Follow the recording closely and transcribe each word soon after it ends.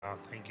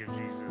Thank you,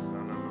 Jesus.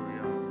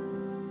 Hallelujah.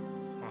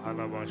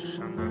 Mahalava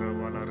Shandara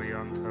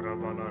Valariyanthara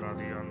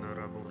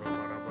Valaradiyanthara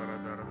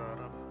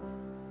Burabarabaradarada.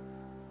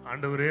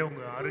 ஆண்டவரே,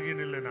 உங்க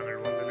அருகினில் நாங்கள்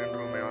வந்து நின்று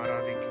உம்மை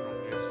ஆராதிக்கிறோம்.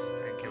 Yes,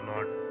 thank you,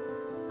 Lord.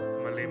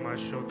 Malima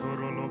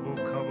Shotoro Lobo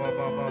Kava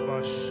Baba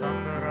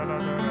Shandara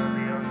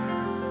Ladaradiyanthara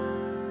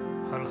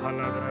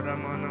Halhaladara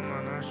Mana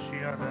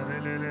Manashia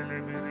Darelele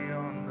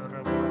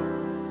Biriyanthara.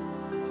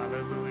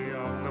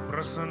 Hallelujah. உங்க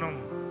பிரசன்னம்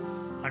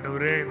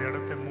ஆண்டவரே இந்த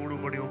இடத்தை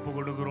மூடும்படி ஒப்பு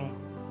கொடுக்கிறோம்.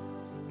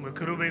 உங்க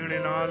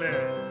கிருபைகளினால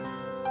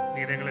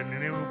நீர் எங்களை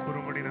நினைவு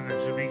கூறும்படி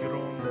நாங்கள்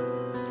ஜெபிக்கிறோம்.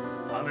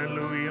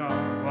 ஹல்லேலூயா.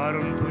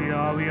 வாரும் தூய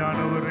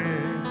ஆவியானவரே,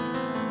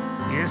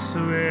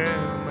 இயேசுவே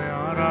உம்மை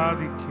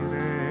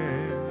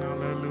ஆராதிக்கிறேன்.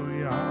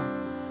 ஹல்லேலூயா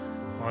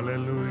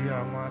ஹல்லேலூயா.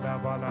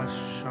 மலபாலா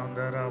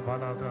சந்தரா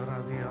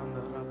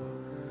பலதரதியாந்தரா.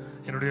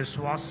 என்னுடைய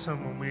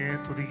சுவாசம் உம்மையே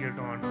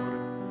துதிக்கட்டும் ஆண்டவரே.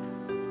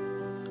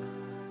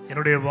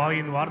 என்னுடைய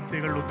வாயின்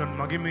வார்த்தைகள் உந்தன்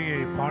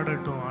மகிமையை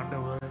பாடட்டும்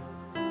ஆண்டவரே.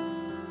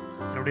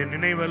 என்னுடைய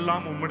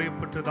நினைவெல்லாம் உம்முடைய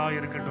பெற்றதா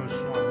இருக்கட்டும்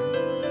சுவாமி.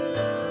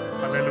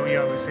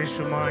 ஹல்லேலூயா.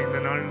 விசேஷமா இந்த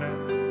நாள்ல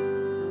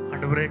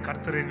ஆண்டவரே,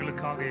 கர்த்தர்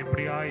எங்களுக்காக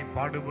எப்படியாய்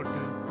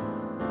பாடுபட்டு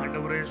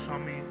ஆண்டவரே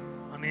சுவாமி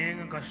அநேக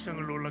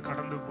கஷ்டங்கள் உள்ள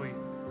கடந்து போய்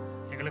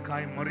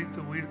எங்களுக்காய் மரித்து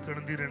உயிர்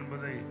தெழுந்தீர்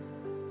என்பதை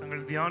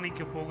நாங்கள்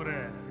தியானிக்க போகிற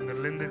இந்த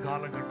லெந்து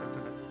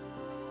காலகட்டத்தில்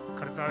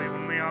கர்த்தாவை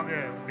உண்மையாக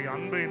உடைய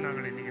அன்பை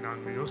நாங்கள் இன்னைக்கு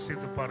நாங்கள்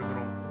யோசித்து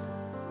பார்க்கிறோம்.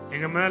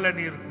 எங்க மேல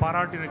நீர்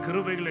பாராட்டின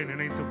கிருபைகளை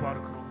நினைத்து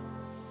பார்க்கிறோம்.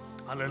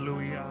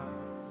 ஹல்லேலூயா.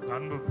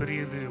 அன்பு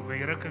பெரியது, உங்க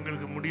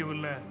இரக்கங்களுக்கு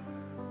முடிவில்லை.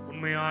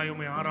 உண்மையாய்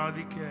உம்மை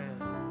ஆராதிக்க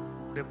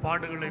உடைய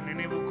பாடுகளை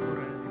நினைவு கூற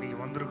இன்னைக்கு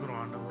வந்திருக்கிறோம்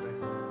ஆண்டவரே.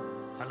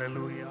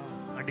 ஹல்லேலூயா.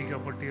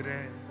 அடிக்கப்பட்டீரே,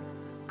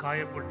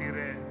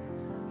 காயப்பட்டீரே,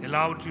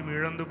 எல்லாவற்றையும்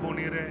இழந்து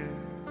போனீரே,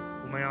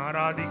 உம்மை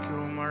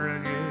ஆராதிக்கிறோம்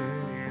அழகே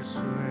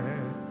இயேசுவே.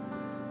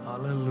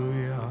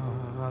 ஹல்லேலூயா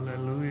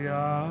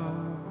ஹல்லேலூயா.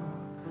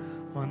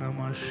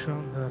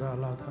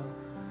 மனமஷந்தரலதா.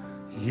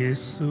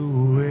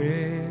 இயேசுவே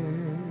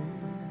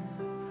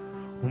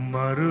உம்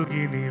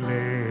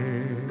அருகினிலே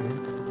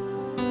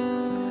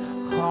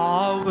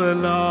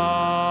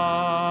ஆவலாய்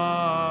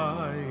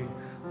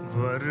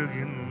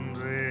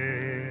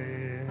வருகின்றேன்.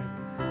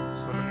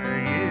 சொல்லுங்க.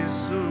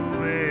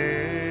 இயேசுவே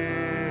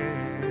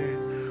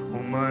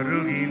உம்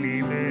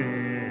அருகினிலே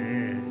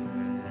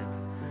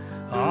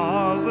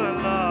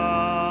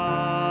ஆவலாய்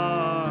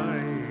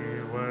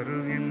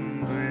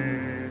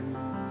வருகின்றேன்.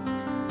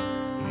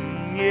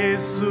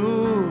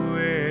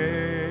 இயேசுவே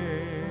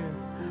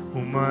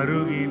உம்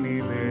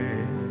அருகினிலே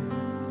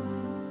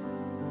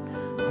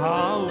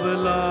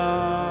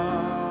ஆவலாய்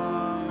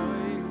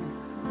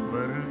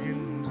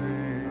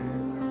வருகின்றேன்.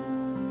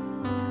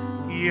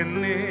 என்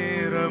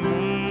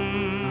நேரமும்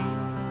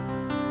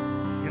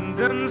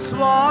இந்த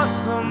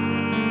சுவாசம்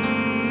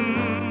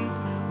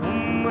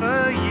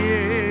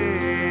உம்மையே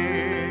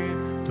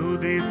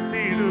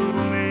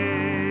துதித்திடுமே.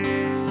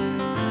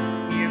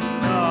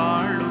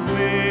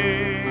 என்னாளுமே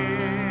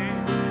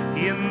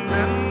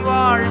எந்தன்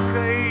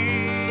வாழ்க்கை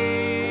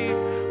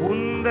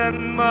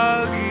உந்தன்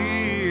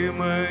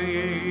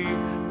மகிமையை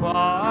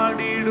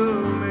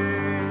பாடிடுமே.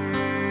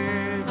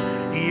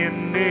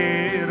 என்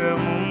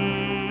நேரமும்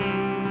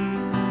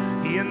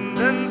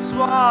எந்தன்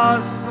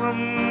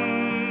சுவாசம்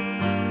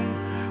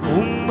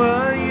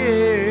உம்மையே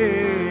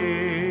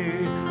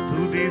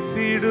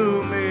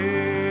துதித்திடுமே.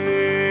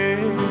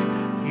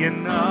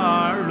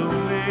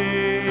 என்னாளுமே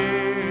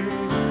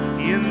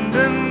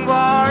எந்தன்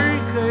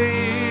வாழ்க்கை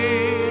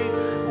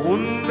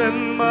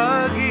உந்தன்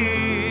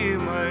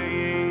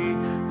மகிமையை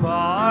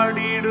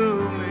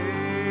பாடிடுமே.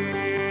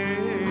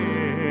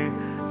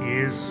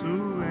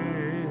 இயேசுவே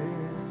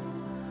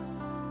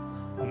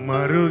உம்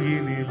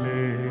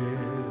அருகினிலே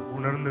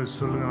உணர்ந்து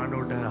சொல்லுங்க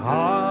ஆண்டவர்ட்ட.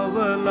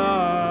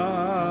 ஆவலாய்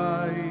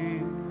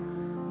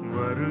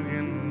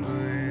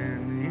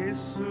வருகின்றேன்.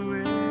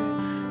 இயேசுவே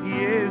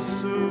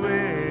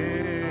இயேசுவே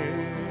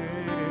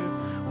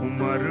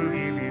உம்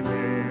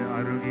அருகினிலே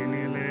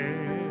அருகினிலே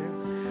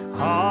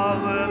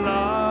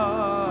ஆவலாய்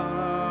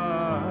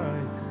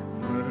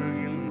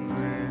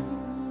வருகின்றேன்.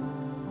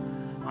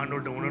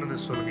 ஆண்டவர்ட்ட உணர்ந்து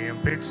சொல்லுங்க.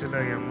 என் பேச்சுல,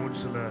 என்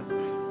மூச்சுல,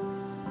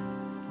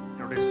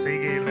 என்னுடைய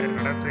செய்கையில,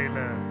 நடத்தையில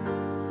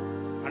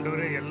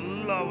ஆண்டவரே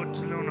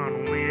எல்லாவற்றிலும் நான்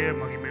உண்மையே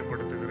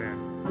மகிமைப்படுத்துகிறேன்.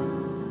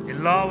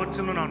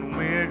 எல்லாவற்றிலும் நான்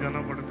உண்மையே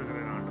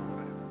கனப்படுத்துகிறேன்.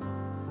 ஆண்டவரே,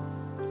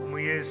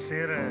 உண்மையே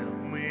சேர,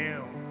 உண்மையே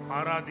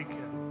ஆராதிக்க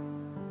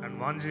நான்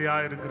வாஞ்சியா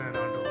இருக்கிறேன்.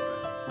 ஆண்டவரே,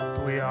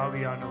 தூய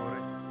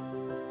ஆவியானவரே,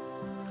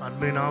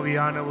 அன்பின்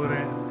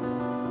ஆவியானவரே,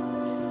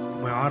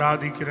 உண்மை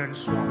ஆராதிக்கிறேன்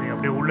சுவாமி.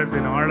 அப்படியே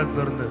உள்ளத்தின்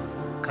ஆழத்திலிருந்து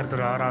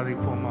கர்த்தரை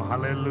ஆராதிப்போமா.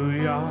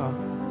 ஹல்லேலூயா.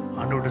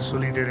 ஆண்டவர்ட்ட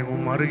சொல்லிட்டே இருங்க.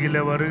 உம் அருகில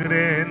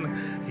வருகிறேன்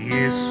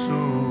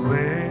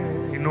இயேசுவே.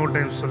 இன்னொரு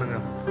டைம் சொல்லுங்க.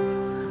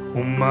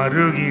 உம்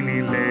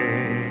அருகினிலே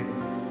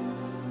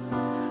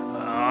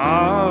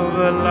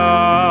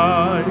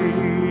ஆவலாய்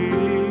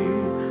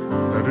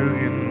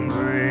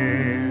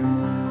வருகின்றேன்.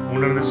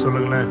 உணர்ந்து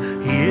சொல்லுங்களேன்.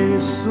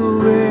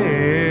 இயேசுவே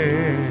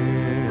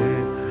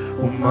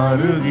உம்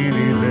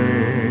அருகினிலே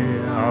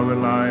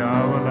ஆவலாய்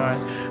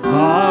ஆவலாய்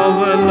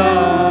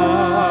ஆவலாய்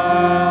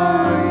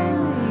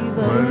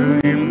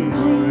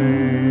வருகின்றேன்.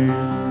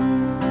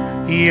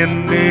 என்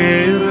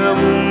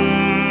நேரமும்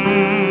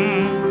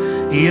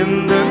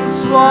எந்த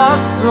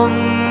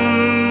சுவாசம்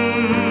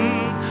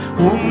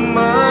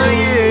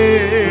உம்மையே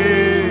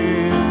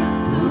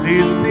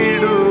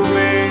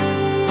துதித்திடுமே.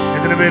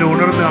 எத்தனை பேர்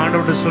உணர்ந்து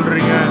ஆண்டவர்கிட்ட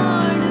சொல்றீங்க,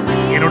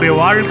 என்னுடைய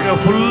வாழ்க்கை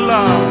ஃபுல்லா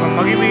உங்க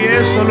மகிமையே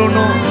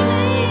சொல்லணும்.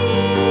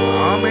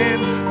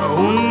 ஆமென்.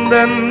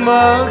 உந்தன்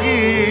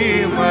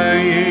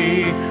மகிமையை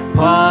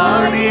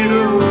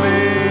பாடிடுமே.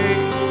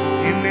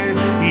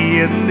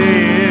 என்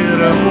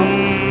நேரமும்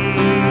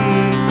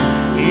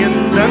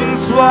எந்தன்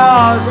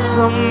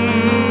சுவாசம்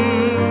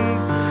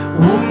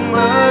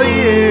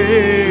உம்மையே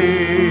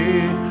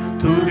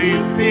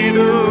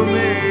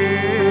துதித்திடுமே.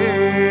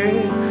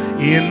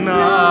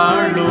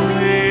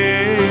 என்னாலுமே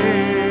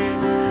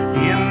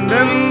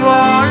எந்தன்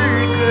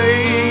வாழ்க்கை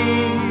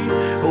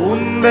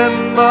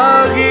உந்தன்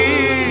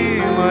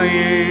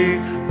மகிமையை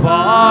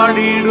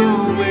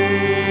பாடிடுமே.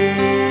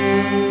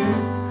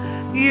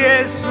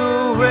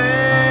 இயேசுவே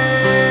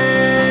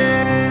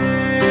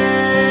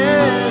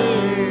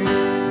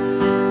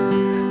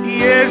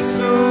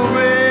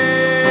இயேசுவே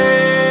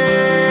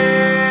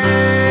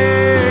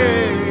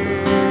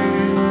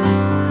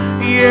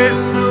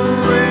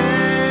இயேசுவே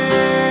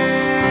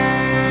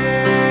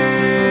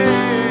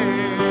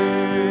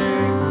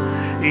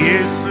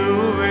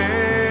இயேசுவே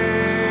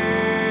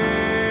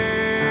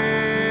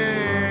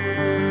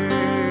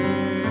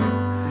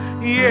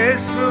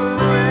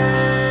இயேசுவே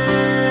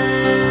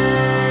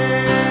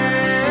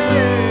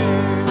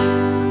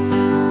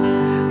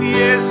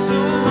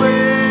இயேசுவே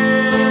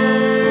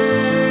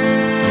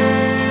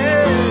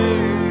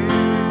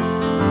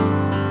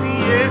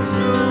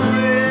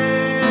இயேசுவே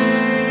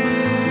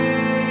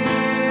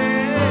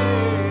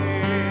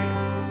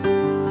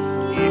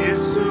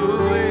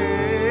இயேசுவே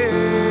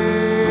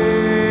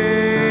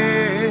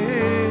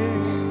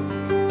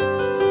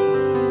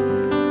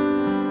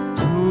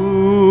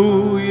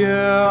தூய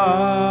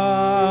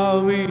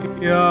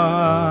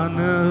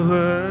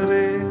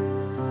ஆவியானவரே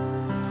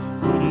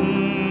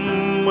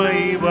உம்மை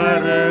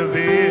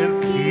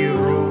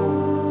வரவேற்கிறோம்.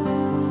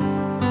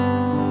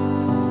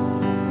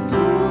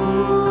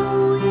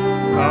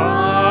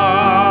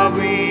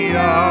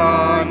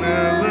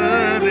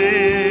 ஆவியானவரே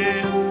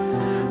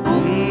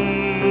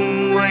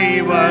உம்மை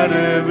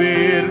வரவேற்கிறோம்.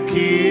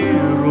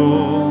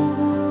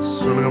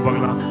 சொல்லுங்க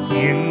பார்க்கலாம்.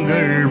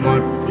 எங்கள்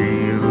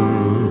மத்தியில்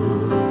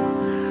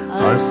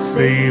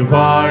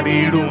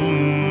அசைவாடிடும்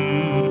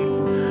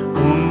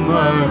உம்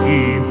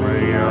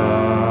மகிமையா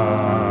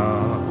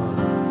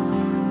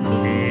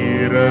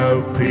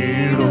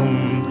நிரப்பிடும்.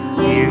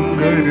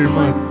 எங்கள்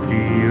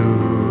மத்தியில்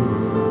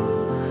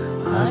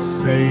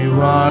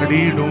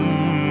அசைவாடிடும்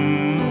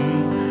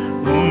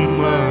உம்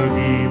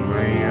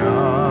மகிமையா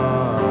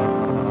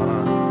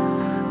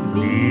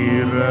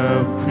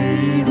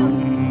நிரப்பிடும்.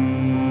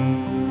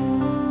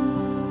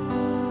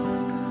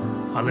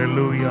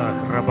 Hallelujah.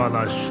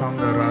 Rabala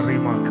Shandara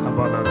Rima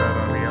Kabala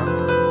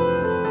Darariata.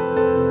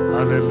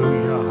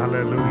 Hallelujah.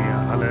 Hallelujah.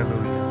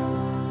 Hallelujah.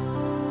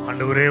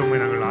 ஆண்டவரே உம்மை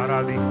நாங்கள்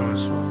ஆராதிக்கிறோம்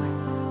சுவாமி.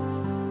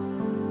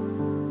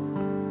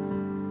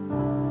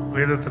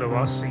 வேதத்துல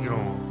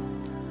வாசிக்கிறோம்,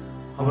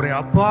 அவரை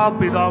அப்பா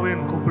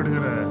பிதாவேன்னு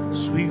கூப்பிடுகிற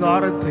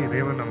ஸ்வீகாரத்தை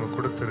தேவன் நமக்கு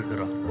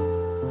கொடுத்திருக்கிறார்.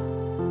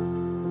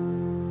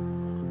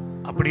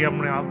 அப்படி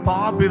நம்மை அப்பா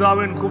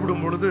பிதாவேன்னு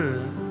கூப்பிடும் பொழுது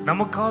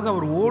நமக்காக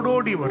அவர்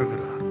ஓடோடி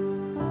வருகிறார்.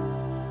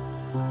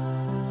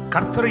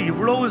 கர்த்தரை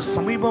இவ்வளவு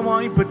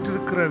சமீபமாய்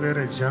பெற்றிருக்கிற வேற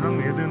ஜனம்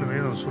எதுன்னு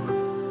வேதம்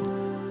சொல்லுது.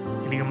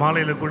 இன்னைக்கு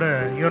மாலையில கூட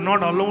you are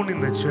not alone in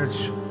the church.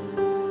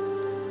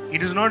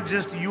 It is not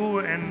just you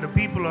and the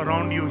people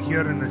around you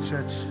here in the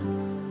church.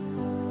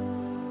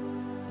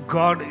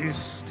 God is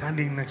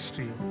standing next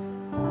to you.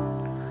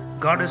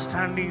 God is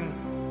standing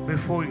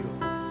before you.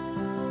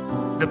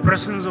 The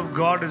presence of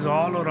God is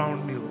all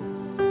around you.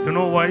 You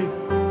know why?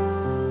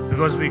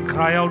 Because we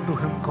cry out to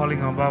Him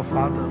calling Abba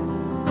Father.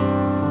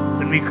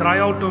 When we cry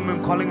out to Him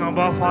calling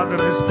Abba Father,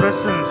 His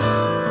presence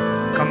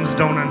comes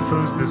down and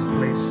fills this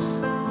place.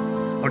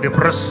 அவருடைய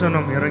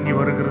பிரசன்னம் இறங்கி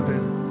வருகிறது.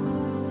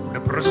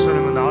 அவருடைய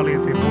பிரசன்னம் இந்த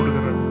ஆலயத்தை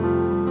மூடுகிறது.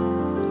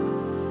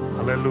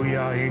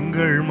 ஹல்லேலூயா.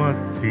 எங்கள்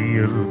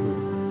மத்தியில்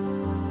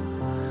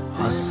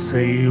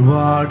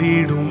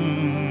அசைவாடிடும்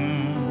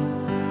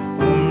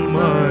உம்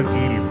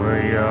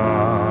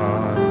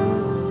மகிமையால்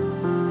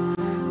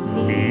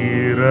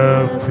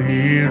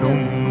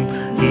நிரப்பிடும்.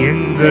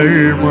 எங்கள்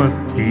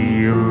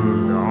மத்தியில்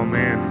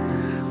ஆமென்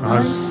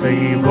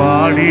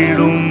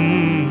அசைவாடிடும்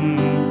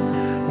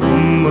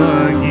உம்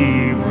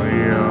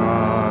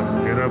மகிமையால்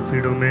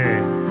நிரப்பிடுமே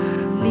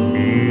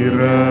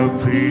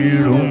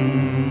நிரப்பிடும்.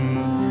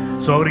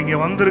 ஸோ அவர் இங்கே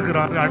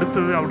வந்திருக்கிறாரு.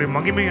 அடுத்தது அவருடைய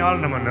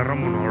மகிமையால் நம்ம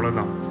நிரம்பணும்.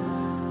 அவ்வளோதான்.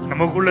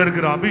 நமக்குள்ள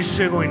இருக்கிற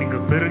அபிஷேகம் இன்னைக்கு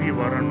பெருகி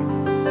வரணும்.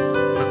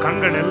 இந்த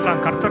கண்கள்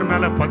எல்லாம் கர்த்தர்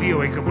மேல பதிய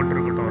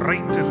வைக்கப்பட்டிருக்கட்டும்.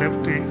 ரைட்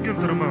லெஃப்ட்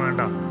எங்கேயும் திரும்ப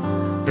வேண்டாம்.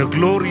 The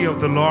glory of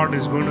the Lord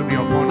is going to be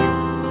upon you.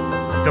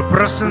 The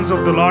presence of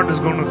the Lord is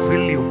going to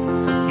fill you.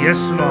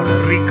 Yes Lord.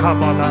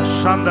 Rikabala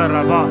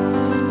Shandaraba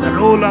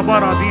Rolaba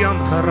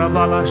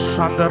Radiantharabala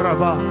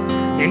Shandaraba.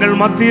 எங்கள்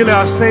மத்தியில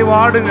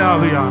அசைவாடுங்க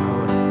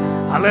ஆவியானவர்.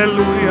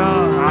 அல்லேலூயா.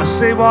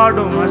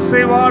 அசைவாடும்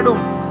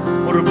அசைவாடும்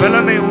ஒரு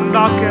பலனை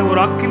உண்டாக்க, ஒரு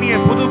அக்கினியை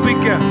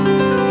புதுப்பிக்க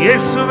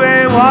இயேசுவே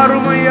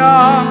வாருமையா.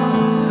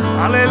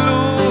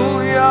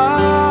 அல்லேலூயா.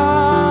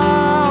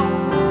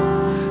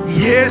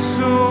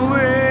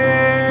 இயேசுவே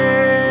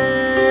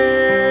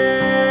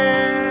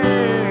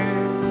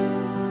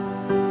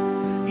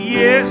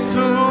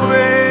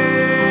இயேசுவே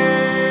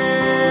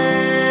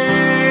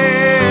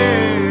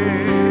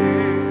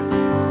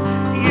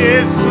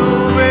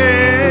இயேசுவே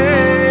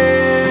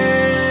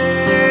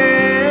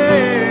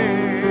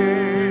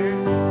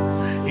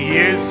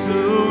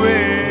இயேசுவே.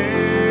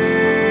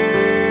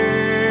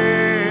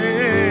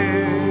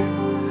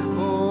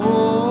 ஓ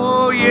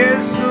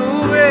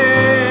இயேசுவே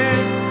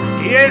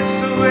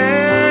இயேசுவே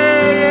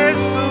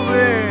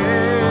இயேசுவே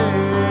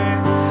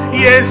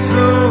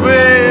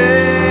இயேசுவே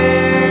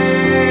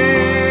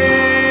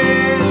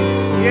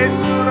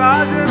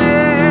இயேசுராஜனே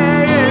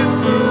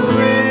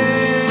இயேசுவே.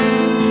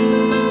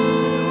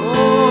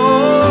 ஓ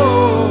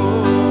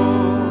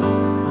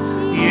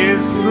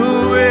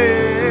இயேசுவே.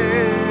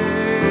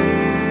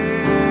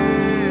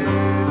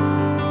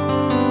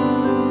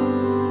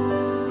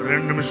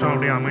 ரெண்டு நிமிஷம்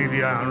அப்படியே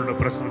அமைதியா அவனோட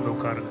பிரசன்னத்தை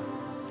உட்காருங்க.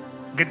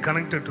 Get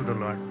connected to the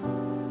Lord.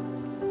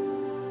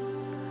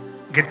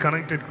 Get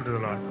connected to the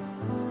Lord.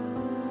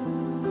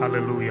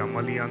 Hallelujah.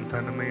 மலியான்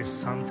தனமே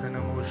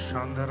சாந்தனமோ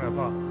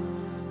சாந்தரபா.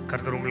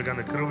 கர்த்தர் உங்களுக்கு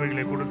அந்த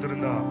கிருபைகளை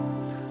கொடுத்திருந்தா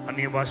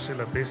அந்நிய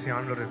பாஷையில பேசி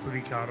ஆண்டவரை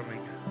துதிக்க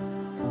ஆரம்பிங்க.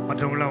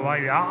 மற்றவங்கள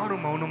வாய்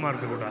யாரும் மௌனமா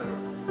இருக்கக்கூடாது.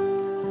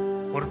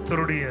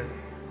 ஒருத்தருடைய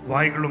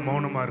வாய்களும்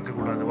மௌனமா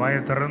இருக்கக்கூடாது.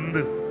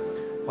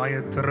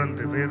 வாயை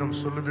திறந்து வேதம்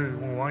சொல்லுது,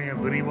 உன் வாயை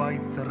விரிவாய்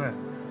தர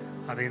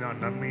அதை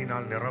நான்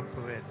நன்மையினால்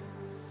நிரப்புவேன்.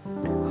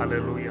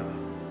 அல்லேலூயா.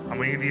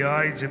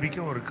 அமைதியாய் ஜெபிக்க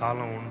ஒரு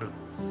காலம் உண்டு.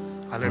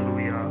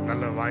 அல்லேலூயா.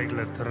 நல்ல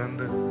வாய்களை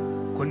திறந்து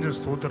கொஞ்சம்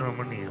ஸ்தோத்திரம்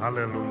பண்ணி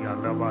அல்லேலூயா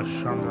லபா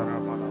ஷாந்தரா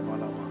Bala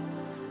பாலாமா.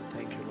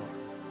 Thank you Lord.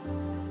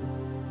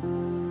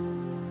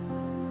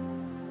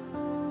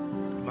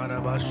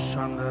 மரபா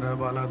ஷாந்தரா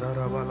Bala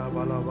தரா பாலா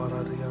பாலா பாலா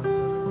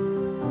ரியாந்தரா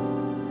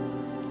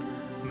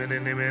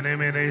மெனே மெனே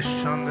மெனே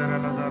ஷாந்தரா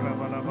லதரா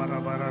பாலா பாலா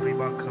பாலா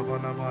ரிபாக்க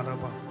பாலா பாலா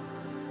பா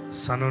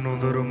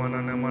சனனுதரு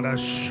மனன மரா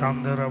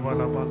ஷாந்தரா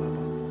பாலா பாலா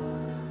பா.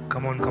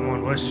 Come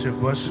on, worship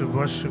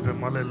him.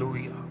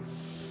 Hallelujah.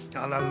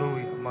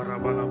 Hallelujah.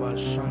 Marabalaba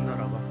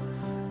Shandaraba.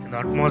 In the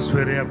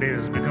atmosphere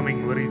is becoming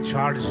very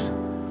charged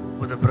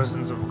with the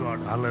presence of God.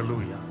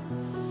 Hallelujah.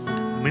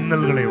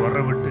 மின்னல்களை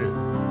வரவிட்டு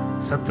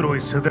சத்ருவை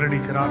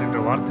சிதறடிக்கிறார் என்ற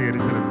வார்த்தை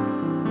இருக்கிறது.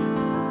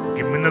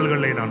 இங்கே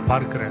மின்னல்களை நான்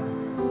பார்க்கிறேன்.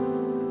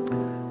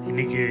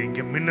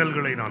 இங்கே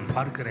மின்னல்களை நான்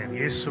பார்க்கிறேன்.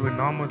 இயேசுவின்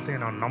நாமத்திலே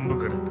நான்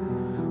நம்புகிறேன்.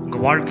 உங்க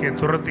வாழ்க்கையை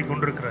துரத்தி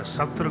கொண்டிருக்கிற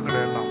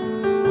சத்துருக்களை எல்லாம்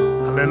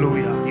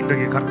அல்லேலூயா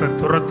இன்றைக்கு கர்த்தர்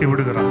துரத்தி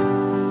விடுகிறார்.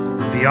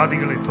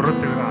 வியாதிகளை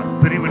துரத்துகிறார்,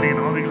 பிரிவினை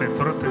ஆவிகளை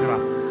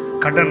துரத்துகிறார்,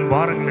 கடன்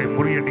பாரங்களை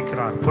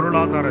முறியடிக்கிறார்,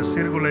 பொருளாதார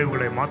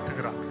சீர்குலைவுகளை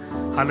மாற்றுகிறார்.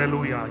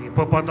 அல்லேலூயா.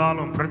 இப்ப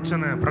பார்த்தாலும்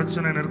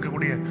பிரச்சனை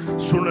இருக்கக்கூடிய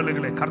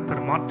சூழ்நிலைகளை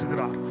கர்த்தர்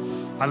மாற்றுகிறார்.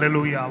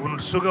 அல்லேலூயா. உன்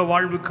சுக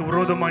வாழ்வுக்கு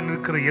விரோதமாய்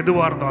நிற்கிற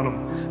எதுவா இருந்தாலும்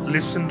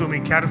listen to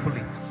me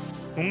carefully.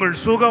 உங்கள்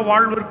சுக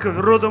வாழ்விற்கு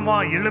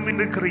விரோதமாக எழும்பி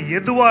நிற்கிற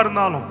எதுவா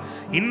இருந்தாலும்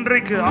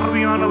இன்றைக்கு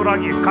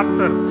ஆவியானவராகிய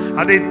கர்த்தர்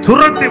அதை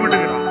துரத்தி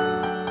விடுகிறார்.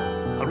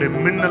 அப்படியே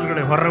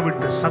மின்னல்களை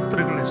வரவிட்டு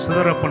சத்துருக்களை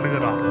சிதற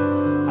பண்ணுகிறார்.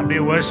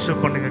 அப்படியே worship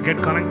பண்ணுங்க. Get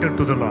connected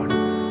to the Lord.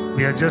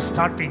 We are just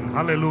starting.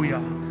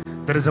 Hallelujah.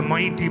 There is a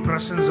mighty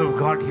presence of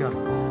God here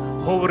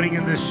hovering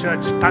in this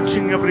church,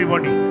 touching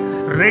everybody.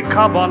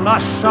 Rekha bala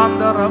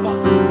shandaraba.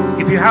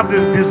 If you have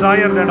this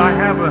desire that I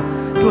have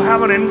to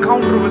have an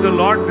encounter with the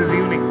Lord this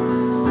evening,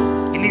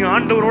 இன்னைக்கு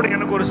ஆண்டவரோட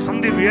எனக்கு ஒரு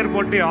சந்திப்பு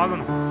ஏற்பட்டே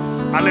ஆகணும்.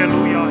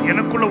 அல்லேலூயா.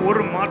 எனக்குள்ள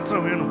ஒரு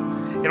மாற்றம் வேணும்.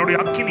 என்னுடைய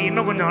அக்கினி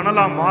இன்னும் கொஞ்சம்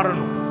அனலா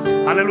மாறணும்.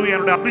 அல்லேலூயா.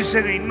 என்னுடைய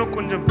அபிஷேகம் இன்னும்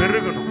கொஞ்சம்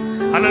பெருகணும்.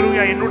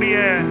 அல்லேலூயா. என்னுடைய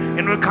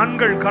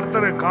கண்கள்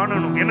கர்த்தரை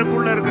காணணும்.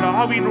 எனக்குள்ள இருக்கிற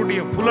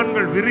ஆவியினுடைய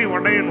புலன்கள்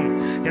விரிவடையணும்.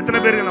 எத்தனை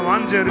பேருக்கு அந்த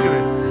வாஞ்சை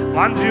இருக்குது?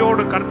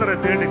 வாஞ்சியோடு கர்த்தரை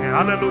தேடுங்க.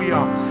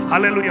 அல்லேலூயா.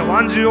 அல்லேலூயா.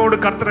 வாஞ்சியோடு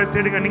கர்த்தரை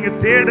தேடுங்க. நீங்க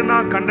தேடுனா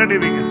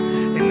கண்டடைவீங்க.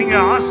 நீங்க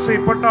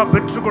ஆசைப்பட்டா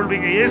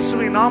பெற்றுக்கொள்வீங்க.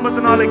 இயேசுவின்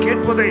நாமத்தினாலே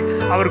கேட்பதை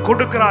அவர்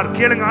கொடுக்கிறார்.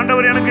 கேளுங்க.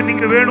 ஆண்டவர் எனக்கு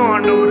நீங்க வேணும்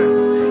ஆண்டவரே.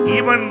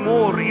 Even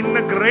more in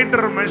a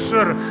greater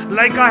measure,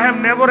 like I have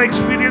never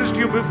experienced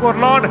you before.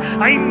 Lord,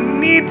 I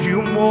need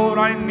you more.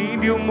 I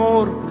need you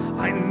more.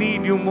 I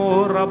need you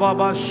more.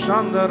 Rababa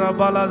Shandara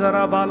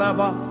Baladara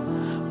Balaba.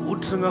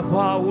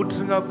 ஊற்றுங்கப்பா,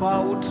 ஊற்றுங்கப்பா,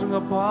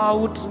 ஊற்றுங்கப்பா,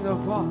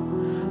 ஊற்றுங்கப்பா.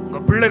 உங்க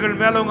பிள்ளைகள்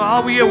மேல உங்க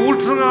ஆவியை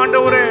ஊற்றுங்க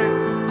ஆண்டவரே.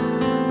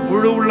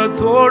 முழு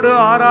உள்ளத்தோடு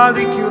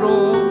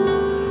ஆராதிக்கிறோம்.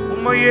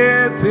 உம்மையே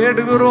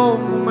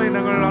தேடுகிறோம். உம்மை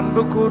நாங்கள்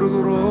அன்பு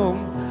கூறுகிறோம்.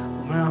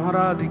 உம்மை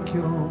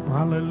ஆராதிக்கிறோம்.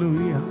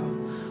 ஹல்லேலூயா.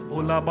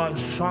 ஓலாபா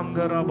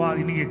ஷாந்தரபா.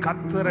 இன்னைக்கு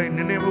கர்த்தரை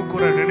நினைவு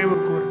கூற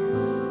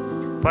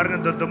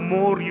பாருங்க. the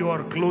more you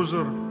are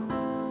closer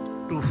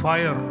to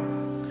fire,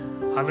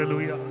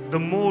 hallelujah, the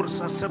more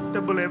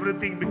susceptible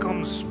everything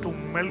becomes to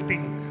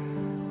melting,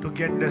 to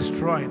get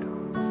destroyed.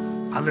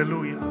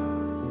 hallelujah.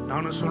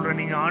 நானும் சொல்றேன்,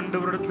 நீங்க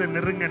ஆண்டவரிடத்துல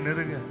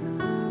நெருங்க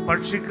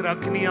பட்சிக்கிற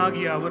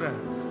அக்னியாகிய அவரை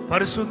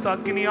பரிசுத்த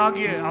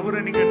அக்கினியாகிய அவரை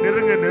நீங்க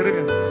நெருங்க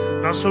நெருங்க,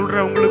 நான்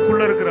சொல்றேன்,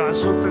 உங்களுக்குள்ள இருக்கிற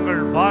அசுத்தங்கள்,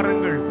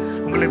 பாரங்கள்,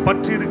 உங்களை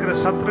பற்றி இருக்கிற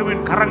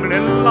சத்ருவின் கரங்கள்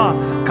எல்லாம்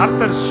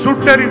கர்த்தர்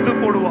சுட்டரித்து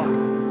போடுவார்.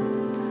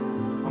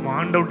 அவன்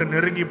ஆண்டவர்கிட்ட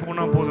நெருங்கி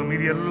போனா போதும்,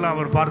 மீதி எல்லாம்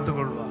அவர் பார்த்து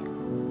கொள்வார்.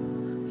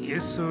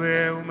 இயேசுவே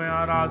உம்மை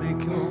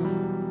ஆராதிக்கும்.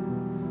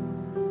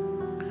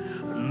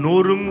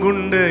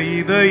 நொறுங்குண்ட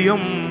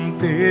இதயம்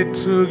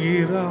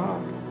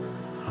தேற்றுகிறார்,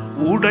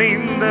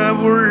 உடைந்த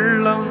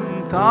உள்ளம்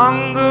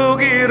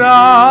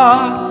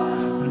தாங்குகிறார்.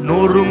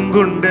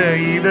 நொறுங்குண்ட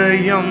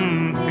இதயம்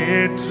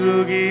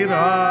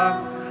தேற்றுகிறார்,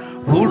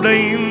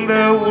 உடைந்த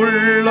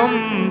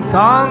உள்ளம்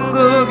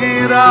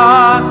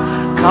தாங்குகிறார்.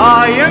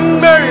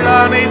 காயங்கள்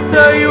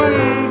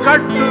அனைத்தையும்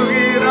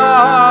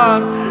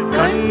கட்டுகிறார்,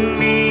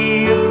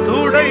 கண்ணீர்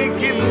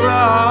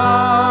துடைக்கின்றார்.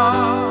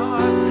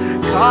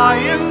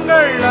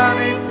 காயங்கள்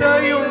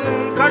அனைத்தையும்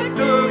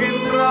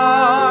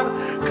கட்டுகின்றார்,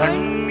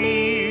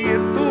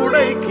 கண்ணீர்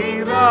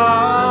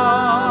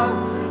துடைக்கிறார்.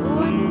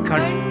 உன்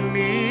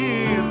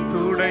கண்ணீர்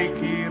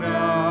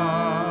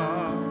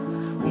துடைக்கிறார்,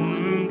 உன்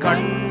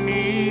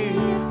கண்ணீர்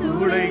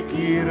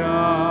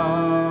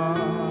துடைக்கிறார்.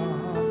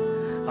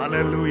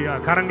 அல்லேலூயா.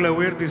 கரங்களை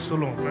உயர்த்தி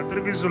சொல்லுவோம். நான்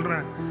திருப்பி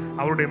சொல்றேன்,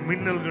 அவருடைய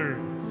மின்னல்கள்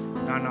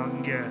நான்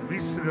அங்கே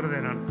வீசுகிறதை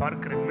நான்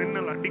பார்க்கிறேன்,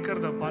 மின்னல்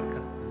அடிக்கிறத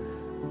பார்க்கிறேன்.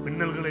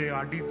 மின்னல்களை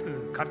அடித்து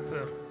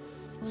கர்த்தர்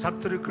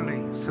சத்துருக்களை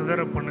சிதற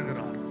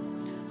பண்ணுகிறார்.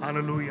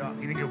 அல்லேலூயா.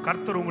 இன்னைக்கு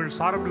கர்த்தர் உங்கள்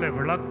சார்பில்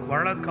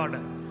வழக்காட,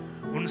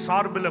 உன்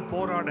சார்பில்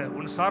போராட,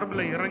 உன்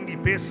சார்பில் இறங்கி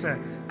பேச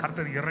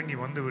கர்த்தர் இறங்கி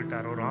வந்து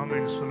விட்டார். ஒரு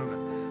ஆமென் சொல்லுங்க.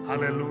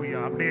 அல்லேலூயா.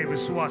 அப்படியே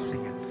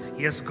விசுவாசிங்க.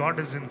 Yes, God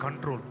is in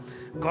control.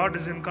 God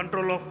is in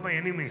control of my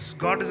enemies.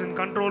 God is in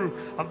control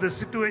of the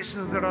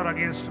situations that are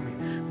against me.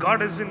 God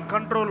is in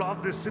control of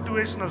the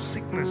situation of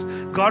sickness.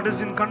 God is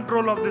in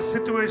control of the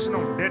situation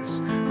of debts.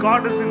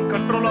 God is in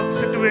control of the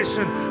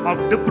situation of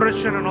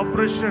depression and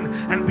oppression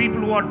and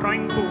people who are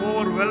trying to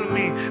overwhelm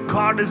me.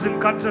 God is in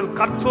control.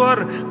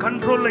 கர்த்தர்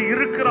கண்ட்ரோல்ல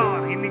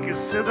இருக்கிறார். இன்னைக்கு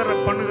சிதற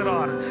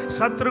பண்ணுகிறார்,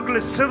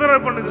 சத்துருக்களை சிதற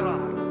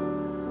பண்ணுகிறார்.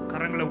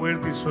 கரங்களை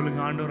உயர்த்தி சொல்லுங்க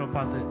ஆண்டவரை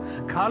பார்த்து,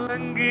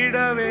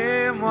 கலங்கிடவே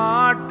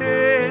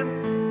மாட்டேன்,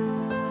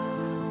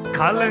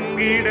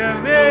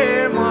 கலங்கிடவே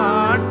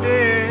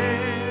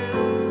மாட்டேன்,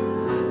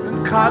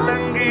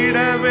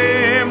 கலங்கிடவே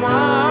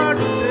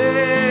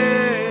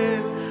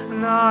மாட்டேன்,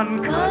 நான்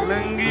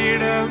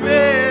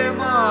கலங்கிடவே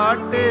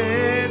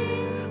மாட்டேன்.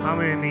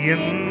 ஆமென்.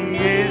 என்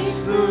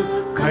இயேசு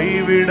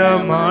கைவிட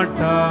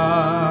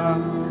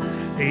மாட்டார்,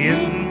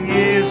 என்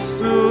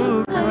இயேசு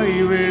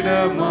கைவிட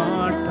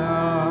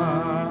மாட்டார்.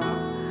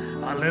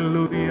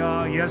 அல்லேலூயா.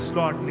 Yes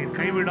Lord. நீர்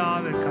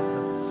கைவிடாத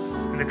கர்த்தர்,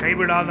 இந்த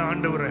கைவிடாத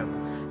ஆண்டவரை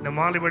இந்த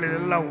மாலை வேளையில்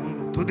எல்லாம்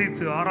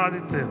துதித்து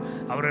ஆராதித்து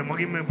அவரை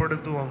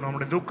மகிமைப்படுத்துவோம்.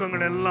 நம்முடைய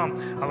துக்கங்கள் எல்லாம்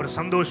அவர்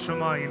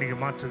சந்தோஷமா இன்னைக்கு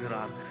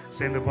மாற்றுகிறார்.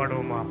 சேர்ந்து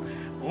பாடுவோமா?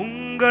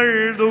 உங்கள்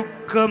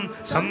துக்கம்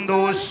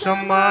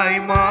சந்தோஷமாய்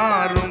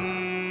மாறும்,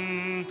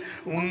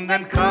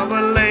 உங்கள்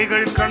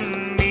கவலைகள்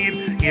கண்ணீர்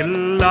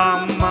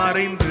எல்லாம்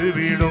மறைந்து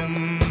விடும்.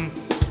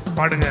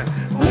 பாடுங்க.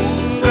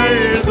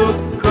 உங்கள்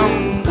துக்கம்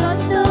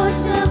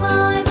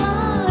சந்தோஷமாய்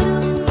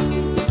மாறும்,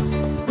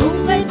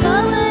 உங்கள்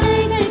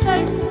கவலைகள்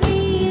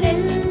கண்ணீர்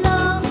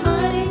எல்லாம்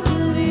மறைந்து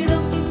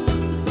விடும்.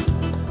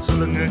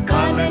 சொல்லுங்க.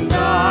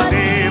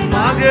 கலங்காதே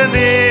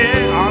மகனே.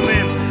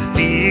 ஆமென்.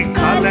 நீ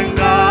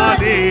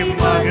கலங்காதே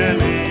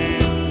மகனே,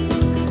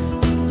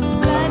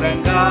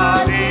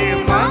 கலங்காதே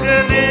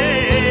மகனே,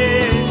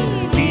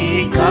 நீ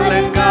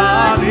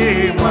கலங்காதே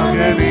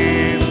மகனே.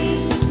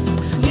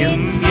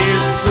 என்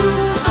இயேசு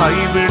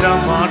கைவிட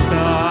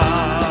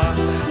மாட்டார்,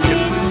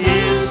 என்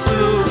இயேசு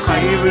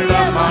கைவிட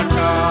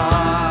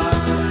மாட்டார்,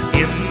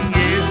 என்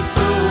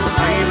இயேசு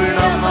கைவிட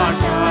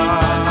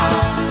மாட்டார்,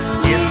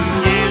 என்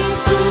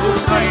இயேசு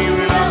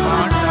கைவிட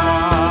மாட்டார்.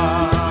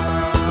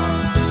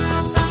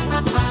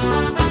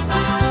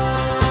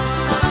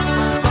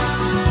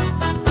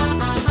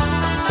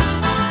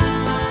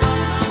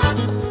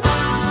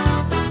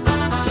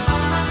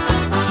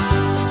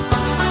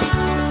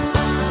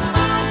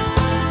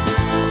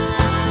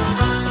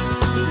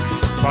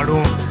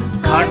 பாடுவோம்.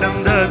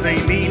 கடந்ததை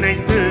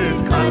நினைத்து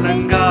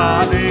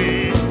கலங்காதே,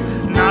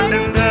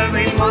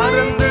 நடந்ததை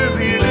மறந்து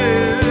விடு.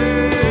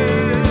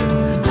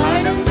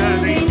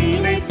 கடந்ததை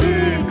நினைத்து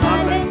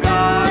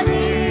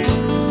கலங்காதே,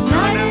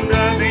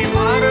 நடந்ததை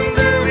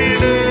மறந்து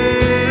விடு.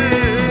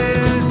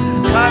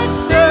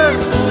 கர்த்தர்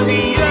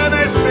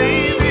புதியதை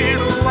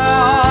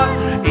செய்திடுவார்,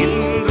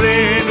 இன்றே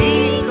நீ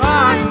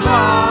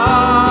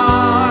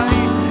காண்பாய்.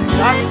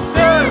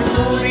 கர்த்தர்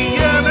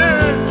புதியதை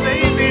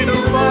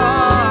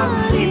செய்திடுவார்,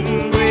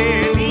 இன்றே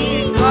நீ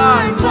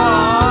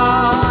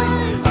காண்பாய்.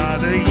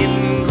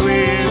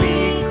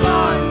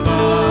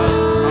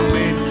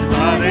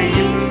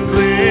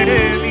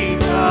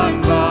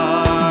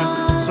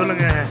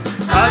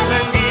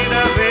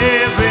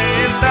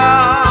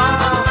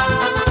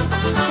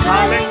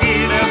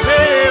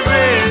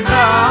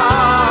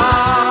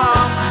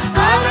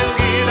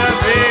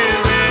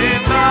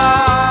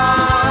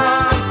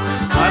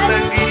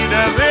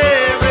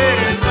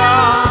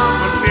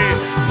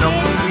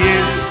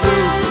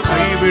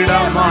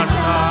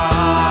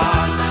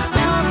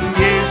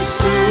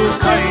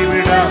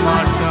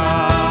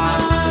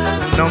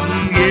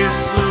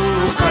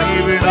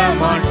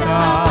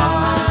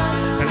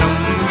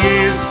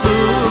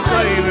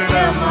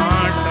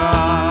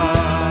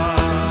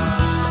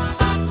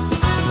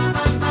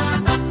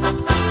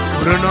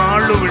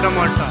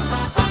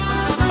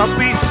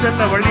 தப்பி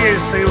செல்ல வழியை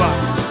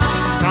செய்வார்.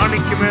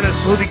 ராணிக்கு மேல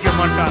சோதிக்க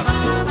மாட்டார்.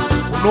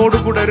 உன்னோடு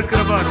கூட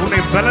இருக்கிறவர்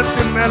உன்னை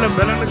பலத்தின் மேல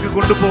பலனுக்கு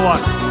கொண்டு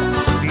போவார்.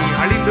 நீ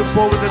அழிந்து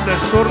போவதில்லை,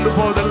 சோர்ந்து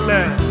போவதில்லை.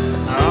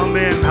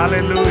 ஆமென்.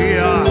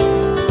 ஹல்லேலூயா.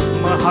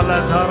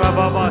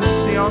 மஹலதரபபா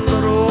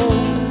சியாந்தரோ.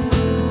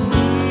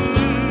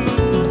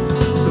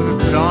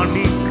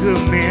 ராணிக்கு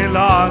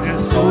மேலாக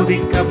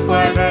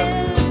சோதிக்கப்பட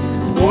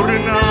ஒரு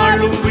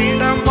நாளும்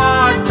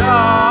விடமாட்டார்.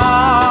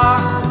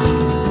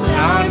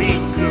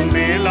 ராணிக்கு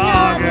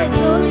மேலாக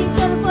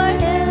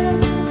சோதிக்கப்பட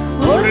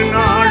ஒரு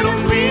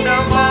நாளும்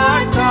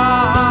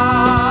விடமாட்டார்.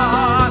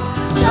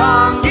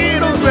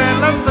 தாங்கிடும்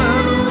பலம்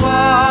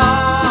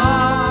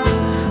தருவார்.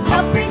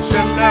 தப்பி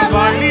செல்ல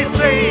வழி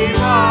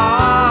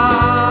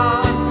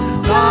செய்வார்.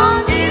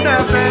 தாங்கிட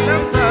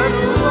பலம்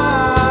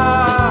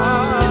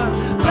தருவார்.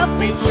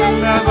 தப்பி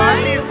செல்ல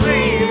வழி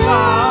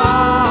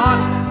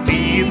செய்வார்.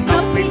 நீ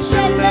தப்பி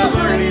செல்ல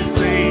வழி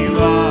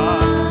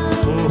செய்வார்.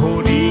 ஓஹோ,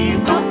 நீ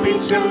தப்பி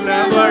செல்ல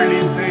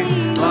வழி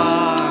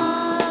செய்வார்.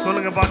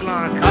 சொல்லுங்க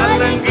பார்க்கலாம்.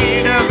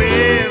 கலங்கிடவே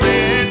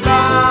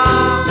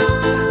வேண்டாம்,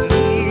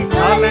 நீ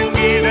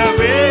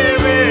கலங்கிடவே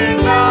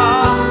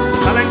வேண்டாம்.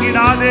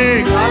 கலங்கிடாதே,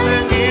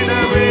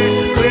 கலங்கிடவே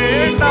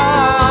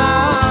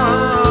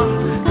வேண்டாம்,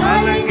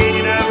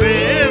 கலங்கிடவே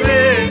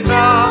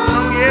வேண்டாம்.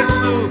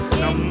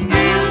 நம்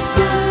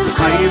இயேசு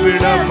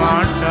கைவிட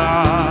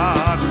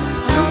மாட்டார்.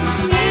 நம்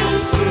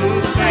இயேசு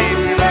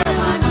கைவிட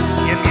மாட்டார்.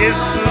 என்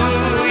இயேசு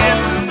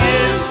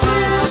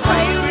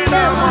கைவிட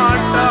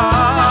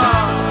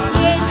மாட்டார்.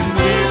 என்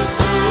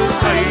இயேசு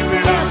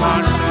கைவிட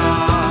மாட்டார்.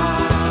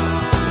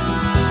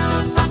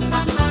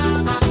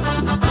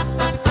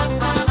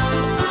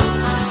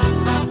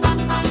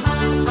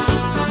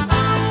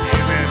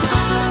 Amen.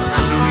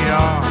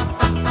 Hallelujah.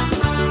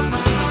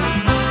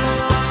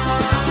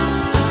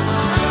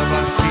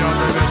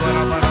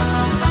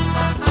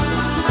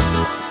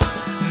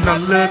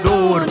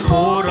 நல்லதோர்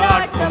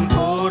போராட்டம்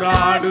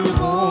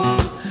போராடுவோம்,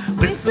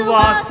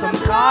 விசுவாசம்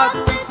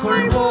காத்துக்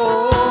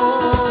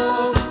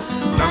கொள்வோம்.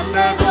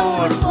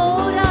 நல்லதோர்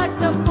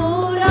போராட்டம்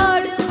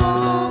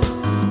போராடுவோம்,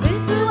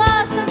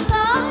 விசுவாசம்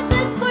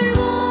காத்துக்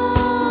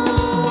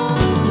கொள்வோம்.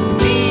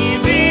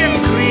 நீதியின்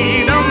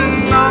கிரீடம்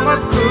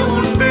நமக்கு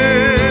உண்டு,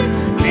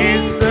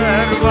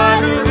 நேசர்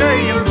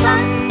வருகையில்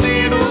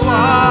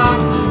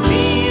தந்திடுவார்.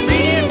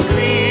 நீதியின்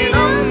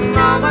கிரீடம்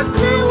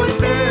நமக்கு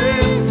உண்டு,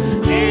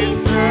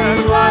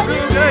 நேசர்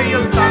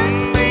வருகையில்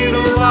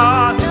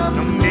தந்திடுவார்.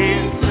 நம்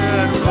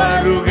நேசர்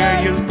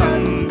வருகையில்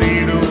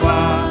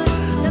தந்திடுவார்.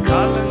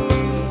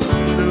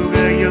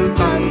 கலங்குகையில்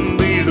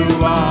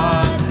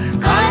தந்திடுவார்.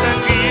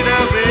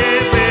 கலங்கிடவே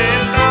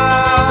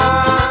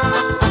வேண்டாம்,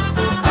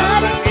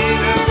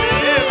 கலங்கிடவே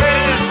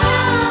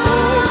வேண்டாம். ஓ,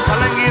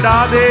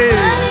 கலங்கிடாதே,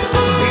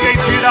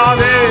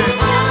 திகைத்திடாதே.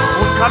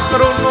 உன்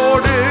கர்த்தர்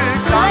உன்னோடு.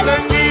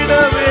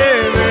 கலங்கிடவே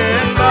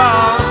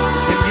வேண்டாம்.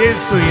 என்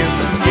இயேசு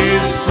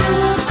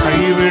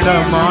கைவிட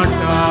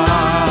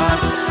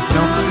மாட்டார்.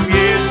 நம்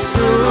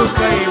இயேசு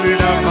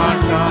கைவிட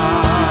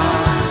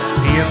மாட்டார்.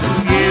 என்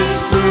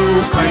இயேசு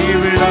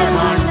கைவிட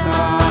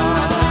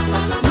மாட்டார்.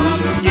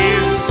 நம்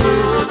இயேசு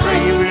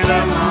கைவிட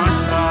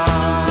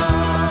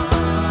மாட்டார்.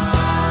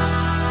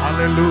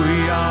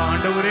 ஹல்லேலூயா.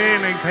 ஆண்டவரே,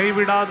 என்னை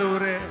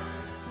கைவிடாதவரே,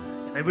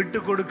 என்னை விட்டு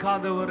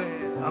கொடுக்காதவரே,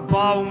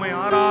 அப்பா உம்மை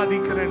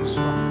ஆராதிக்கிறேன்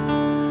சுவாமி.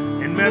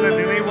 என் மேல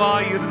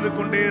நினைவாய் இருந்து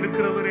கொண்டே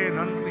இருக்கிறவரே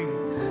நன்றி.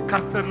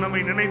 கர்த்தர்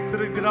நம்மை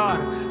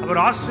நினைத்திருக்கிறார், அவர்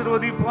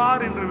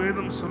ஆசீர்வதிப்பார் என்று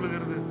வேதம்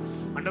சொல்லுகிறது.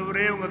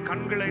 ஆண்டவரே, உங்க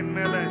கண்களை என்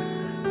மேல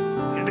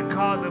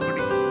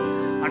எடுக்காதபடி,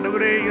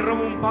 ஆண்டவரே,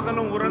 இரவும்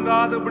பகலும்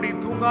உறங்காதபடி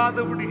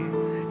தூங்காதபடி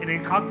என்னை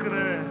காக்கிற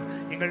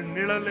எங்கள்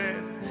நிழலே,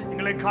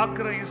 எங்களை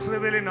காக்கிற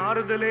இஸ்ரவேலின்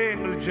ஆறுதலே,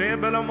 எங்கள்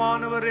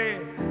ஜெயபலமானவரே,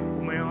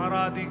 உம்மை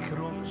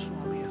ஆராதிக்கிறோம்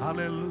சுவாமி.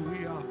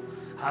 ஹல்லேலூயா,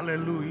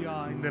 ஹல்லேலூயா.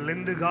 இந்த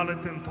லெந்து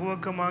காலத்தின்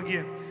துவக்கமாகிய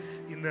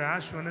இந்த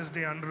ஆஷ்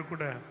வெட்னஸ்டே அன்று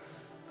கூட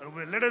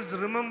let us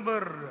remember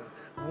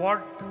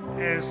what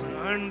has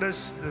earned us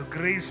the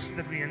grace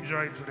that we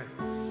enjoy today.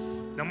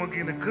 நமக்கு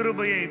இந்த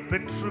கிருபையை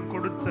பெற்று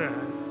கொடுத்த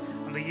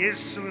அந்த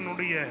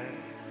இயேசுவினுடைய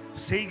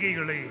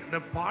செய்கைகளை, இந்த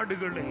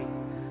பாடுகளை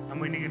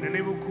நம்ம இன்னைக்கு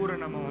நினைவு கூற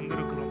நம்ம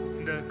வந்திருக்கிறோம்.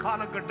 இந்த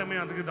காலகட்டமே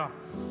அதுக்கு தான்.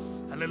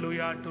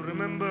 Hallelujah. To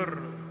remember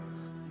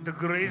the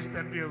grace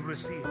that we have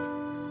received,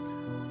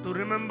 to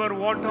remember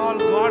what all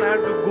God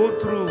had to go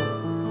through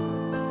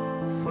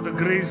for the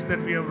grace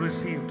that we have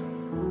received.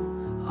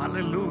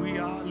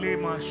 Hallelujah.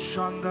 Lema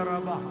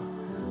Shandaraba.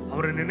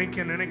 அவரை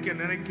நினைக்க நினைக்க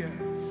நினைக்க,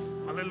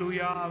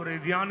 ஹல்லேலூயா, அவரை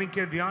தியானிக்க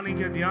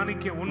தியானிக்க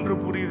தியானிக்க ஒன்று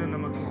புரியுது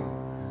நமக்கு.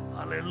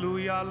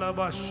 ஹல்லேலூயா.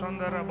 லபா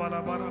சந்தரபா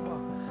லபரபா.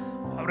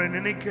 அவரை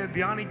நினைக்க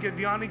தியானிக்க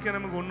தியானிக்க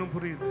நமக்கு ஒன்று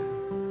புரியுது.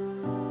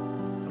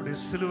 அவருடைய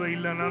சிலுவை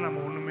இல்லைன்னா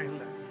நம்ம ஒண்ணுமே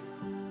இல்லை.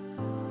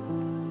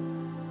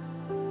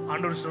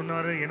 ஆண்டவர்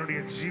சொன்னாரு, என்னுடைய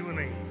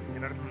ஜீவனை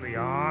என்னிடத்துல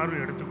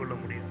யாரும் எடுத்துக்கொள்ள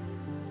முடியாது.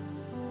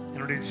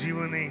 என்னுடைய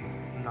ஜீவனை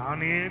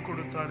நானே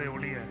கொடுத்தாரே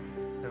ஒழிய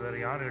வேற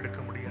யாரும் எடுக்க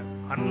முடியாது.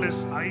 Unless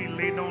I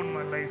lay down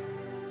my life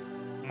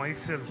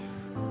myself,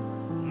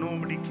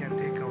 nobody can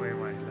take away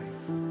my life.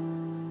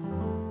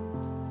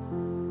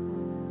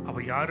 அப்ப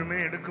யாருமே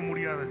எடுக்க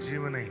முடியாத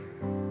ஜீவனை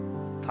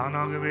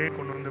தானாகவே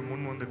கொண்டு வந்து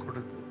முன் வந்து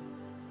கொடுத்து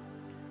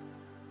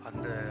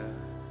அந்த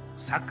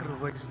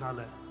சாக்ரிஃபைஸ்னால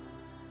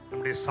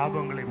நம்முடைய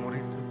சாபங்களை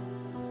முறைத்து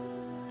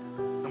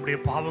நம்முடைய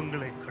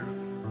பாவங்களை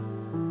கழுவி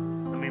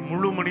நம்மை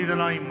முழு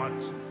மனிதனாய்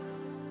மாற்றி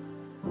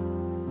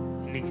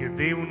இன்னைக்கு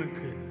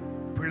தேவனுக்கு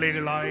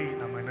பிள்ளைகளாய்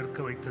நம்ம நிற்க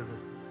வைத்தது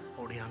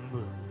அவருடைய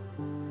அன்பு.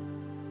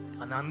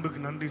 அந்த அன்புக்கு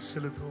நன்றி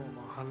செலுத்துவோம்.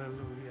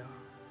 ஹல்லேலூயா.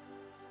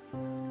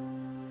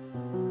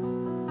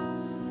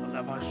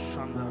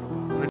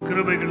 அந்த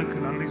கிருபைகளுக்கு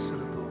நன்றி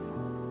செலுத்துவோம்.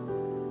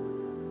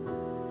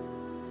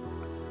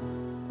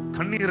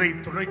 கண்ணீரை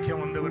துடைக்க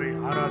வந்தவரை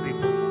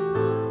ஆராதிப்போம்.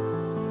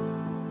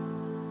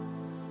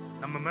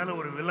 நம்ம மேல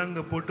ஒரு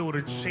விலங்கை போட்டு ஒரு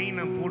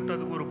செயினை போட்டு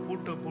அதுக்கு ஒரு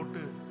பூட்டை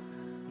போட்டு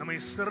நம்மை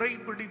சிறை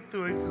பிடித்து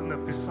வைத்திருந்த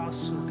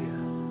பிசாசுடைய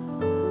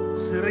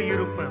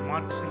சிறையிருப்பை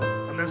மாற்றி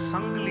அந்த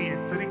சங்கிலியை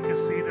தெரிக்க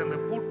செய்து அந்த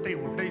பூட்டை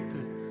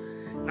உடைத்து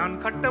நான்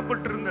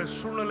கட்டப்பட்டிருந்த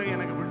சூழலை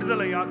எனக்கு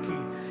விடுதலையாக்கி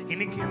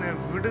இன்னைக்கு என்னை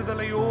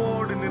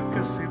விடுதலையோடு நிற்க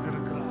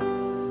செய்திருக்கிறார்.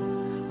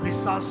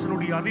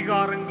 பிசாசனுடைய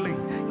அதிகாரங்களை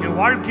என்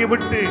வாழ்க்கையை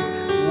விட்டு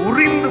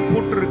உரிந்து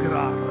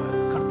போட்டிருக்கிறார்.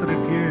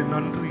 கர்த்தருக்கே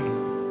நன்றி,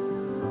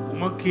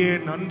 உமக்கே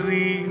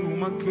நன்றி,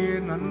 உமக்கே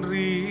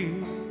நன்றி,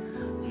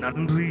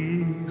 நன்றி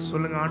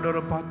சொல்லுங்க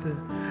ஆண்டவரை பார்த்து.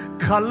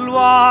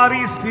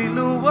 கல்வாரி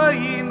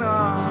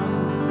சிலுவையினால்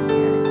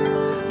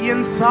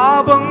என்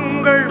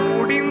சாபங்கள்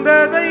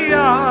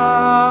முடிந்ததையா,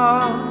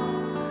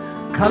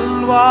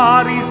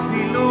 கல்வாரி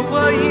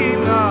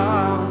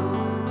சிலுவையினால்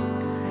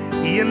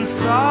என்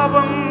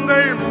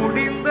சாபங்கள்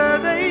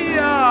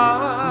முடிந்ததையா,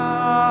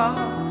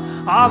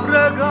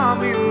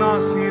 ஆபிரகாமின்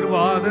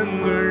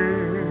ஆசீர்வாதங்கள்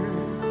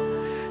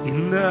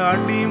இந்த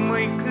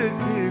அடிமைக்கு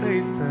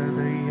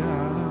கிடைத்ததையா,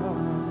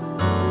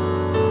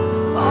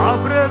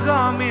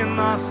 ஆபிரகாமின்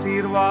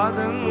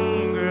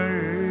ஆசீர்வாதங்கள்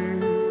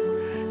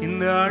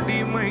இந்த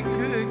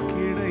அடிமைக்கு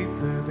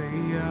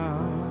கிடைத்ததையா.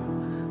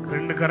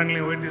 ரெண்டு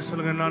கரங்களையும் உயர்த்தி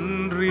சொல்லுங்க.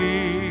 நன்றி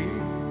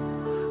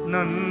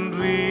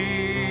நன்றி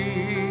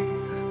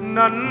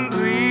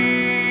நன்றி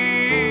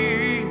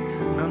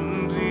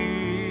நன்றி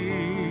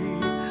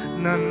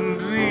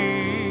நன்றி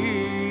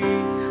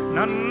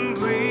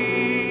நன்றி.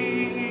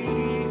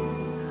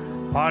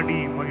 பாடி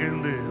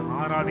மகிழ்ந்து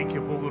ஆராதிக்க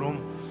போகிறோம்.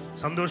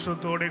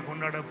 சந்தோஷத்தோட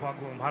கொண்டாட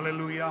பார்க்குவோம்.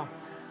 ஹல்லேலூயா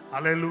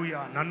ஹல்லேலூயா.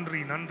 நன்றி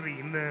நன்றி.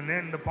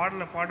 இந்த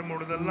பாடலை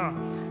பாடும்பொழுதெல்லாம்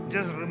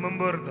just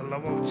remember the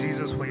love of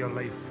Jesus for your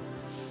life.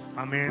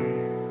 ஆமென்.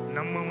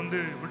 நம்ம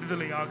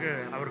விடுதலையாக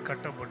அவர்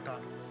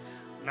கட்டப்பட்டார்.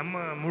 நம்ம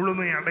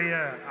முழுமை அடைய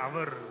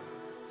அவர்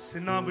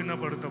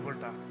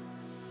சின்னாபின்னப்படுத்தப்பட்டார்.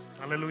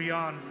 ஹல்லேலூயா.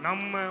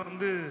 நம்ம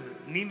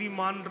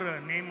நீதிமான்ற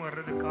நேம்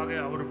வர்றதுக்காக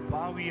அவர்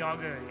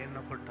பாவியாக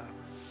எண்ணப்பட்டார்.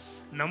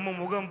 நம்ம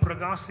முகம்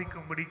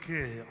பிரகாசிக்கும்படிக்கு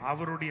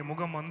அவருடைய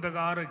முகம்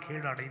அந்தகார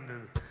கேடு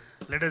அடைந்தது.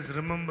 Let us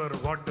remember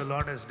what the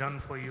Lord has done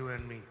for you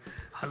and me.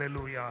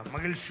 Hallelujah.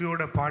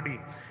 மகிழ்ச்சியோட பாடி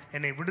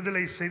என்னை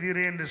விடுதலை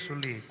செய்தீரே என்று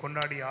சொல்லி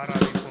கொண்டாடி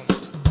ஆராதிப்போம்.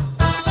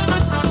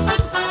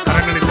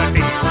 கரங்களை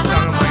தட்டி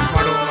உற்சாகமாய்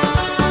பாடுவோம்.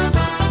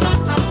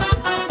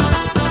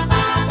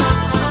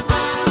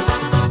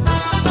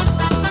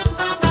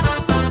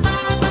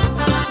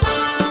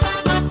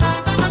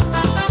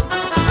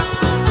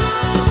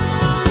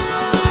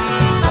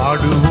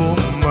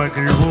 பாடுவோம்,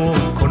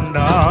 மகிழ்வோம்,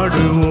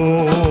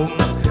 கொண்டாடுவோம்.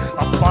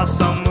 அப்பா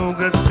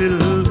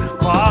சமூகத்தில்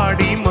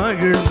பாடி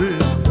மகிழ்ந்து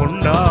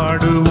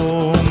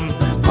கொண்டாடுவோம்.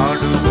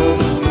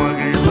 பாடுவோம்,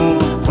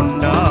 மகிழ்வோம்,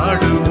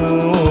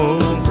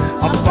 கொண்டாடுவோம்.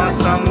 அப்பா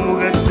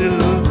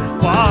சமூகத்தில்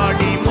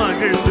பாடி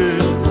மகிழ்ந்து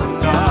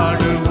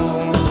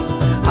கொண்டாடுவோம்.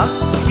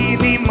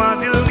 அக்கினி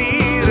மதில்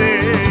நீரே,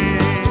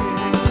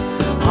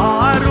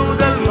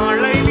 ஆறுதல்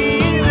மழை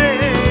நீரே,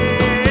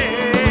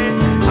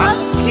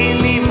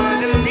 அக்கினி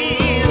மதில்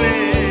நீரே,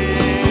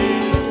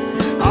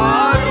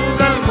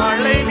 ஆறுதல்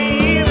மழை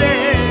நீரே,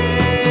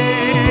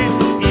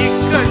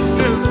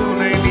 இக்கண்கள்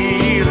துணை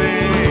நீரே,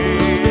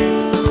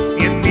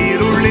 என்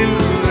இருளில்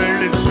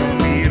வெளிச்சம்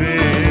நீரே,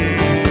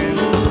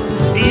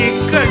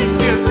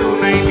 இக்கண்கள்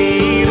துணை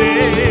நீரே,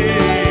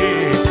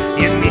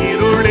 என்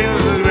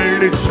இருளில்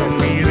வெளிச்சம்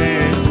நீரே.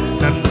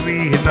 நன்றி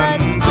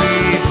நன்றி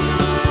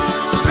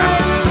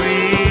நன்றி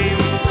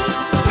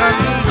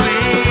நன்றி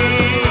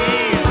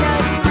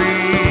நன்றி.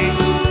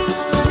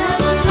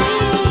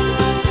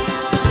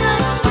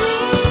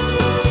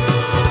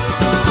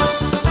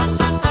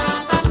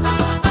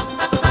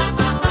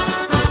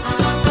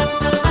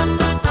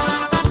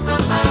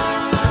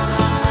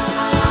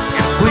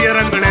 என்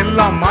துயரங்கள்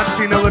எல்லாம்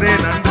மாற்றினவரே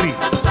நன்றி.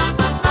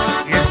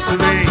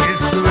 இயேசுவே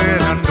இயேசுவே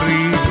நன்றி.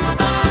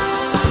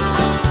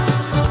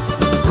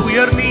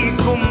 துயர்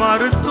நீக்கும்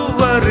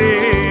மருத்துவரே,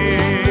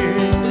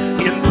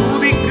 என்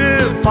தூதிக்கு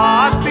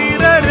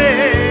பாத்திரரே.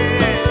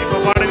 இப்ப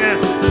பாடுங்க.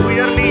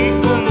 துயர்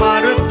நீக்கும்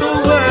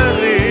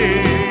மருத்துவரே,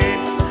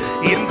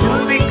 என்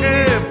தூதிக்கு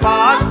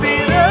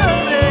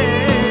பாத்திரரே,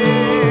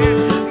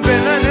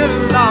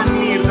 வெலனெல்லாம்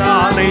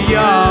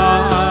நீர்தானையா,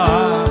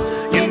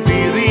 என்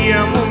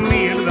பிரியமும்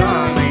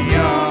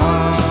நீர்தானையா,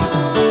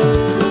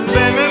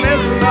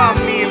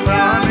 வெலனெல்லாம்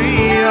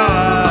நீர்தானையா,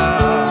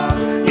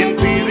 என்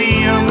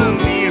பிரியமும்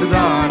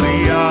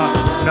நீர்தானையா.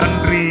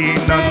 நன்றி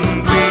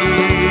நன்றி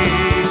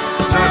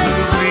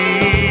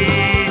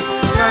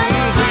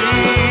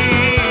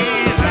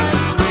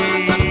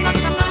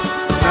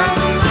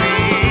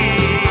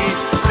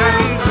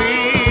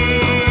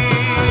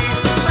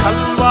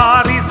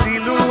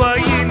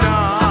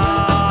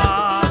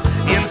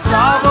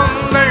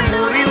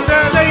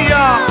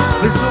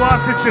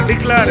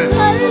டிக்ளேர்.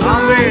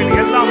 ஆமென்.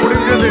 எல்லாம்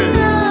முடிஞ்சது,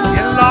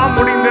 எல்லாம்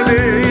முடிந்தது,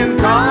 என்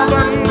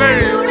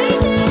சாபங்கள்.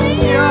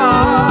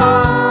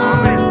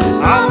 ஆமென்.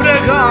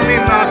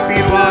 ஆபிரகாமின்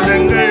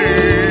ஆசீர்வாதங்கள்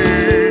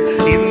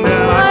இந்த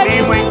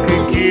அடிமைக்கு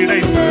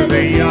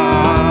கிடைத்ததையா.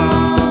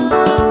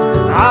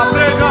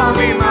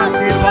 ஆபிரகாமின்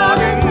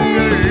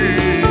ஆசீர்வாதங்கள்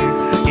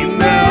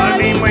இந்த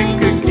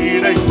அடிமைக்கு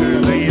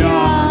கிடைத்ததையா.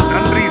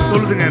 நன்றி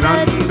சொல்லுங்க.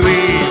 நன்றி,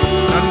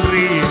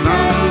 நன்றி,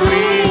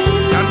 நன்றி,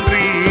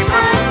 நன்றி,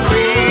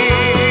 நன்றி,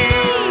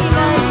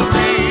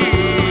 நன்றி,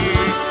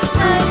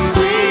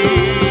 நன்றி,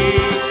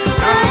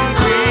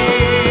 நன்றி.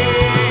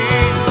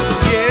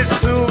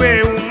 இயேசுவே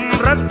உம்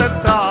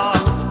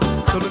இரத்தத்தால்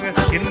சொல்லுங்க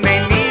என்னை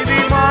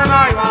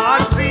நீதிமானாய்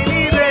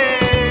மாற்றினீரே.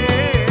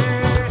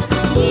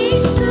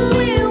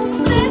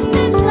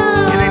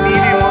 என்னை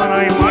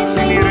நீதிமானாய்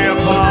மாற்றினீரே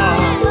அப்பா.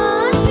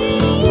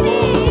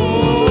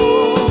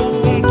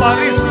 உம்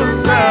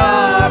பரிசுத்த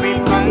ஆவி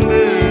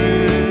தந்து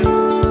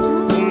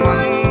உம்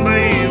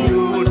அன்பை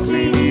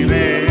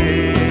ஊற்றினீரே.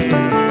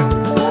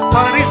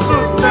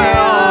 பரிசுத்த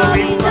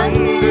ஆவி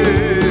தந்து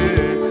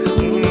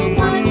உம்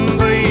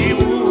அன்பை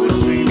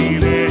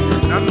ஊற்றினீரே.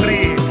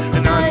 நன்றி,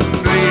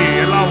 நன்றி.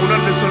 எல்லாம்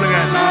உணர்ந்து சொல்லுங்க.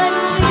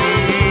 நன்றி,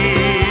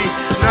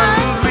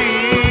 நன்றி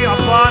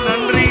அப்பா.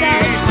 நன்றி,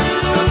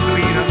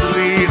 நன்றி,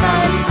 நன்றி,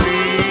 நன்றி,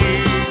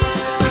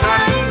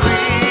 நன்றி,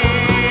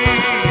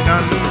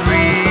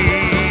 நன்றி,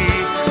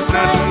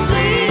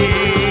 நன்றி,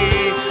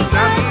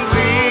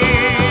 நன்றி,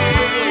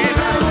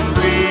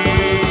 நன்றி,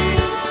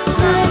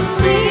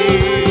 நன்றி,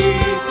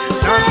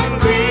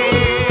 நன்றி.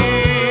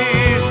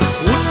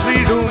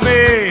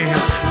 ஊற்றிடுமே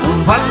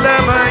உம்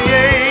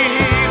வல்லமையை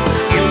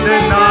இந்த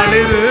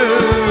நாளில்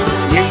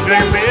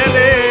எங்கள்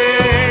மேலே.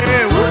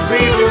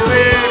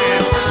 ஊற்றிடுமே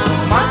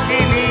உம்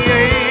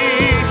அக்கினியை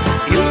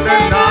இந்த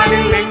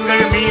நாளில்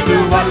எங்கள் மீது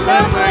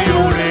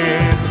வல்லமையோடு.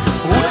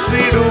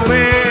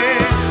 ஊற்றிடுமே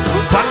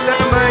உம்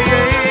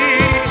வல்லமையை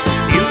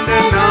இந்த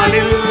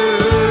நாளில்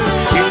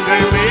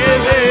எங்கள்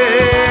மேலே.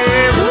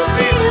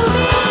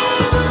 ஊற்றிடுமே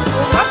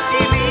உம்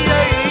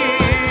அக்கினியை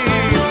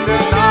இந்த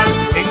நாள்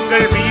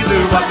எங்கள் மீது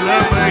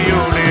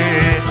வல்லமையோடு.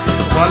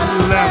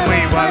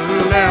 வல்லமை,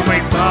 வல்லமை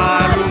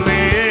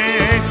தாருமே.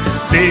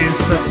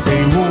 தேசத்தை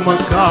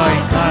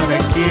உமக்காய்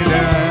கலக்கிட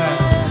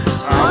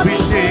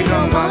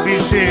அபிஷேகம்,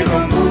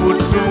 அபிஷேகம்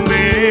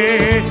ஊற்றுமே.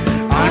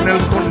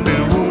 அனல் கொண்டு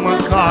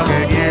உமக்காக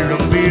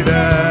எழும்பிட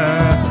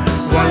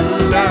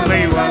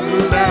வல்லமை,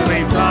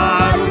 வல்லமை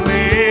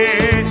தாருமே.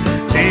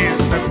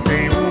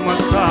 தேசத்தை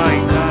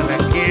உமக்காய்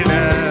கலக்கிட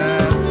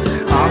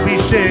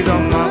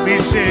அபிஷேகம்,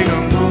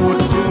 அபிஷேகம்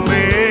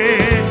ஊற்றுமே.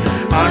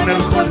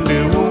 அனல் கொண்டு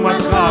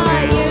உமக்காக.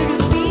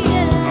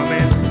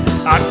 ஆமென்.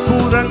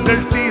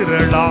 அற்புதங்கள்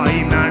திரளாய்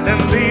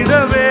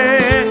நடந்திடவே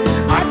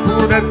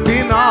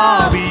அற்புதத்தின்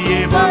ஆவியே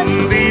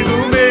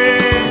வந்திடுமே.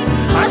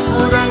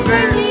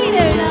 அற்புதங்கள்.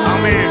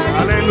 ஆமென்.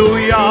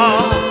 அல்லேலூயா.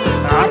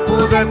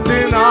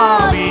 அற்புதத்தின்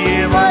ஆவியே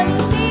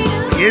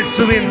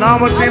இயேசுவின்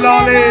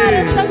நாமத்தினாலே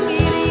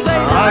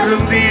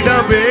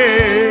அருந்திடவே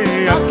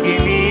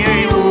அக்கினியை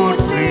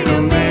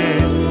ஊற்றிடுமே.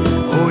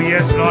 ஓ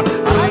எஸ் லார்ட்.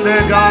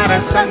 அந்தகார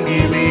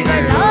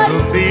சங்கிலிகள்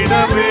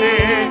அருந்திடவே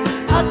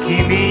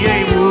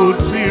அக்கினியை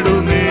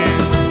ஊற்றிடுமே.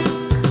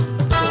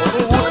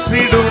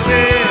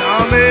 ஊற்றிடுமே.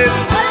 ஆமென்.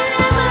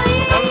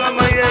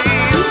 வல்லமையை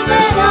இந்த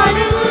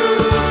நாளில்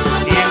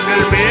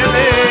எங்கள்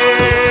மேலே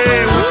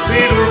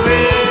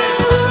ஊற்றிடுமே.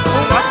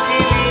 உம்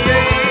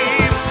அக்கினியை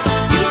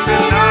இந்த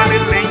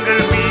நாளில்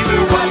எங்கள் மீது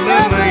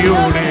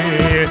வல்லமையோடு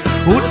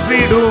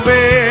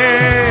ஊற்றிடுமே.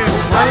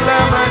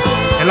 வல்லமை.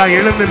 எல்லாம்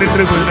எழுந்து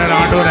நின்று கொஞ்ச நேரம்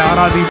ஆண்டவரை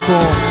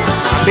ஆராதிப்போம்.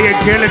 அப்படியே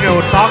கேளுங்க,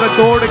 ஒரு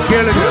தாகத்தோடு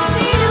கேளுங்க.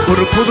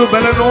 ஒரு புது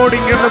பலனோடு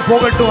இங்கிருந்து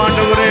போகட்டும்.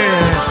 ஆண்டவரே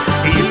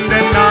இந்த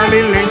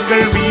நாளில்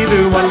எங்கள் மீது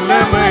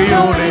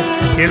வல்லமையோடு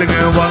கேளுங்க.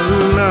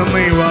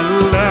 வல்லமை,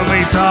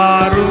 வல்லமை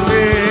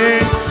தாருமே.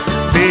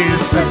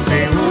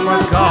 தேசத்தை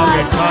உமக்காக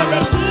கால.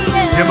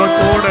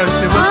 ஜெபத்தோட,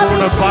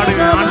 ஜெபத்தோட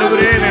பாடுங்க.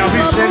 ஆண்டவரே என்னை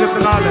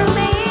அபிஷேகத்தினால,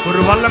 ஒரு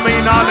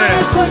வல்லமையினால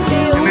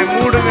என்னை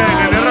மூடுங்க,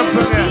 என்னை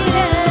நிரப்புங்க,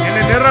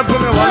 என்னை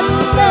நிரப்புங்க.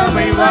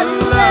 வல்லமை,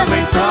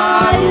 வல்லமை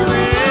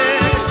தாருமே.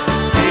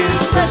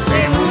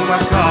 தேசத்தை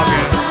உமக்காக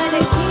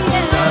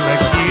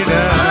கலக்கிட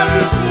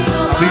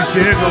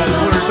அபிஷேகம்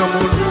ஊட்டம்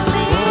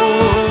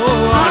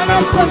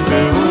ஆனல் கொண்டு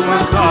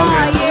உமக்காக.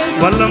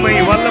 வல்லமை,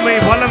 வல்லமை,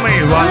 வல்லமை,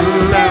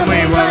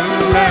 வல்லமை,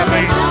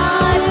 வல்லமை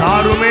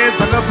தாருமே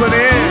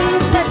தகப்பனே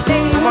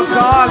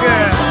உமக்காக.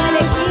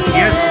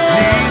 S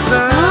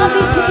Jesus.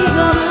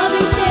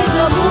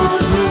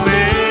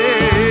 ஊற்றுமே.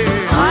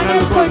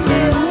 ஆனல் கொண்டு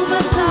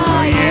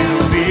உமக்காக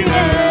எழும்பிட.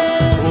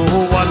 ஓ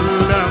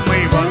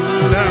வல்லமை,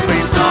 வல்லமை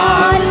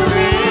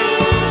தாருமே.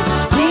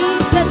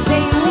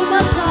 தேசத்தை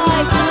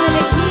உமக்காய்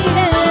கலக்கிட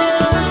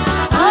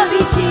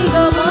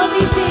அபிஷேகம்,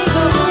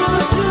 அபிஷேகம்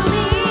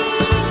ஊற்றுமே.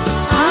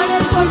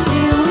 ஆனல்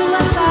கொண்டு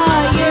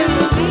உமக்காய்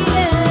எழும்பிட.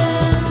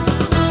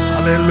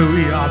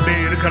 அல்லேலூயா.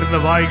 அப்படியே இருக்கிற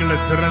வாய்களை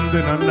திறந்து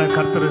நல்ல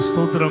கர்த்தரை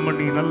ஸ்தோத்திரம்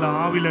பண்ணி நல்ல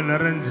ஆவில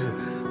நிறைஞ்சு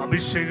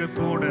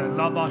அபிஷேகத்தோட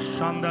லபா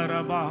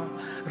சாந்தரபா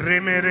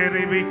ரெமேரே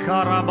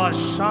ரிவிகாரபா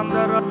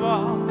சாந்தரபா.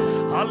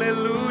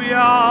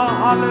 ஹல்லேலூயா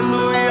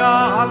ஹல்லேலூயா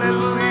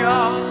ஹல்லேலூயா.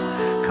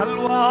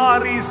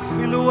 கல்வாரி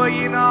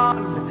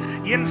சிலுவையினால்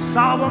என்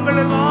சாபங்கள்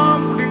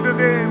எல்லாம்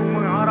முடிந்ததே.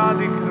 உம்மை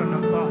ஆராதிக்கிறேன்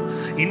அப்பா.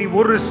 இனி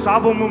ஒரு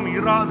சாபமும்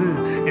இராது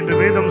என்று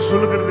வேதம்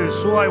சொல்கிறது.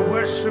 So I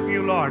worship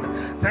you Lord.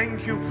 Thank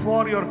you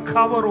for your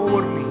cover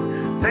over me.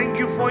 Thank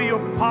you for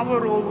your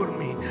power over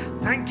me.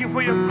 Thank you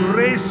for your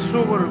grace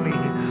over me.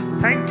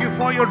 Thank you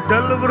for your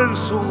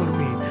deliverance over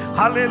me.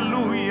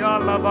 Hallelujah.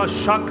 லபா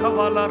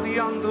ஷகவல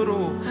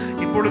ரியாந்தரோ.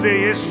 இப்பொழுதே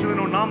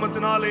இயேசுவின்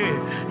நாமத்தினாலே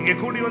இங்கே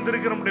கூடி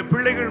வந்திருக்கிற நம்முடைய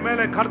பிள்ளைகள்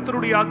மேலே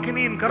கர்த்தருடைய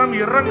அக்கினியின் கரம்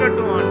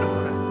இறங்கட்டும்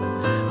ஆண்டவரே.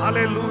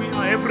 Hallelujah.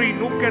 Every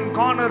nook and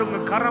corner உங்க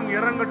கரம்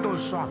இறங்கட்டும்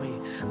சுவாமி.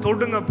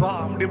 தொடுங்கப்பா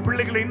நம்முடைய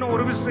பிள்ளைகளை இன்னும்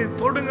ஒரு விஷயம்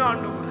தொடுங்க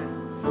ஆண்டவரே.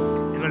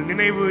 எங்கள்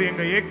நினைவு,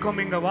 எங்க ஏக்கம்,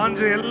 எங்க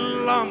வாஞ்சை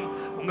எல்லாம்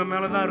உங்க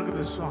மேலதான்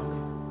இருக்குது சுவாமி.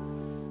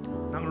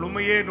 நாங்கள்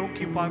உண்மையே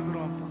நோக்கி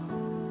பார்க்கிறோம் அப்பா.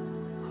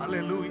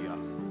 ஹல்லேலூயா.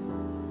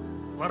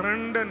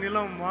 வறண்ட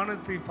நிலம்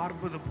வானத்தை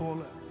பார்ப்பது போல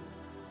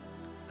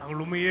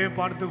நாங்கள் உண்மையே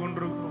பார்த்து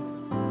கொண்டிருக்கிறோம்.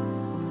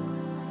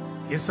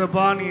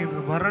 இயேசப்பா, நீர்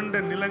வறண்ட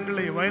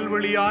நிலங்களை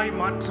வயல்வெளியாய்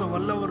மாற்ற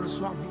வல்லவர்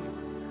சுவாமி.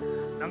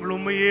 நாங்கள்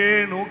உண்மையே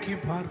நோக்கி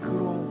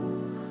பார்க்கிறோம்.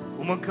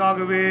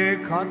 உமக்காகவே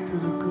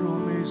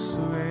காத்திருக்கிறோம்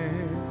இயேசுவே.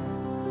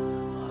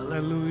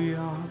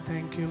 ஹல்லேலூயா.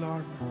 Thank you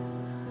Lord.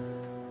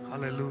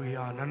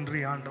 ஹல்லேலூயா.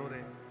 நன்றி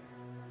ஆண்டவரே.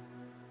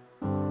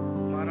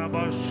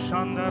 மரபா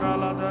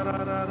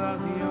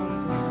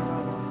சந்தரலதரரதியாந்தரா.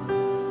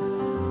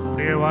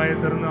 அப்படியே வாயை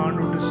திறந்து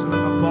ஆண்டவரே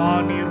சொல்லுங்கப்பா,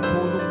 நீர்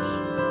போதும்.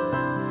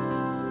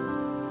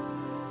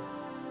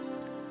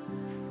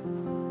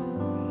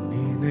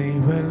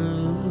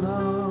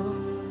 நினைவெல்லாம்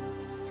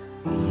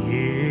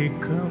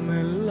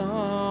ஏக்கமெல்லாம்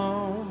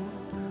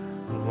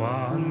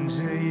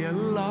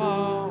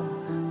வாஞ்சையெல்லாம்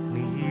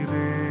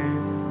நீரே.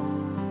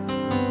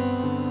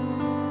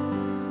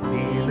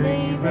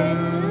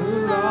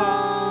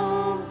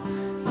 நினைவெல்லாம்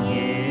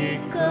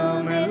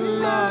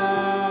ஏக்கமெல்லாம்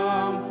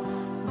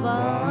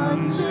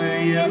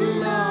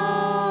வாஞ்சையெல்லாம்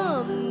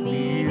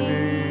நீரே.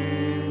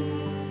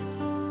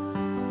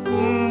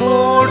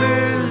 உம்மோடு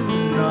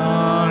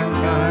நான்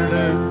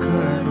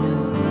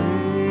நடக்கணுமே,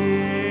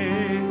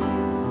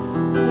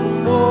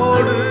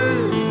 உம்மோடு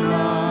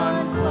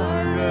நான்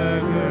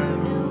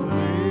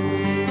பழகணுமே,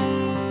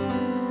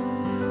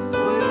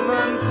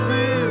 உன்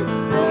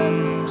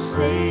சித்தம்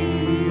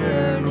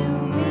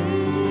செய்யணுமே.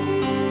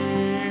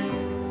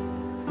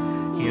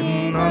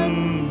 என்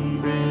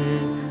அன்பே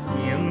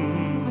என்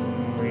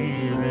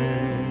உயிரே,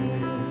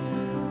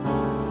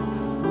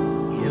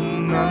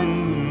 என்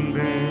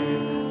அன்பே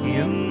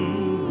என்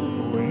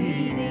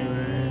உயிரே.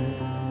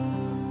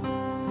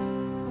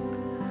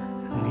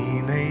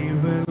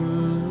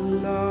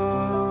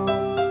 நினைவெல்லாம்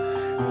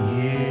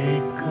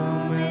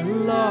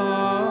ஏக்கமெல்லாம்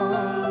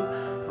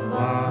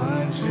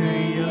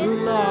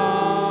வாஞ்சையெல்லாம்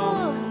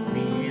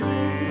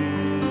நீரே.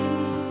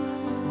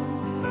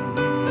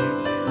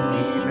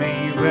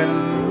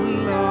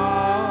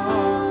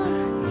 நினைவெல்லாம்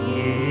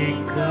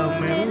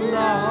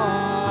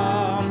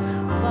ஏக்கமெல்லாம்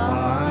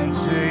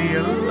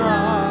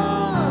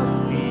வாஞ்சையெல்லாம்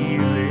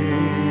நீரே.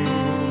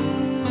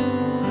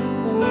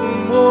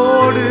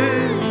 உம்மோடு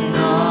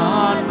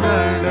நான்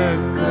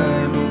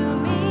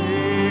நடக்கணுமே,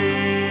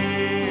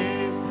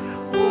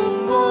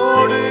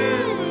 உம்மோடு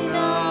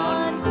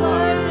நான்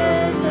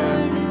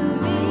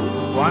பழகணுமே.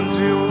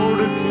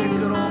 வாஞ்சையோடு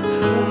கேட்கிறோம்.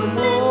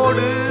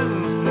 உம்மோடு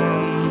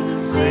நான்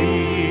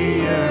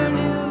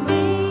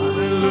செய்யணுமே.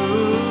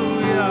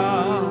 ஹல்லேலூயா.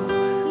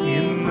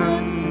 என்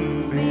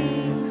அன்பே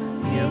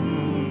என்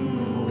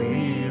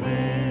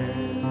உயிரே,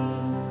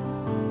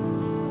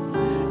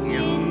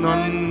 என்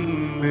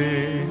அன்பே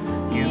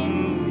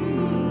என்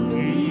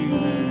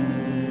உயிரே.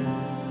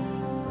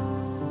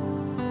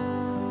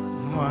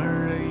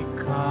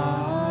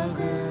 மழைக்காக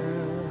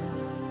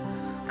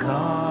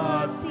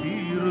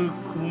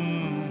காத்திருக்கும்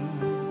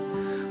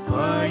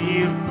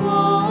பயிர்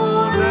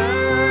போல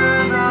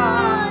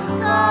நான்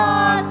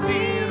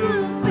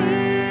காத்திருப்பேன்.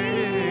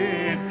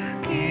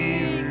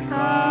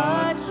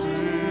 கீழ்காற்று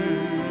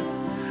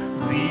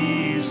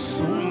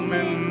வீசும்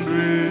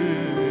என்று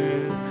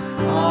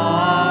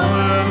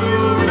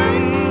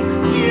ஆவலுடன்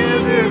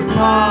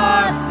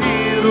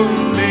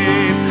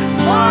எதிர்பார்த்திருந்தேன்.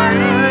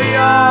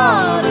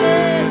 மழையாக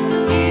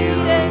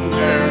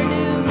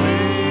இறங்கணுமே,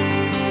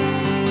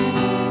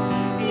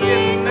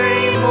 என்னை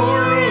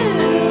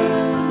முழுதும்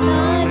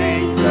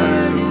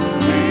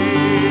நனைக்கணுமே.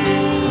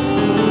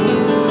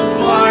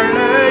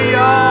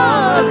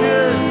 மழையாக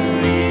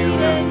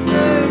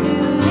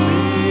இறங்கணுமே,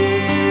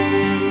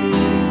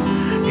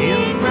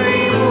 என்னை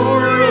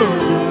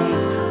முழுதும்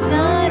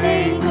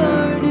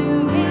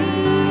நனைக்கணுமே.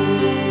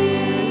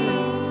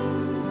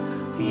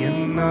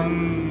 என்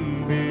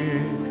அன்பே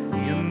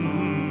என்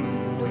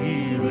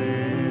உயிரே,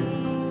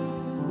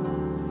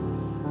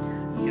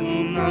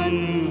 என்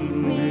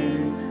அன்பே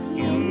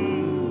என்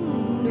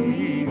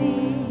உயிரே.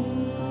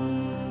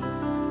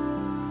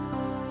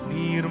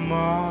 நீர்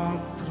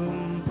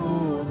மாத்திரம்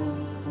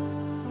போதும்,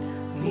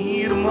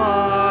 நீர்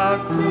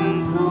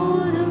மாத்திரம்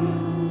போதும்.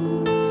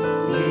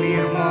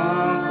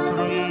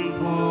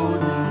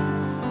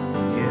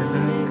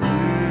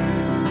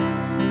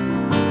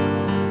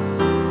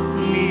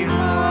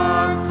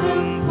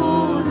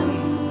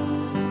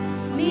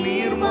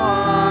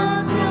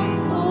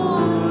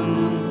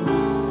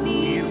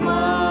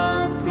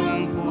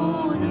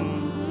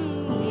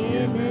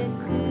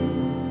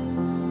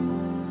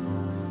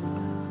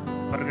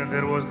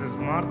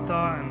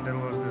 Martha and there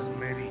was this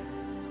Mary.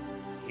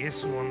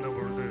 இயேசு வந்த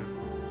பொழுது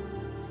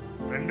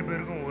ரெண்டு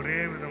பேருக்கும் ஒரே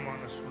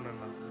விதமான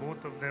சூழ்நிலை.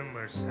 Both of them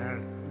were sad.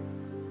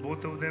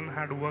 Both of them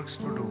had works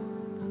to do.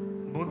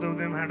 Both of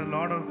them had a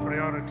lot of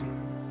priority.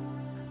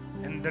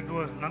 And that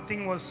was,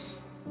 nothing was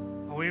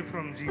away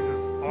from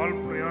Jesus. All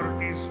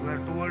priorities were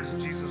towards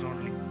Jesus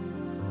only.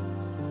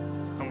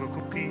 அவங்க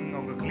cooking,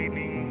 அவங்க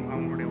cleaning,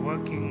 அவங்களுடைய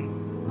working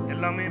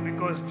எல்லாமே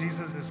because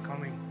Jesus is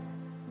coming.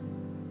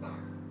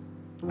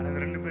 ஆனால்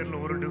இந்த ரெண்டு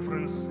பேரில் ஒரு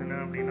difference என்ன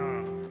அப்படின்னா,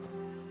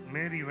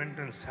 மேரி went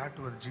and sat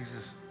with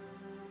Jesus.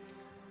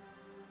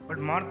 But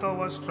Martha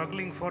was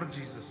struggling for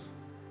Jesus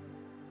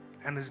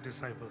and his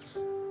disciples.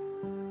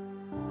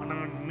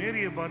 ஆனால்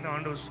மேரியை பார்த்து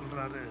ஆண்டவர்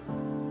சொல்றாரு,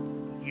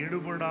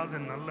 எடுபடாத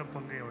நல்ல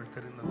பங்கை அவள்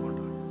தெரிந்து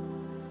கொண்டாள்.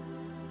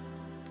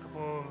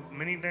 அப்போ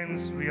many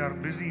times we are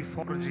busy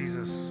for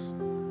Jesus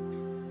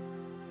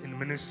in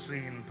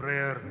ministry, in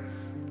prayer,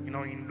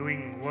 in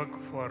doing work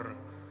for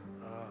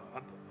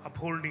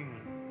upholding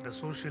the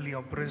socially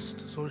oppressed,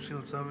 social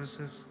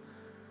services,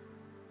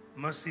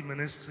 mercy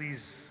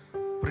ministries,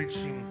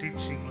 preaching,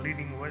 teaching,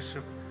 leading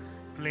worship,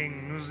 playing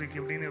music.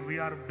 We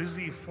are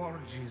busy for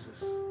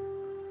Jesus.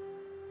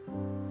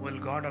 Well,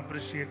 God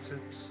appreciates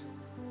it.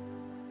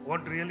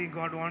 What really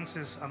God wants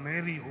is a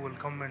Mary who will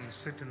come and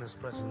sit in His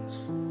presence.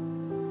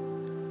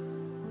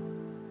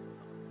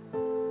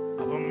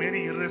 Appo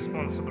Mary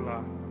irresponsible.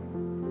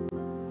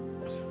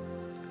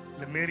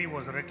 Mary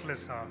was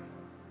reckless.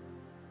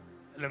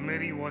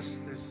 Mary was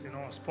this,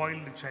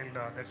 spoiled child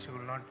that she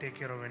will not take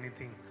care of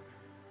anything.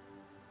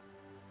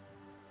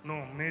 No,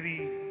 Mary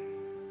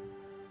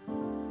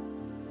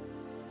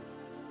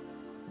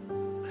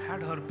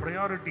had her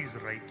priorities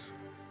right.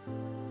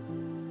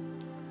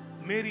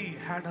 Mary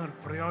had her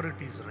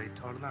priorities right.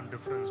 Avladhan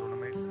difference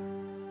onume illa.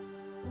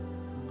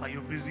 Are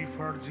you busy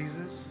for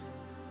Jesus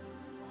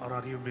or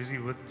are you busy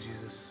with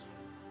Jesus?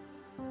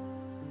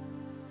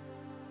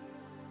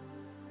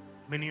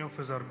 Many of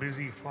us are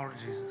busy for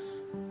Jesus.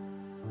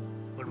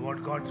 But what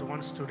God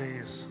wants today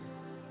is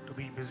to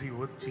be busy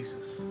with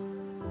Jesus.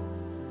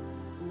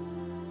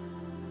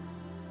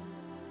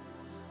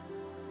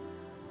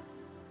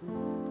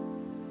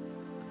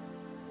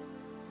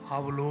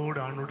 அவளோடு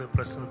ஆண்டோட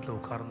பிரசனத்தில்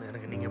உட்கார்ந்து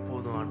எனக்கு நீங்க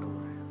போதும்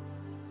ஆண்டவரே.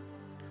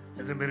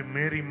 எத்தனை பேர்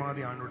மேரி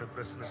மாதிரி ஆண்டோட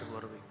பிரசனத்துக்கு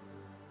வருவீங்க?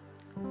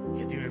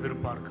 எதையும்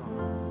எதிர்பார்க்காம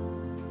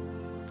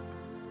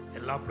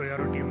எல்லா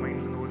ப்ரையாரிட்டியும்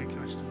மைண்ட்லேருந்து ஒதுக்கி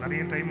வச்சுட்டு.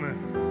 நிறைய டைம்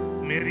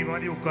மேரி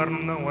மாதிரி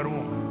உட்காரணும் தான்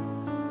வருவோம்.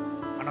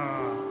 ஆனால்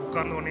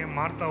உட்கார்ந்த உடனே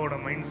மார்த்தாவோட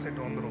மைண்ட் செட்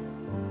வந்துடும்.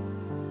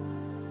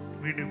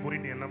 வீட்டுக்கு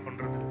போயிட்டு என்ன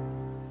பண்ணுறது,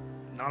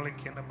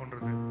 நாளைக்கு என்ன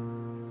பண்ணுறது,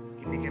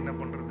 இன்னைக்கு என்ன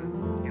பண்ணுறது,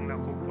 என்ன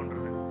குக்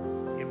பண்ணுறது,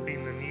 எப்படி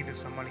இந்த நீடு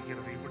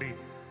சமாளிக்கிறது, இப்படி.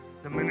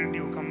 The minute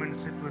you come and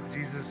sit with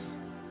Jesus,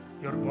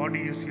 your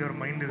body is here,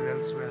 mind is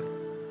elsewhere.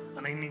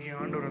 ஆனால் இன்னைக்கு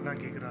ஆண்டவர் தான்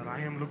கேட்குறார்,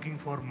 I am looking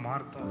for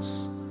Marthas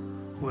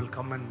who will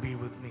come and be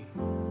with me.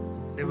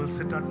 They will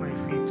sit at my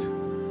feet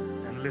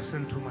and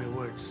listen to my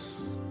words.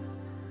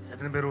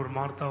 எத்தனை பேர் ஒரு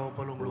மார்த்தாவை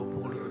போல உங்களை ஒப்பு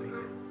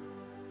கொடுக்குறீங்க?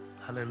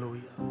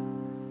 Hallelujah.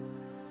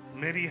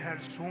 Mary had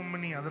so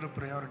many other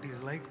priorities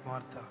like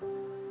Martha.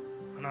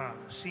 ஆனால்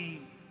she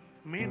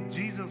made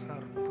Jesus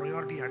her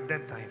priority at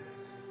that time.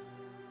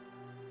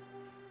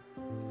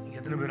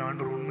 எத்தனை பேர்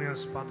ஆண்டவர்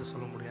உண்மையாக பார்த்து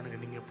சொல்ல முடியும்,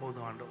 எனக்கு நீங்க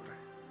எப்போதும் ஆண்டவரே,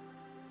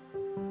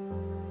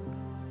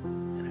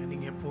 எனக்கு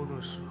நீங்க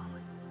எப்போதும்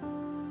சுவாமி,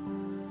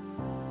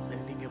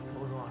 எனக்கு நீங்க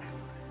எப்போதும்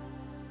ஆண்டவரே,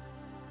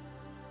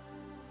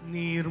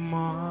 நீர்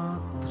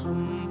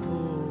மாத்திரம்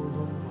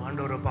போதும்.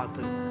 ஆண்டவரை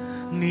பார்த்து,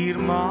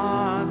 நீர்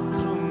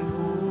மாத்திரம்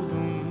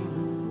போதும்,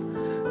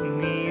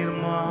 நீர்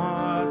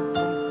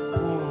மாத்திரம்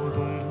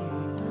போதும்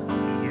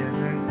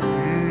எனக்கு,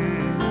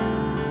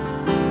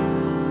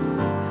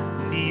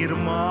 நீர்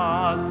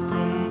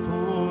மாத்திரம்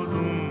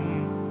போதும்,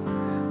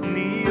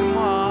 நீர்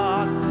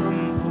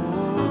மாத்திரம்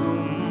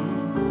போதும்,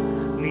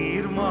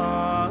 நீர்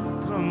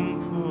மாத்திரம்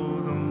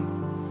போதும்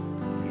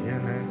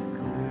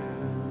எனக்கு.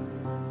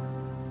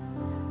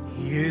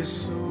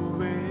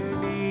 இயேசுவே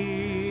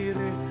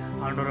நீரே.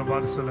 ஆண்டவரை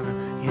பார்த்து சொல்லுங்க,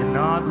 என்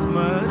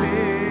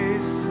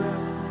ஆத்மநேச.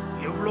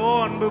 எவ்வளோ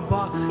அன்பு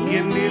பா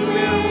என்னில்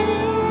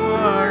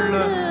வாழ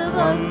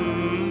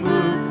அன்பு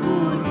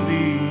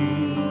கூர்ந்தி,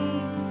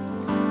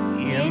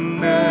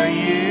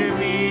 என்னையே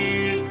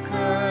மீட்க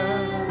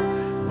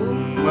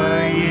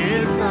உம்மையே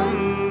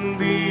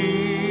தந்தி,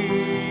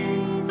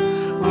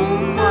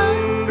 உம்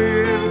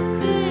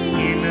அன்பிற்கு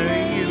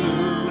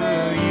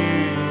இணையில்லையே.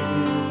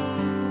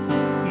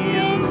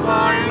 என்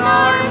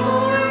வாழ்நாள்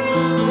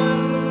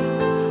முழுவதும்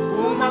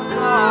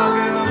உமக்காக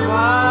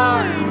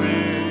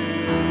வாழ்வேன்.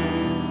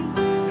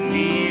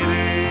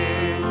 நீரே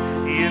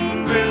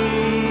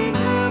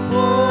என்றென்று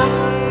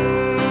போதும்.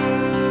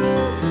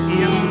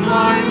 என்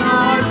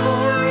வாழ்நாள்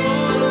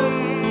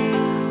முழுவதும்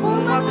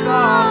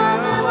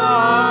உமக்காக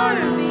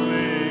வாழ்வேன்.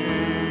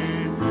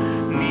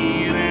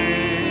 நீரே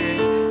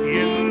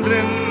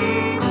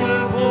என்றென்று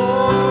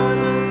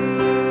போதும்.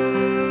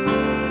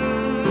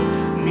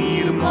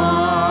 நீர்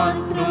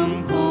மாத்திரம்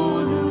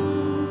போதும்,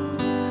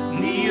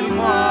 நீர்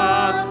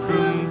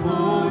மாத்திரம்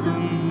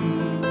போதும்,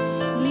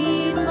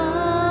 நீர்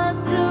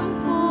மாத்திரம்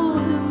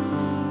போதும்,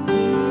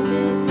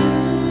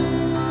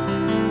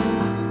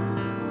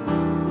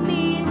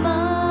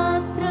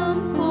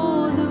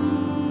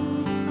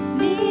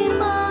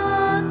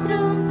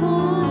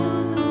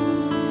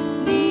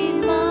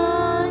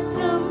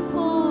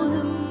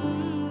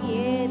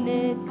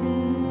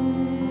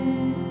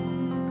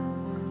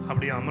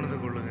 அப்படியே அமர்ந்து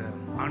கொள்ளுங்க.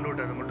 ஆண்டோட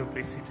அதை மட்டும்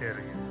பேசிட்டே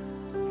இருங்க.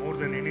 More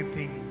than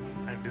anything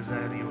I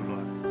desire you,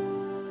 Lord.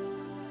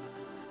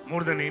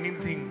 More than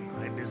anything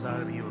I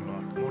desire you,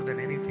 Lord. More than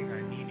anything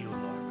I need you,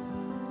 Lord.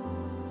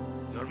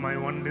 You're my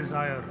one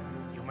desire.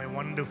 You're my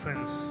one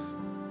defense.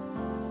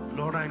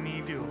 Lord, I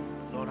need you.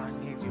 Lord, I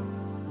need you.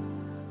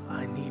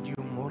 I need you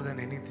more than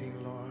anything,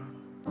 Lord.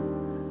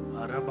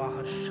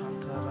 Arabaha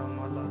shantara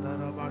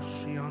maladara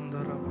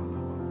bashiandara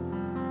balaba.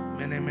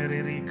 Mene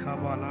mereri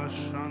kabala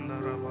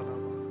shandara balaba.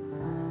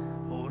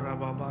 Ora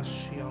baba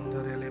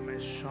shiandara leme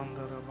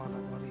shandara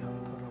balaba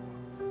riandara balaba.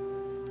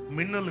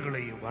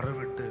 மின்னல்களை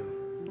வரவிட்டு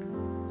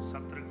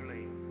சத்துருக்களை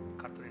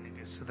கர்த்தர்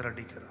இன்னைக்கு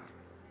சிதறடிக்கிறார்.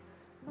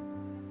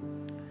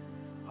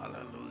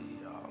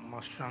 Hallelujah.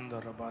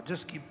 Mashandaraba.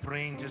 Just keep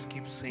praying, just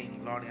keep saying,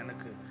 Lord,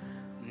 எனக்கு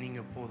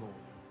நீங்க போதும்.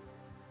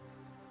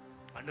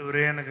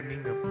 ஆண்டவரே, எனக்கு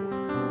நீங்க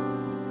போதும்.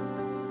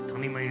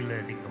 தனிமையில்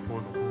நீங்க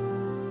போதும்.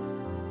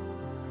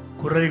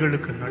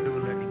 குறைகளுக்கு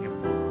நடுவில் நீங்க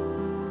போதும்.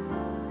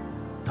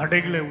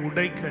 தடைகளை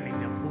உடைக்க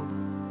நீங்க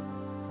போதும்.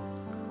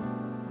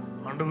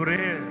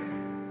 ஆண்டவரே,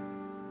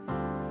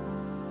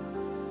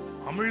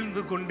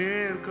 அமிழ்ந்து கொண்டே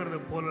இருக்கிறது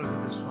போல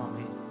இருக்குது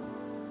சுவாமி.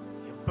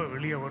 எப்ப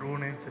வெளியே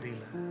வருவோனே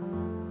தெரியல.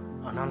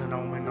 ஆனாலும்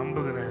நான் உண்மை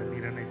நம்புகிறேன்,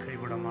 நீர் என்னை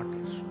கைவிட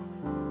மாட்டேன் சுவாமி.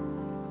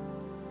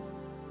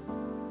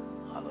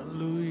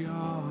 ஹல்லேலூயா,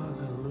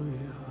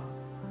 ஹல்லேலூயா.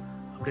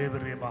 அப்படியே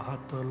பெரிய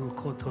மகத்தல்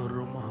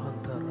கோதரு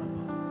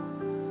மகத்தரபா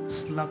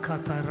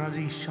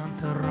ஸ்லகதரரி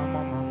சந்தரம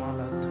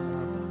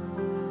மமலதரபா.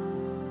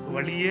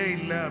 வழியே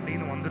இல்லை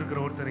அப்படின்னு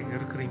வந்திருக்கிற ஒருத்தர் இங்க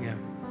இருக்கிறீங்க.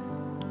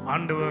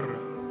 ஆண்டவர்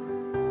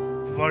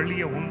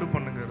வழியை உண்டு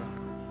பண்ணுகிறார்.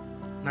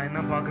 நான் என்ன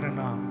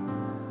பார்க்குறேன்னா,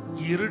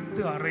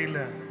 இருட்டு அறையில்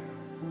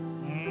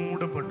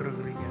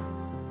மூடப்பட்டிருக்கிறீங்க.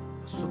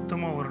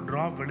 சுத்தமாக ஒரு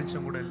டிராப்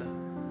வெளிச்சம் கூட இல்லை.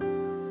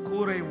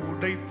 கூரை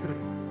உடைத்து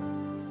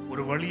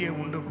ஒரு வழியை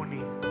உண்டு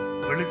பண்ணி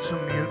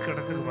வெளிச்சம் இருக்க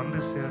இடத்துக்கு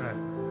வந்து சேர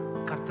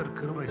கர்த்தர்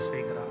கிருபை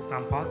செய்கிறார்.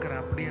 நான்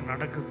பார்க்குறேன், அப்படியே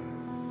நடக்குது.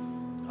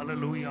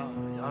 ஹல்லேலூயா.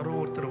 யாரோ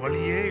ஒருத்தர்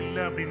வழியே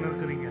இல்லை அப்படின்னு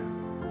இருக்கிறீங்க.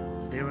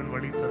 தேவன்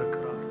வழி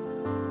திறக்கிறார்.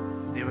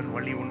 தேவன்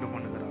வழி உண்டு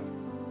பண்ணுகிறார்.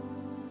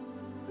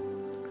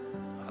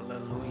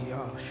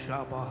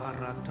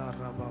 Shabaharata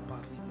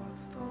rababari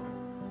master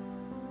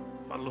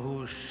malhu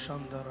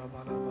shandara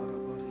balabara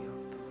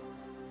bariyanta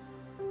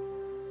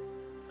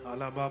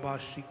alababa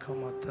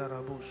shikamatara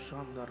bu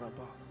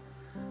shandaraba.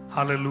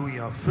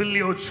 Hallelujah. Fill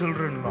your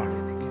children, Lord.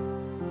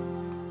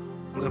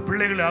 உங்க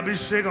பிள்ளைகளை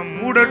அபிஷேகம்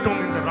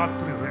மூடட்டும் இந்த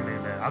ராத்திரி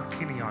வேளையில.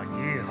 அக்கினியா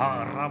ஏ ஹா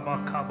ரபா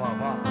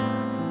கபாபா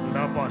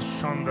லபா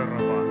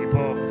சந்தரபா.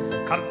 இப்போ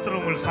கர்த்தர்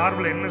உங்கள்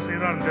சார்பில் என்ன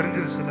செய்யறாருன்னு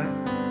தெரிஞ்சிருச்சுல.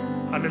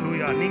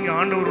 ஹல்லேலூயா. நீங்க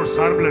ஆண்டவரோட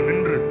சார்பில்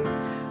நின்று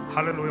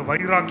ஹல்லேலூயா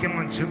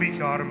வைராக்கியமா ஜெபிக்க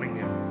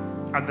ஆரம்பிங்க.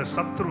 அந்த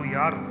சத்ரு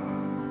யார்?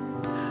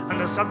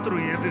 அந்த சத்ரு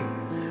எது?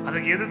 அதை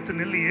எதிர்த்து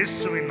நில்லு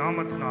இயேசுவின்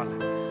நாமத்தினால்.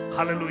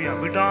 ஹல்லேலூயா.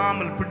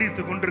 விடாமல்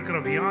பிடித்து கொண்டிருக்கிற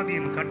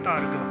வியாதியின் கட்டா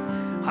இருக்கலாம்.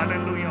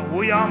 ஹல்லேலூயா.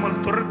 ஓயாமல்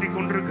துரத்தி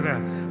கொண்டிருக்கிற,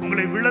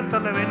 உங்களை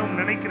விழத்தள்ள வேணும்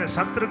நினைக்கிற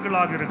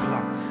சத்துருக்களாக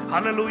இருக்கலாம்.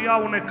 ஹல்லேலூயா.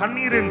 உன்னை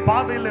கண்ணீரின்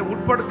பாதையில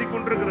உட்படுத்தி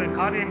கொண்டிருக்கிற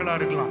காரியங்களா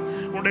இருக்கலாம்.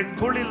 உன்னுடைய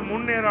தொழில்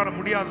முன்னேற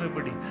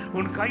முடியாதபடி,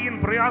 உன் கையின்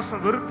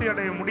பிரயாசம் விருத்தி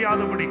அடைய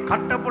முடியாதபடி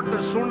கட்டப்பட்ட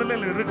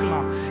சூழ்நிலையில்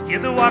இருக்கலாம்.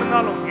 எதுவா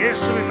இருந்தாலும்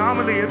இயேசுவின்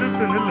நாமத்தை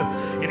எதிர்த்து நில்லு.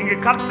 இன்னைக்கு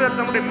கர்த்தர்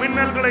நம்முடைய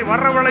மின்னல்களை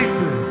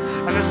வரவழைத்து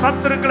அந்த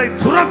சத்துருக்களை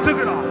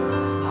துரத்துகிறார்.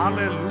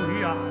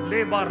 Hallelujah.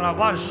 Leba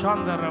raba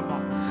shandaraba.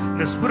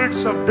 The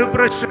spirits of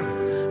depression,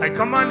 I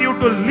command you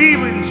to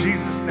leave in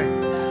Jesus' name.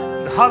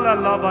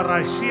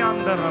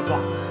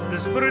 The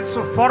spirits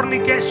of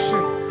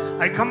fornication,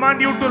 I command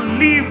you to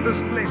leave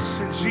this place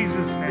in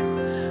Jesus' name.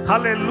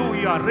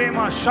 Hallelujah.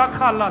 Rema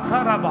shakala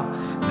taraba.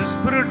 The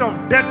spirit of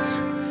death,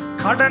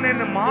 கடன்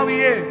என்னும்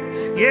ஆவியே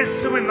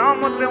இயேசுவின்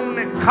நாமத்திலே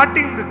உன்னை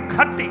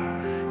கட்டி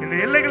இந்த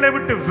எல்லைகளை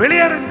விட்டு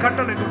வெளியேறும்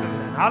கட்டளை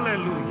கொடுக்கிறேன்.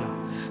 ஹல்லேலூயா.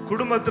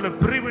 குடும்பத்தில்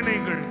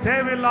பிரிவினைகள்,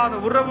 தேவையில்லாத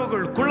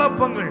உறவுகள்,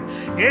 குழப்பங்கள்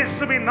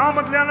இயேசுவின்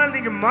நாமத்திலே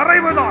நீங்க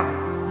மறைவதாக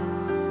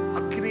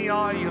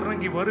அக்கினியாய்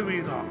இறங்கி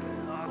வருவீராக.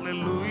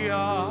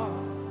 ஹல்லேலூயா,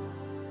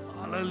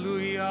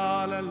 ஹல்லேலூயா,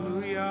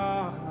 ஹல்லேலூயா,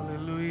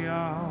 ஹல்லேலூயா.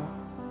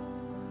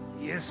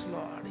 Yes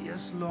Lord,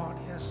 yes Lord,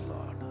 yes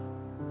Lord.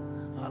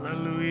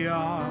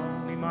 Hallelujah.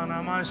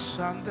 Nimanama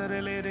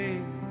shantarelere.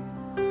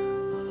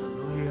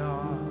 Hallelujah,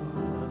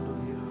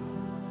 hallelujah.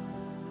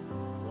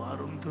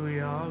 Varum tu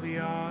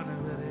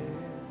yaviyanavare.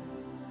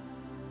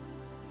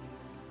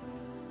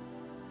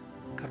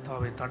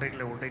 கர்த்தாவே,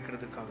 தடைகளை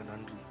உடைக்கிறதுக்காக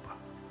நன்றிப்பா.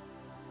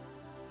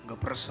 உங்க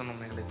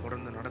பிரசன்னம் எங்களை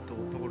தொடர்ந்து நடத்த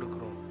ஒப்பு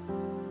கொடுக்கிறோம்.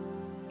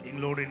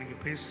 எங்களோடு இன்னைக்கு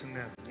பேசுங்க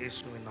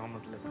இயேசுவின்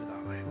நாமத்தில்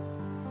பிதாவே.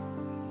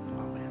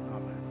 ஆமென்,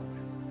 ஆமென்,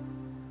 ஆமென்.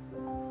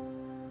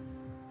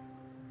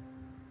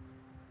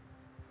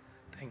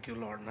 Thank you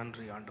Lord.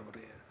 நன்றி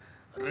ஆண்டவரே.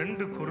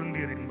 2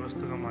 கொரிந்தியரின்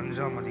புத்தகம்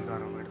 5ஆம்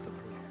அதிகாரம்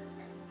எடுத்துக்கொள்ளலாம்.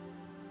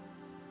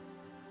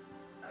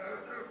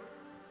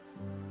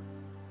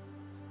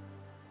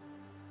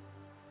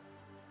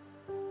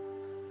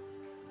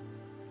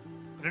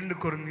 2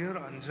 கொரிந்தியர்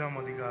 5ஆம்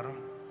அதிகாரம்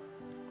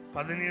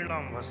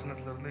 17ஆம்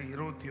வசனத்திலிருந்து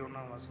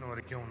 21ஆம் வசனம்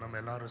வரைக்கும் நம்ம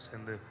எல்லாரும்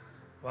சேர்ந்து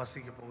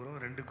வாசிக்க போகிறோம்.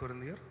 2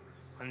 கொரிந்தியர்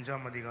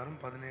 5ஆம் அதிகாரம்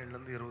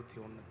 17லேருந்து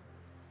 21.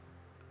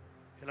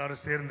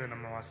 எல்லாரும் சேர்ந்து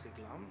நம்ம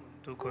வாசிக்கலாம்.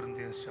 2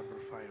 Corinthians chapter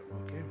 5.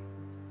 ஓகே,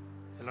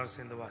 எல்லாரும்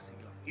சேர்ந்து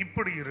வாசிக்கலாம்.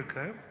 இப்படி இருக்க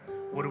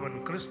ஒருவன்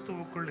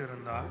கிறிஸ்துவுக்குள்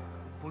இருந்தால்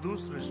புது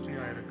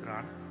சிருஷ்டியா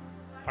இருக்கிறான்.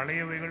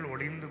 பழையவைகள்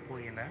ஒளிந்து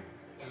போயின,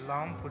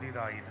 எல்லாம்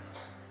புதிதாயின.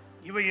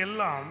 இவை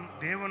எல்லாம்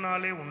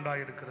தேவனாலே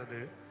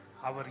உண்டாயிருக்கிறது.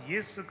 அவர்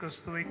இயேசு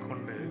கிறிஸ்துவை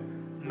கொண்டு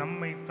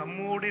நம்மை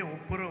தம்மோடே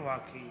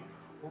ஒப்புரவாக்கி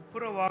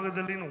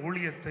ஒப்புரவாகுதலின்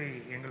ஊழியத்தை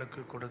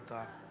எங்களுக்கு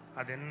கொடுத்தார்.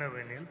 அது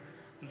என்னவெனில்,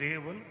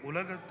 தேவன்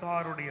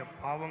உலகத்தாருடைய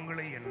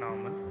பாவங்களை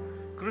எண்ணாமல்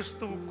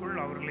கிறிஸ்துவுக்குள்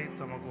அவர்களை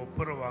தமக்கு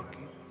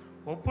ஒப்புரவாக்கி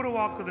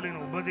ஒப்புரவாக்குதலின்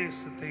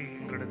உபதேசத்தை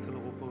எங்களிடத்தில்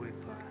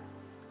ஒப்புவித்தார்.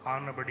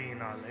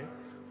 ஆனபடியினாலே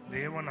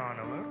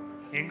தேவனானவர்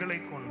எங்களை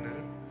கொண்டு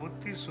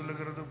புத்தி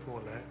சொல்லுகிறது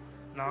போல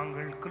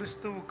நாங்கள்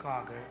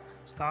கிறிஸ்துவுக்காக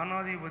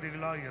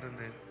ஸ்தானாதிபதிகளாக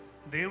இருந்து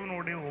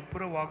தேவனுடைய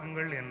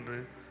ஒப்புரவாகுங்கள் என்று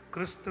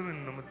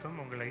கிறிஸ்துவின் நிமித்தம்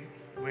உங்களை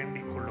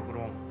வேண்டிக்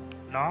கொள்ளுகிறோம்.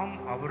 நாம்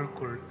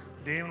அவருக்குள்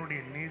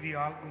தேவனுடைய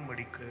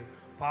நீதியாகும்படிக்கு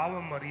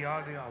பாவம்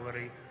அறியாத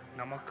அவரை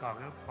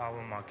நமக்காக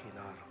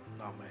பாவமாக்கினார்.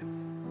 ஆமென்.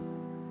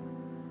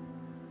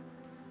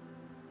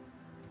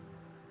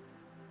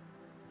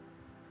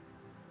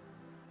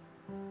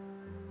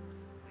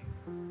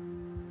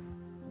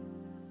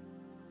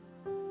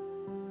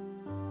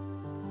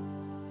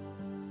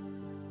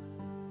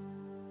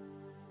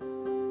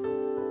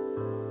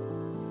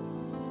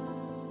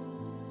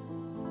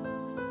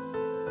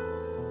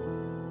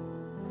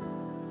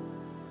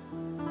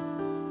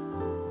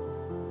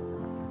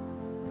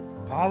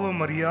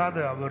 பாவம் அறியாத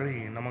அவரை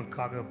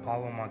நமக்காக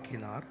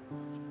பாவமாக்கினார்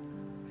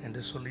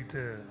என்று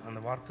சொல்லிட்டு அந்த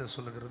வார்த்தை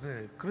சொல்லுகிறது,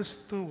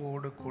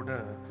 கிறிஸ்துவோடு கூட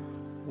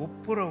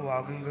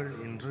ஒப்புரவாகுங்கள்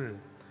என்று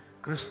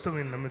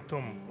கிறிஸ்துவின்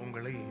நிமித்தம்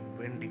உங்களை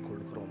வேண்டிக்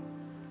கொள்கிறோம்.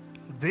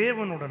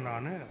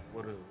 தேவனுடனான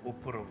ஒரு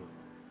ஒப்புரவு.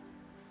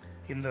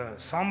 இந்த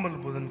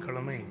சாம்பல்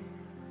புதன்கிழமை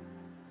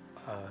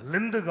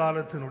லெந்து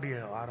காலத்தினுடைய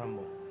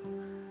ஆரம்பம்.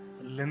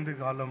 லெந்து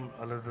காலம்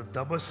அல்லது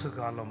தபசு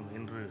காலம்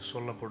என்று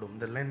சொல்லப்படும்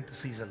இந்த லென்ட்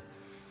சீசன்.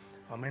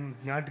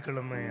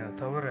 ஞாயிற்றுக்கிழமையை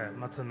தவிர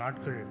மற்ற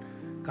நாட்கள்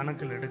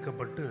கணக்கில்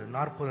எடுக்கப்பட்டு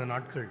 40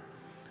 நாட்கள்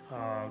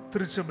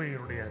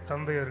திருச்சபையுடைய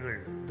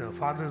தந்தையர்கள், the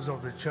fathers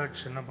of the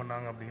church என்ன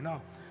பண்ணாங்க அப்படின்னா,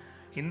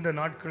 இந்த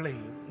நாட்களை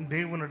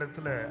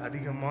தேவனிடத்தில்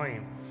அதிகமாய்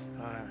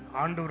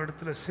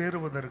ஆண்டவரிடத்தில்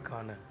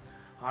சேருவதற்கான,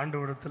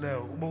 ஆண்டவரிடத்தில்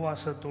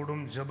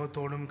உபவாசத்தோடும்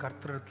ஜபத்தோடும்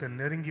கர்த்தரிடத்தில்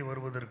நெருங்கி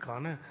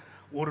வருவதற்கான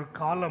ஒரு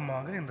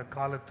காலமாக இந்த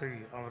காலத்தை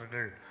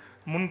அவர்கள்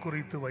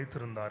முன்குறித்து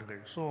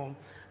வைத்திருந்தார்கள். ஸோ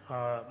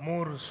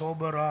மோர்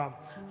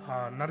சோபராக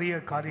நிறைய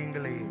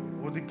காரியங்களை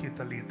ஒதுக்கி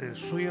தள்ளிட்டு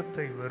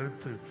சுயத்தை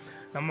வெறுத்து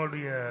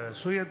நம்முடைய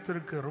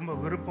சுயத்திற்கு ரொம்ப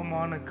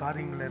விருப்பமான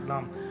காரியங்கள்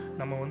எல்லாம்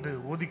நம்ம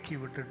ஒதுக்கி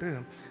விட்டுட்டு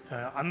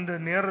அந்த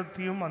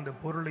நேரத்தையும் அந்த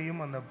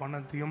பொருளையும் அந்த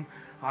பணத்தையும்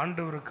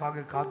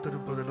ஆண்டவருக்காக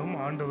காத்திருப்பதிலும்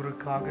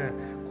ஆண்டவருக்காக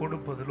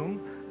கொடுப்பதிலும்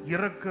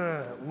இரக்க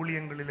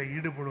ஊழியங்களில்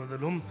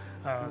ஈடுபடுவதிலும்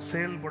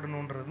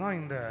செயல்படணுன்றது தான்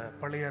இந்த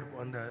பழைய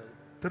அந்த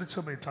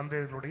திருச்சபை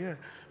தந்தையர்களுடைய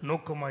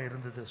நோக்கமாக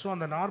இருந்தது. ஸோ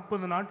அந்த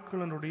 40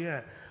 நாட்களினுடைய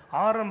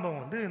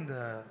ஆரம்பம் இந்த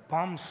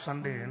பாம்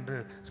சண்டே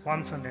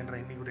என்ற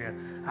இன்னைக்குடைய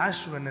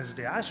ஆஷ்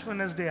வெனஸ்டே.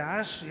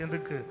 ஆஷ்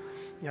எதுக்கு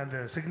அந்த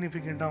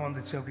சிக்னிஃபிகண்ட்டாக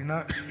வந்துச்சு அப்படின்னா,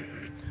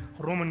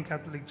 ரோமன்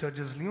கேத்தலிக்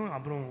சர்ச்சஸ்லேயும்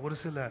அப்புறம் ஒரு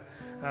சில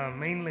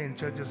மெயின்லைன்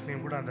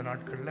சர்ச்சஸ்லேயும் கூட அந்த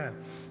நாட்களில்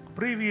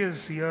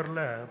ப்ரீவியஸ்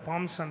இயரில்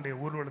பாம் சண்டே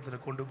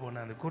ஊர்வலத்தில் கொண்டு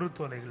போன அந்த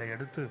குருத்தோலைகளை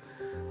எடுத்து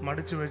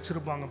மடித்து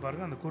வச்சுருப்பாங்க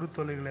பாருங்கள். அந்த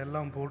குருத்தோலைகளை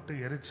எல்லாம் போட்டு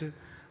எரித்து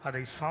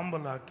அதை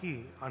சாம்பலாக்கி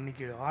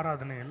அன்றைக்கி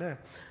ஆராதனையில்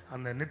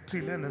அந்த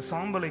நெற்றியில் அந்த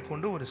சாம்பலை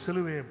கொண்டு ஒரு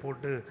சிலுவையை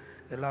போட்டு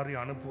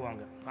எல்லாரையும்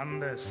அனுப்புவாங்க.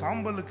 அந்த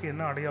சாம்பலுக்கு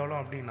என்ன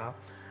அடையாளம் அப்படின்னா,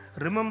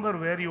 remember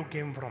where you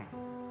came from,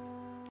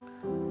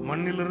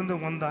 மண்ணிலிருந்து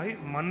வந்தாய்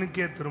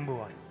மண்ணுக்கே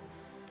திரும்புவாய்,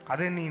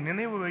 அதை நீ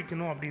நினைவு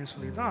வைக்கணும் அப்படின்னு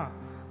சொல்லி தான்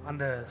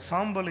அந்த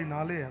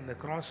சாம்பலினாலே அந்த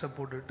கிராஸை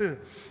போட்டுட்டு,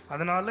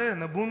 அதனால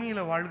இந்த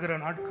பூமியில் வாழ்கிற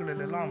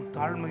நாட்களில் எல்லாம்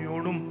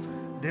தாழ்மையோடும்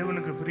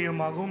தேவனுக்கு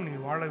பிரியமாகவும் நீ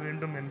வாழ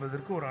வேண்டும்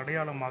என்பதற்கு ஒரு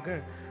அடையாளமாக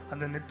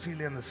அந்த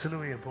நெற்றியிலே அந்த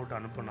சிலுவையை போட்டு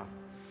அனுப்பினான்.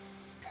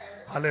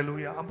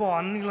 ஹல்லேலூயா. அப்போது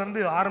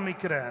அன்னிலிருந்து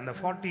ஆரம்பிக்கிற அந்த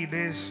 40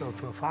 days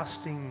ஆஃப்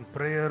ஃபாஸ்டிங்,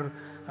 ப்ரேயர்,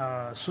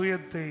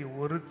 சுயத்தை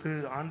ஒருத்து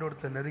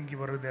ஆண்டவரத்தை நெருங்கி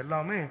வர்றது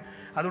எல்லாமே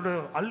அதோட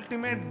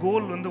அல்டிமேட்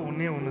கோல்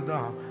ஒன்றே ஒன்று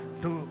தான்,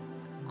 to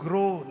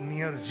grow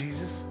near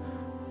Jesus,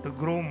 to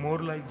grow more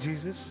like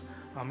Jesus.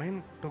 Amen.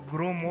 To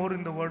grow more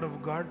in the word of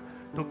God,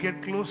 to get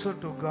closer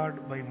to God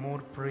by more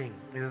praying.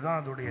 இதுதான்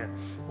அதோடைய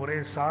ஒரே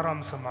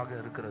சாராம்சமாக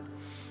இருக்கிறது.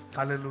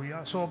 ஹல்லேலூயா.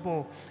 ஸோ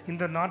அப்போது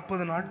இந்த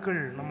 40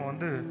 நாட்கள்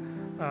நம்ம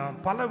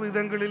பல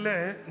விதங்களில்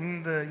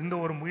இந்த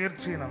ஒரு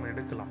முயற்சியை நம்ம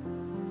எடுக்கலாம்.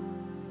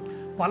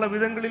 பல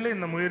விதங்களில்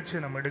இந்த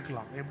முயற்சியை நம்ம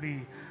எடுக்கலாம். எப்படி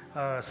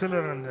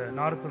சிலர் அந்த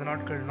 40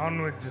 நாட்கள்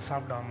நான்வெஜ்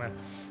சாப்பிடாம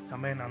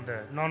அந்த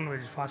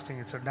non veg fasting,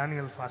 it's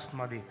Daniel fast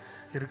மாதிரி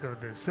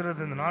இருக்கிறது.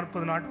 சிலர் இந்த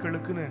 40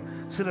 நாட்களுக்குன்னு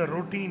சில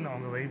ரொட்டீன்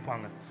அவங்க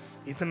வைப்பாங்க.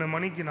 இத்தனை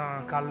மணிக்கு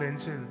நான் காலைல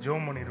எழுந்துச்சு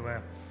ஜெபம்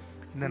பண்ணிடுவேன்,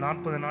 இந்த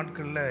 40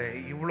 நாட்களில்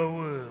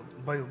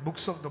இவ்வளவு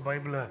புக்ஸ் ஆஃப் த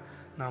பைபிளை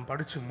நான்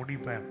படித்து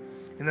முடிப்பேன்,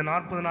 இந்த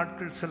 40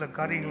 நாட்கள் சில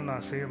காரியங்கள்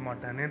நான் செய்ய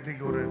மாட்டேன்.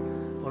 நேற்றுக்கு ஒரு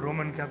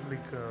ரோமன்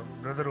கேத்தலிக்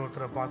பிரதர்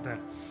ஒருத்தரை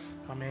பார்த்தேன்.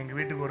 எங்கள்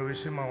வீட்டுக்கு ஒரு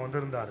விஷயமா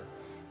வந்திருந்தார்.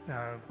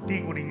 டீ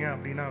குடிங்க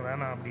அப்படின்னா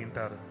வேணாம்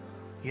அப்படின்ட்டார்.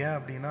 ஏன்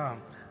அப்படின்னா,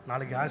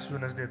 நாளைக்கு ஆஷ்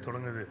வெனஸ்டே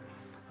தொடங்குது,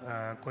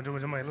 கொஞ்சம்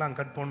கொஞ்சமாக எல்லாம்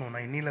கட் பண்ணுவோம்,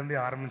 நான் இன்னிலேருந்தே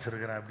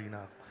ஆரம்பிச்சிருக்கிறேன்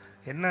அப்படின்னா.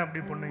 என்ன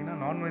அப்படி பண்ணீங்கன்னா,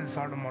 நான்வெஜ்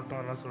சாப்பிட மாட்டோம்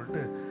அதெல்லாம்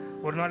சொல்லிட்டு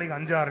ஒரு நாளைக்கு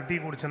 5-6 டீ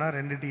குடிச்சேன்னா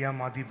 2 டீயாக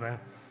மாற்றிப்பேன்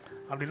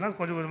அப்படின்லாம்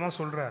கொஞ்சம் கொஞ்சமாக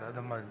சொல்கிறார்.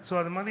 அது மாதிரி ஸோ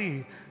அது மாதிரி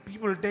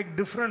people take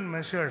different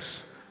measures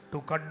to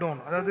cut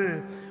down. அதாவது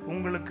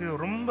உங்களுக்கு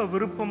ரொம்ப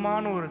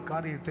விருப்பமான ஒரு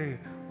காரியத்தை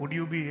would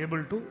you be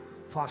able to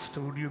fast,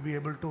 would you be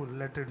able to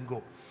let it go?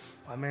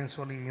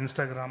 சொல்லி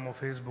இன்ஸ்டாகிராமோ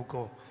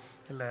ஃபேஸ்புக்கோ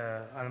இல்லை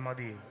அது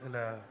மாதிரி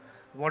இல்லை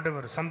what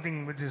ever something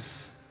which is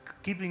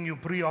keeping you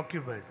pre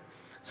occupied,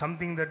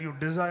 something that you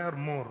desire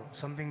more,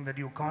 something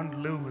that you can't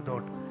live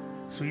without.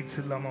 Sweets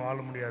இல்லாமல் வாழ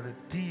முடியாது,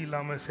 tea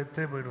இல்லாமல்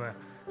செத்தே போயிடுவேன்,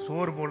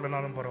 சோறு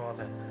போடலனாலும்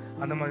பரவாயில்ல,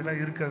 அந்த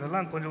மாதிரிலாம்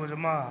இருக்கிறதெல்லாம் கொஞ்சம்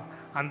கொஞ்சமாக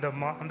அந்த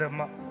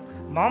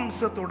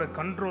மாம்சத்தோட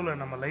கண்ட்ரோலை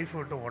நம்ம லைஃப்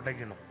விட்டு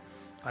உடைக்கணும்.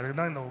 அதுக்கு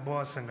தான் இந்த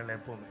உபவாசங்கள்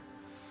எப்போவுமே.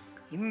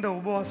 இந்த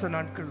உபவாச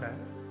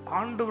நாட்களில்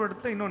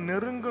ஆண்டவரிடத்துல இன்னும்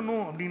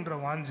நெருங்கணும் அப்படின்ற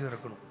வாஞ்சு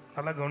இருக்கணும்.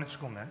 நல்லா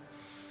கவனிச்சுக்கோங்க,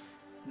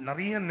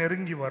 நிறைய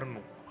நெருங்கி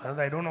வரணும்.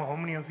 அதாவது I don't know how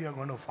many of you are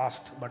going to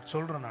fast, but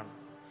சொல்கிறேன் நான்,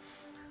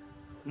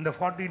 இந்த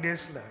 40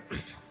 டேஸில்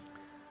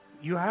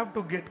you have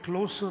to get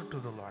closer to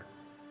the Lord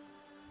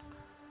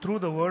through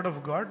the word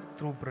of God,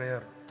 through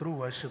prayer, through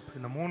worship.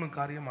 இந்த 3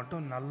 காரியம்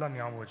மட்டும் நல்லா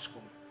ஞாபகம்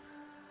வச்சுக்கோங்க.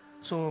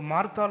 ஸோ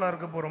மார்த்தாலாக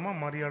இருக்க போகிறோமா,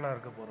 மரியாளாக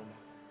இருக்க போகிறோமா,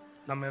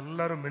 நம்ம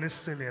எல்லோரும்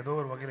மினிஸ்ட்ரியில் ஏதோ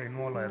ஒரு வகையில்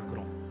involve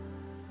ஆகிருக்கிறோம்.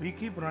 We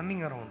keep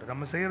running around.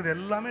 நம்ம செய்கிறது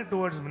எல்லாமே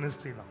டுவர்ட்ஸ்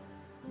மினிஸ்ட்ரி தான்.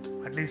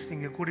 அட்லீஸ்ட்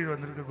இங்கே கூட்டிகிட்டு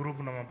வந்திருக்க குரூப்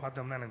நம்ம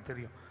பார்த்தோம்னா எனக்கு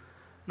தெரியும்,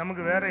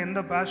 நமக்கு வேறு எந்த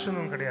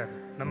பேஷனும் கிடையாது,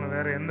 நம்ம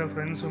வேறு எந்த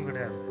ஃப்ரெண்ட்ஸும்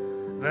கிடையாது,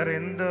 வேறு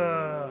எந்த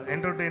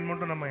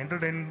என்டர்டெயின்மெண்ட்டும் நம்ம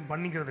என்டர்டெயின்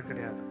பண்ணிக்கிறது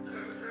கிடையாது.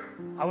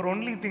 அவர்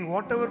only thing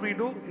what ever we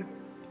do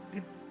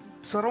it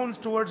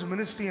surrounds towards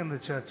ministry and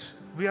the church.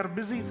 We are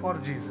busy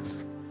for Jesus.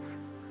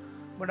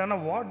 But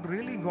ஆனால் வாட்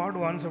ரியலி காட்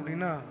வாண்ட்ஸ்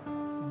அப்படின்னா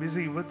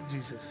பிஸி வித்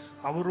ஜீசஸ்.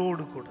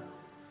 அவரோடு கூட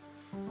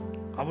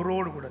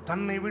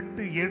தன்னை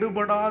விட்டு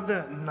எடுபடாத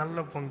நல்ல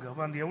பங்கு.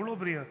 அப்போ அந்த எவ்வளோ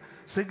பெரிய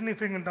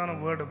சிக்னிஃபிகண்ட்டான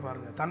வேர்டு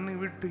பாருங்கள், தன்னை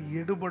விட்டு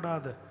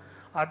எடுபடாத.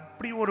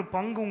 அப்படி ஒரு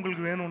பங்கு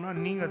உங்களுக்கு வேணும்னா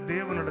நீங்கள்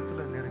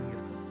தேவனிடத்தில்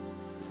நெருங்கிருக்கணும்.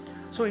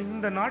 ஸோ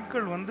இந்த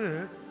நாட்கள்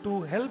to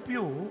help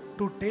you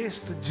to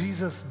taste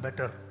Jesus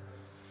better.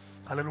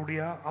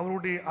 அல்லேலூயா.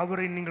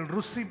 அவரை நீங்கள்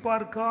ருசி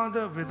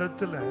பார்க்காத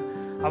விதத்தில்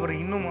அவரை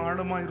இன்னும்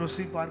ஆழமாய்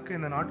ருசி பார்க்க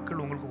இந்த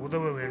நாட்கள் உங்களுக்கு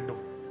உதவ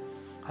வேண்டும்.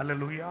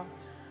 அல்லேலூயா.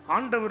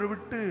 ஆண்டவரை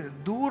விட்டு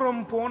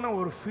தூரம் போன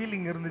ஒரு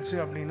ஃபீலிங் இருந்துச்சு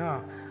அப்படின்னா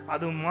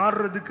அது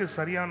மாறுறதுக்கு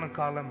சரியான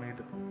காலம்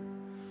இது.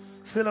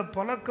 சில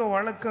பழக்க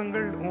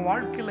வழக்கங்கள் உங்கள்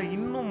வாழ்க்கையில்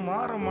இன்னும்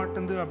மாற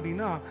மாட்டேங்குது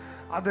அப்படின்னா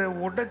அதை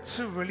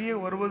உடைச்சு வெளியே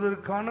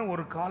வருவதற்கான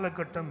ஒரு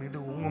காலகட்டம் இது.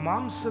 உங்கள்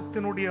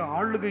மாம்சத்தினுடைய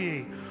ஆளுகையை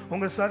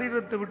உங்கள்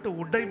சரீரத்தை விட்டு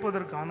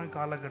உடைப்பதற்கான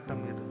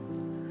காலகட்டம் இது.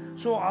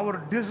 So our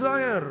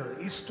desire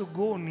is to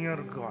go near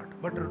God,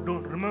 but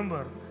don't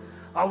remember,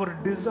 our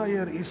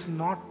desire is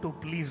not to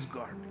please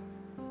God.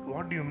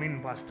 What do you mean,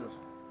 Pastor?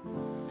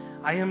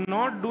 I am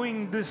not doing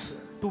this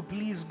to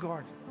please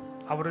God.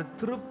 அவரை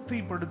திருப்தி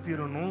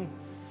படுத்திடணும்,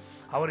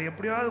 அவர்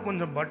எப்படியாவது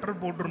கொஞ்சம்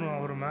butter போட்டுடணும்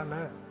அவர்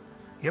மேலே,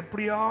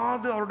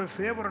 எப்படியாவது அவருடைய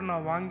ஃபேவரை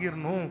நான்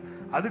வாங்கிடணும்,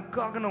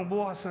 அதுக்காக நான்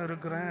உபவாசம்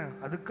இருக்கிறேன்,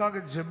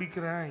 அதுக்காக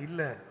ஜெபிக்கிறேன்.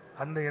 இல்லை,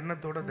 அந்த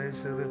எண்ணத்தோட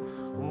தயவுசெய்து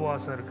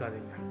உபவாசம்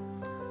இருக்காதீங்க.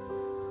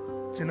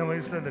 சின்ன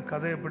வயசில் இந்த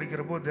கதையை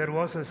படிக்கிறப்போ there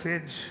was a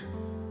sage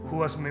who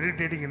was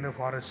meditating in the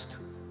forest.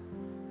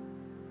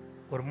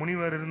 ஒரு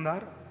முனிவர்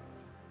இருந்தார்,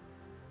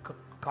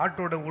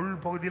 காட்டோட உள்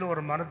பகுதியில்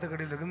ஒரு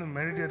மரத்துக்கடியில் இருந்து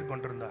மெடிடேட்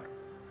பண்ணிருந்தார்.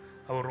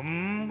 அவர்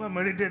ரொம்ப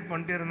மெடிடேட்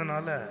பண்ணிட்டே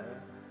இருந்தனால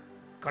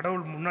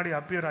கடவுள் முன்னாடி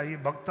அப்பியர் ஆகி,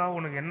 பக்தா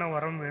உனக்கு என்ன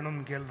வரம்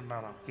வேணும்னு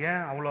கேள்றாராம்.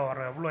 ஏன்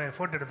அவ்வளோ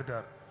எஃபர்ட்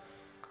எடுத்துட்டார்.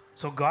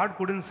 So God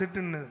couldn't sit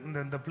in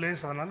இந்த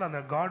பிளேஸ். அதனால்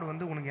அந்த காட்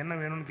உனக்கு என்ன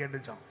வேணும்னு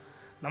கேட்டுச்சான்.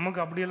 நமக்கு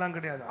அப்படியெல்லாம்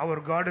கிடையாது. அவர்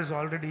God is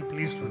already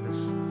pleased with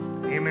this.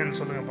 ஏமேன்னு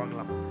சொல்லுங்க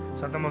பார்க்கலாம்.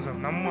 சத்தமாக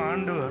சொல்லுங்க. நம்ம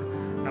ஆண்டவர்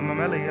நம்ம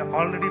மேலே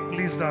ஆல்ரெடி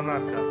ப்ளீஸ்டாக தான்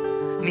இருக்கார்.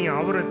 நீ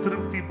அவரை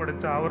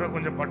திருப்திப்படுத்த, அவரை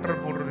கொஞ்சம்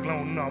பட்டர்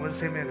போடுறதுக்கெலாம் ஒன்றும்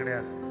அவசியமே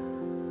கிடையாது.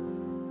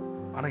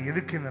 ஆனால்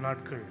எதுக்கு இந்த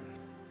நாட்கள்?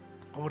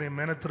 அவர் என்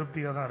மேலே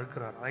திருப்தியாக தான்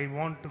இருக்கிறார். I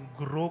want to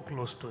grow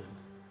close to him.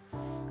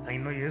 நான்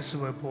இன்னும்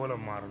இயேசுவை போல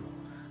மாறணும்,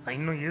 நான்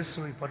இன்னும்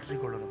இயேசுவை பற்றி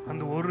கொள்ளணும்.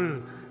 அந்த ஒரு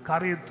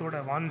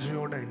காரியத்தோட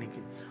வாஞ்சையோட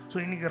இன்னைக்கு. ஸோ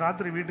இன்னைக்கு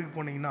ராத்திரி வீட்டுக்கு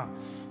போனீங்கன்னா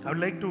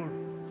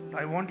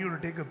I want you to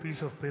take a piece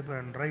of paper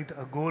and write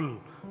a goal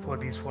for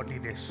these 40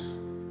 days.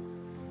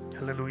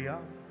 Hallelujah.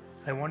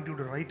 I want you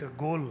to write a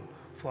goal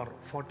for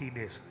 40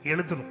 days.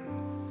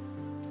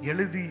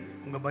 எழுதி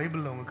உங்கள்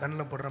பைபிளில் உங்கள்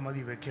கண்ணில் படுற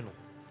மாதிரி வைக்கணும்.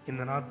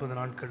 இந்த 40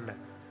 நாட்களில்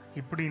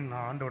இப்படி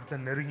நான் ஆண்டவர்கிட்ட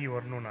நெருங்கி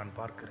வரணும்னு நான்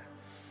பார்க்குறேன்.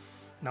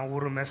 நான்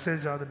ஒரு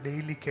மெசேஜாவது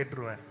டெய்லி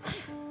கேட்டுருவேன்.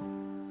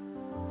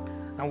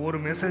 நான் ஒரு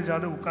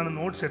மெசேஜாவது உட்காந்து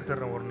நோட்ஸ்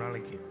எடுத்துடுறேன் ஒரு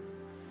நாளைக்கு.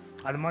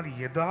 அது மாதிரி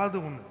ஏதாவது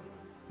ஒன்று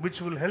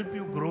which will help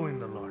you grow in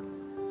the Lord.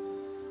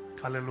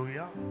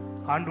 அல்லேலூயா.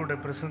 ஆண்டோட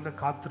பிரசன்னத்தை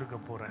காத்திருக்க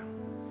போகிறேன்.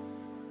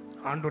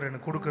 ஆண்டவர்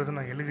எனக்கு கொடுக்கறத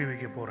நான் எழுதி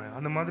வைக்க போகிறேன்.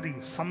 அந்த மாதிரி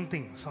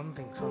சம்திங்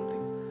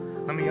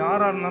நம்ம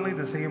யாராக இருந்தாலும்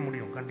இதை செய்ய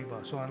முடியும்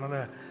கண்டிப்பாக. ஸோ அதனால்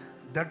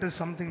that is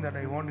something that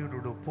I want you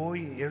to two.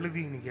 போய்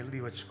இன்னைக்கு எழுதி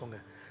வச்சுக்கோங்க.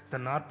 இந்த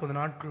 40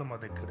 நாட்களும்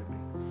அதை கெடுப்பி.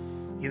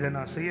 இதை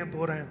நான் செய்ய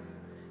போகிறேன்,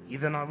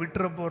 இதை நான்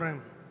விட்டுற போகிறேன்,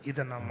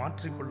 இதை நான்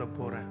மாற்றிக்கொள்ள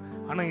போகிறேன்.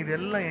 ஆனால்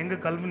இதெல்லாம் எங்கே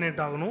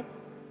கல்மினேட் ஆகணும்?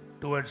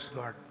 Towards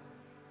God.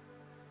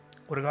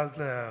 ஒரு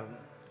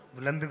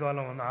காலத்தில் லெந்து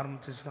காலம் வந்து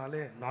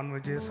ஆரம்பிச்சிச்சுனாலே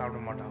நான்வெஜ்ஜே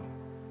சாப்பிட மாட்டான்.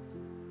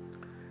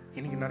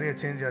 இன்றைக்கி நிறைய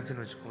சேஞ்ச்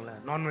ஆச்சுன்னு வச்சுக்கோங்களேன்.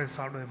 நான்வெஜ்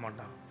சாப்பிடவே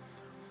மாட்டான்.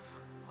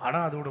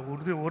 ஆனால் அதோட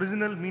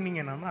ஒரிஜினல் மீனிங்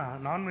என்னென்னா,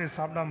 நான்வெஜ்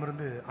சாப்பிடாம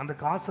இருந்து அந்த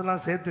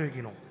காசெல்லாம் சேர்த்து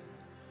வைக்கணும்.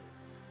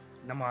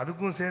 நம்ம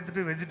அதுக்கும்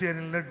சேர்த்துட்டு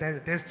வெஜிடேரியனில்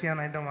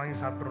டேஸ்டியான ஐட்டம் வாங்கி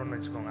சாப்பிட்றோன்னு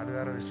வச்சுக்கோங்க, அது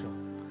வேறு விஷயம்.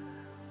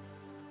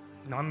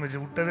 நான்வெஜ்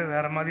விட்டதே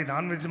வேறு மாதிரி,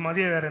 நான்வெஜ்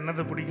மாதிரியே வேறு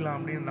என்னத்தை பிடிக்கலாம்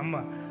அப்படின்னு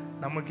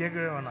நம்ம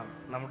கேட்கவே வேணாம்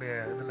நம்முடைய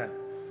இதில்.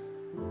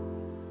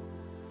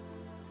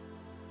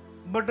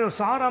 பட்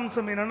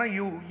சாராம்சம் என்னென்னா,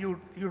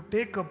 you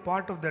take a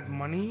part of that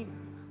money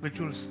which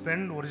you will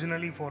spend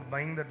originally for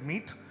buying that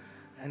meat,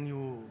 and you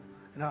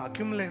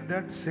accumulate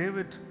that, save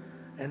it,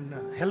 and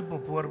help a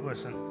poor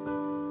person.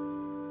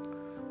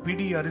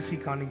 பிடி அரிசி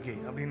காணிக்கை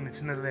அப்படின்னு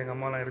சின்னதில் எங்கள்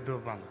அம்மாலாம் எடுத்து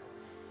வைப்பாங்க.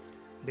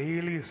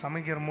 டெய்லி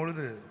சமைக்கிற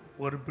பொழுது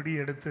ஒரு பிடி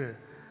எடுத்து,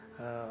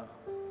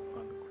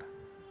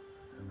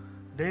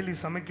 டெய்லி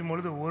சமைக்கும்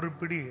பொழுது ஒரு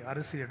பிடி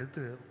அரிசி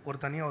எடுத்து ஒரு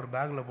தனியாக ஒரு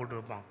பேக்கில் போட்டு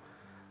வைப்பாங்க.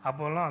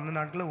 அப்போல்லாம் அந்த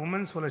நாட்டில்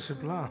உமன்ஸ்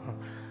ஃபெலோஷிப்லாம்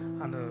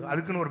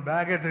அதுக்குன்னு ஒரு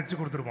பேக்கே தைச்சி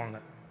கொடுத்துருப்பாங்க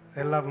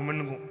எல்லா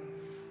உமனுக்கும்.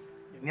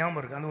 ஞாபகம்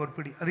இருக்குது அந்த ஒரு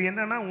பிடி. அது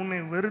என்னன்னா, உன்னை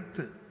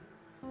வெறுத்து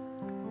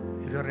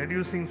if you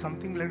reducing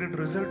something let it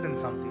result in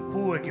something. பூ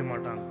வைக்க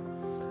மாட்டாங்க.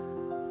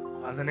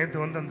 அந்த நேற்று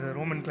வந்து அந்த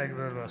ரோமன் கிளாக்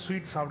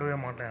ஸ்வீட் சாப்பிடவே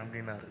மாட்டேன்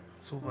அப்படின்னாரு.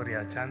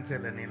 சூப்பர்யா, சான்ஸே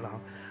இல்லை நீலாம்.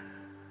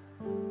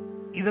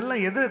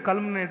 இதெல்லாம் எது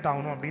கல்மினேட்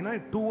ஆகணும் அப்படின்னா,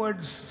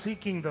 டுவர்ட்ஸ்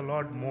சீக்கிங் த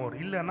லார்ட் மோர்.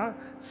 இல்லைன்னா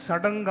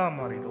சடங்காக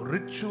மாறிடும்,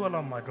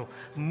 ரிச்சுவலாக மாறிடும்,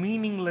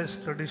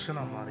 மீனிங்லெஸ்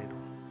ட்ரெடிஷனாக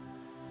மாறிடும்.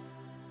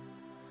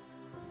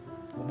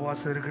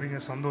 உபவாசம்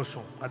இருக்கிறீங்க,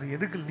 சந்தோஷம். அது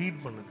எதுக்கு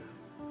லீட் பண்ணுது?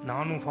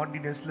 நானும் 40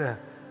 டேஸில்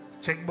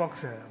செக்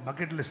பாக்ஸை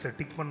பக்கெட் லிஸ்ட்டை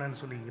டிக் பண்ணேன்னு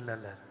சொல்லி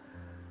இல்லை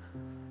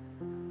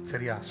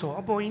சரியா? ஸோ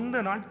அப்போது இந்த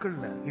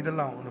நாட்களில்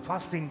இதெல்லாம் ஒரு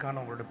ஃபாஸ்டிங்கான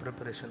உங்களோட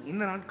ப்ரிப்பரேஷன்.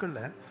 இந்த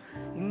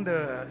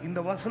நாட்களில்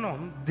இந்த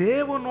வசனம்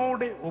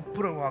தேவனோட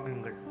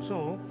ஒப்புரவாகுங்கள். So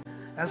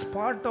as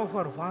part of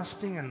our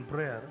fasting and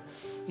prayer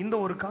இந்த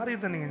ஒரு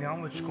காரியத்தை நீங்கள்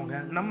ஞாபகம் வச்சுக்கோங்க.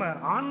 நம்ம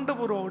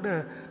ஆண்டவரோட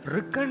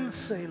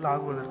ரிகன்சைல்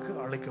ஆகுவதற்கு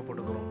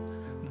அழைக்கப்படுகிறோம்.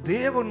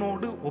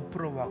 தேவனோடு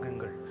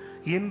ஒப்புரவாகுங்கள்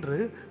என்று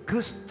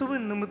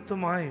கிறிஸ்துவின்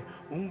நிமித்தமாய்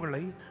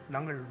உங்களை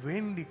நாங்கள்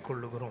வேண்டிக்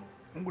கொள்ளுகிறோம்,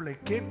 உங்களை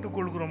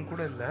கேட்டுக்கொள்கிறோம்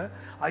கூட இல்லை.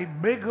 ஐ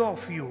பெக்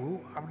ஆஃப் யூ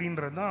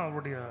அப்படின்றது தான்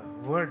அவருடைய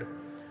வேர்டு.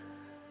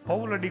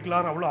 பவுல்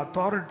அடிகளார் அவ்வளோ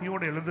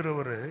அத்தாரிட்டியோடு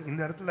எழுதுகிறவர். இந்த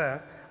இடத்துல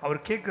அவர்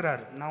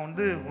கேட்குறார், நான்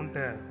வந்து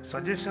உன்கிட்ட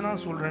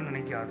சஜஷனாக சொல்கிறேன்னு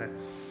நினைக்காத,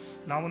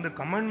 நான் வந்து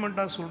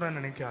கமெண்ட்மெண்ட்டாக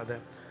சொல்கிறேன்னு நினைக்காத,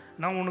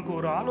 நான் உனக்கு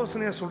ஒரு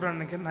ஆலோசனையாக சொல்கிறேன்னு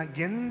நினைக்கிறேன், நான்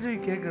கெஞ்சி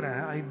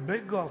கேட்குறேன். ஐ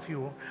பெக் ஆஃப்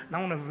யூ,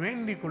 நான் உன்னை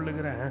வேண்டிக்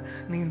கொள்ளுகிறேன்,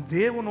 நீ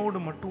தேவனோடு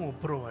மட்டும்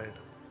ஒப்புரவாயிடு,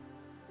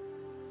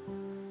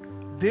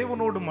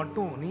 தேவனோடு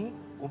மட்டும் நீ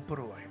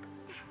ஒப்புரவாயிடு.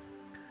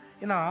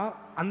 ஏன்னா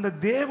அந்த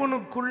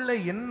தேவனுக்குள்ள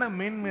என்ன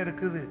மேன்மை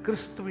இருக்குது?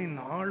 கிறிஸ்துவின்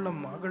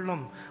ஆழம்,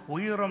 அகலம்,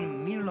 உயரம்,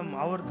 நீளம்,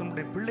 அவர்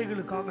தன்னுடைய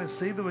பிள்ளைகளுக்காக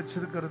செய்து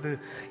வச்சிருக்கிறது.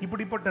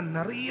 இப்படிப்பட்ட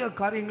நிறைய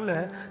காரியங்களை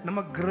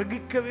நம்ம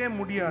கிரகிக்கவே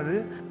முடியாது.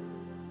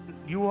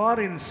 You are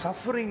in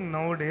suffering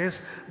nowadays,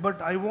 but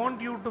I want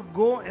you to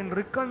go and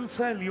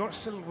reconcile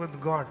yourself with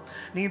God.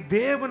 நீ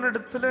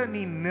தேவனிடத்தில்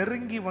நீ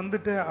நெருங்கி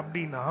வந்துட்ட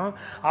அப்படின்னா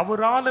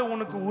அவரால்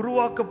உனக்கு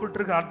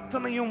உருவாக்கப்பட்டிருக்க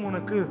அத்தனையும்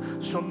உனக்கு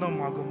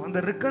சொந்தமாகும்.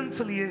 அந்த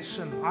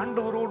ரிகன்சிலியேஷன்,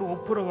 ஆண்டவரோடு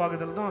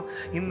ஒப்புரவாகுதல் தான்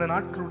இந்த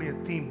நாட்களுடைய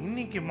தீம்.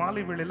 இன்னைக்கு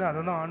மாலை வேளையில்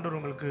அதை தான் ஆண்டவர்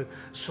உங்களுக்கு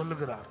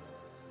சொல்லுகிறார்.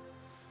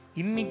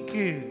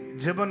 இன்னைக்கு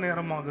ஜெப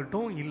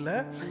நேரமாகட்டும், இல்லை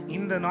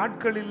இந்த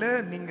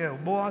நாட்களில் நீங்கள்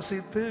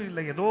உபவாசித்து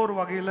இல்லை ஏதோ ஒரு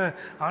வகையில்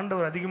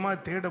ஆண்டவர்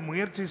அதிகமாக தேட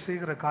முயற்சி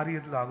செய்கிற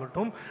காரியத்தில்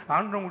ஆகட்டும்,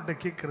 ஆண்டவங்கள்ட்ட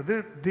கேட்கறது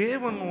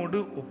தேவனோடு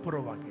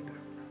ஒப்புரவாகிடு,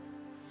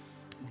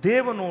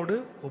 தேவனோடு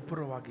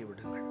ஒப்புரவாகி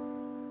விடுங்கள்.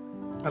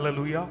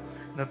 அல்லேலூயா.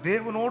 இந்த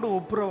தேவனோடு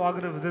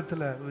ஒப்புரவாகிற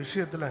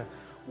விஷயத்தில்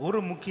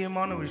ஒரு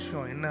முக்கியமான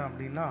விஷயம் என்ன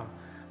அப்படின்னா,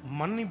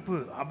 மன்னிப்பு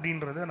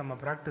அப்படின்றத நம்ம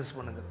ப்ராக்டிஸ்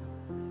பண்ணுங்க.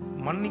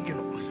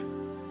 மன்னிக்கணும்.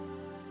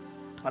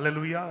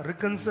 Hallelujah.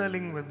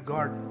 Reconciling with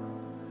God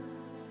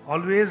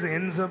always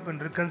ends up in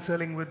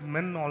reconciling with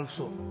men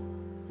also.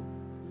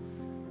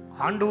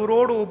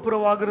 ஆண்டவரோடு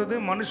ஒப்புரவாகிறது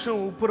மனுஷ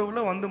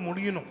ஒப்புரவுல வந்து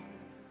முடியணும்.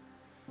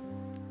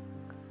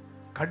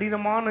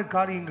 கடினமான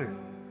காரியங்கள்,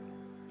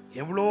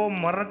 எவ்வளோ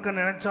மறக்க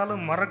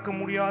நினைச்சாலும் மறக்க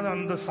முடியாத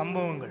அந்த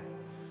சம்பவங்கள்,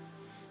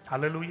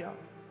 ஹல்லேலூயா,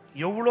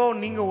 எவ்வளோ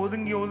நீங்க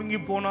ஒதுங்கி ஒதுங்கி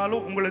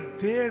போனாலும் உங்களை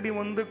தேடி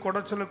வந்து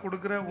குடைச்சலை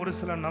கொடுக்கிற ஒரு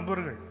சில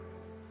நபர்கள்,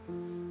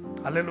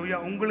 அல்லேலூயா,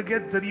 உங்களுக்கே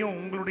தெரியும்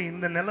உங்களுடைய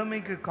இந்த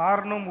நிலைமைக்கு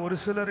காரணம் ஒரு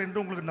சிலர் என்று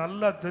உங்களுக்கு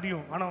நல்லா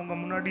தெரியும். ஆனால் உங்க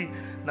முன்னாடி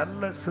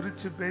நல்லா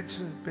சிரிச்சு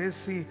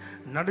பேசி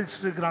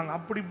நடிச்சுட்டு இருக்கிறாங்க.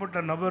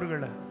 அப்படிப்பட்ட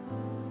நபர்களை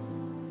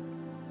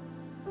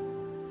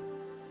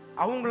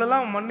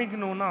அவங்களெல்லாம்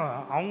மன்னிக்கணும்னா,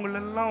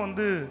 அவங்களெல்லாம்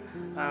வந்து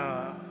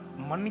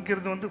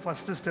மன்னிக்கிறது வந்து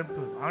ஃபர்ஸ்ட்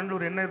ஸ்டெப்பு.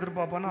 ஆண்டவர் என்ன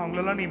எதிர்பார்ப்பானா,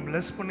 அவங்களெல்லாம் நீ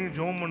பிளஸ் பண்ணி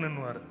ஜெபம்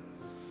பண்ணுவார்.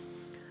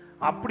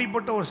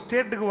 அப்படிப்பட்ட ஒரு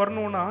ஸ்டேட்டுக்கு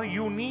வரணும்னா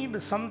you need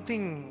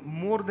something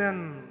more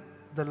than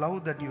the love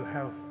that you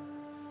have.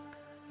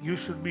 You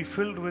should be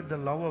filled with the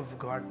love of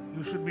God.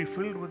 You should be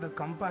filled with the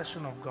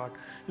compassion of God.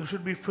 You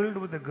should be filled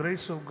with the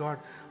grace of God.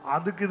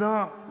 அதுக்கு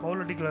தான்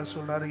பவுல் அடிகளார்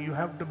சொல்றாரு, you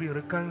have to be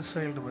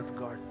reconciled with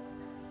God.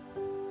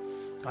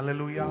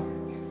 Hallelujah.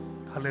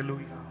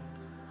 Hallelujah.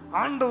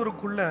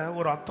 ஆண்டவருக்குள்ள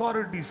ஒரு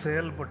authority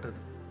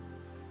செயல்பட்டது.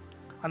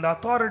 அந்த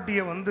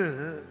அத்தாரிட்டியை வந்து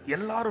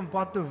எல்லாரும்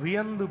பார்த்து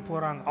வியந்து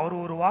போறாங்க. அவர்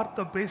ஒரு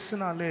வார்த்தை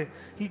பேசினாலே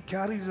he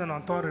carries an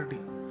authority.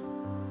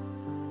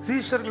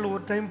 சீஷர்கள்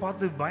ஒரு டைம்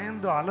பார்த்து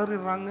பயந்து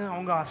அலறிடுறாங்க,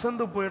 அவங்க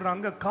அசந்து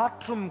போயிடுறாங்க.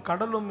 காற்றும்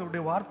கடலும்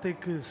இவருடைய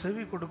வார்த்தைக்கு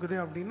செவி கொடுக்குதே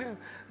அப்படின்னு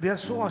they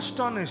are so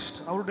astonished.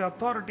 அவருடைய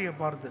அத்தாரிட்டியை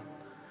பார்த்து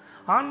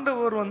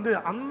ஆண்டவர் வந்து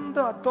அந்த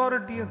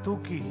அத்தாரிட்டியை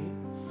தூக்கி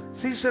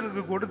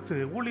சீஷருக்கு கொடுத்து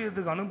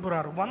ஊழியத்துக்கு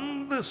அனுப்புறார்.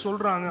 வந்து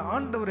சொல்றாங்க,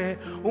 ஆண்டவரே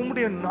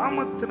உம்முடைய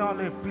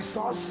நாமத்தினாலே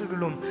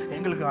பிசாசுகளும்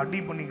எங்களுக்கு அடி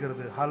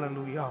பண்ணிக்கிறது.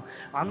 ஹல்லேலூயா.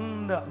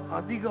 அந்த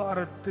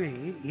அதிகாரத்தை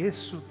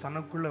இயேசு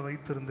தனக்குள்ள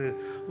வைத்திருந்து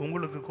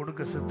உங்களுக்கு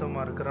கொடுக்க சித்தமா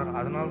இருக்கிறார்.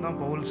 அதனால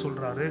தான் பவுல்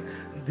சொல்றாரு,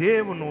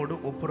 தேவனோடு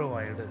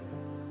ஒப்புரவாயிடு.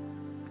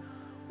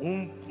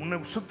 உன்னை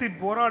சுத்தி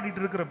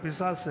போராடிட்டு இருக்கிற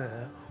பிசாச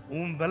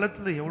உன்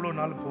பலத்துல எவ்வளவு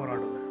நாள்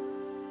போராடுவ?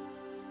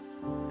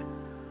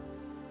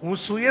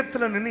 உன்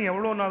சுயத்துல நின்று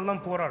எவ்வளவு நாள்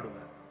தான் போராடுவ?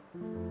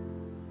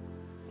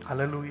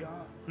 ஹல்லேலூயா.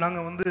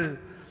 நாங்கள் வந்து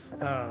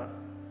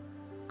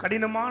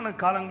கடினமான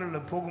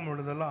காலங்களில் போகும்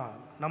பொழுதெல்லாம்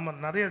நம்ம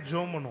நிறைய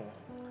ஜெபம் பண்ணுவோம்.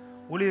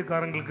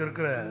 ஊழியக்காரங்களுக்கு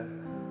இருக்கிற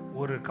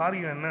ஒரு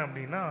காரியம் என்ன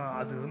அப்படின்னா,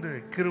 அது வந்து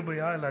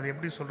கிருபையா இல்லை அது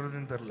எப்படி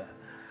சொல்கிறதுன்னு தெரில.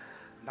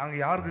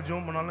 நாங்கள் யாருக்கு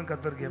ஜெபம் பண்ணாலும்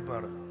கர்த்தர்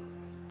கேட்பாரு.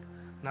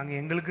 நாங்கள்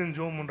எங்களுக்குன்னு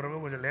ஜெபம்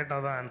பண்ணுறப்ப கொஞ்சம் லேட்டாக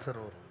தான்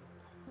ஆன்சர் வரும்.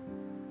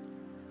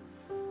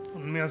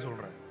 உண்மையாக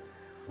சொல்கிறேன்.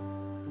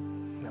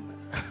 நம்ம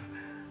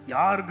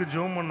யாருக்கு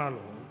ஜெபம்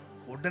பண்ணாலும்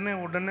உடனே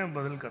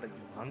பதில்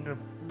கிடைக்கும். அங்கே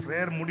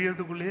ப்ரேயர்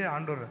முடியறதுக்குள்ளேயே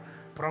ஆண்டவர்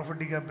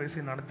ப்ராஃபட்டிக்காக பேசி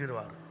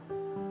நடத்திடுவார்.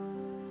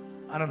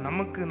 ஆனால்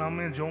நமக்கு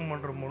நாமே ஜெபம்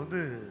பண்ணுற பொழுது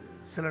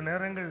சில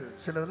நேரங்கள்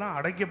சிலதெல்லாம்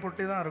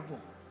அடைக்கப்பட்டே தான்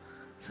இருக்கும்.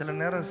 சில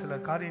நேரம் சில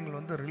காரியங்கள்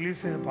வந்து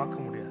ரிலீஸே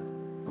பார்க்க முடியாது.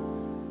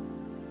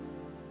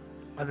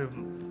 அது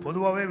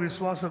பொதுவாகவே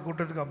விசுவாச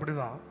கூட்டத்துக்கு அப்படி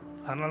தான்.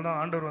 அதனால தான்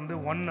ஆண்டவர் வந்து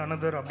ஒன்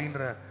அனதர்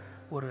அப்படின்ற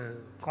ஒரு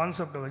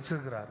கான்செப்டை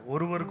வச்சிருக்கிறார்.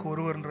 ஒருவருக்கு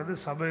ஒருவர்ன்றது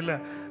சபையில்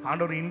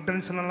ஆண்டவர்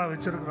இன்டென்ஷனலாக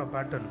வச்சிருக்கிற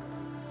பேட்டர்ன்.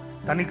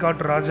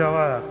 தனிக்காட்டு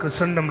ராஜாவா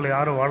கிறிஸ்டண்டம்ல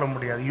யாரும் வாழ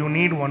முடியாது. You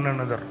need one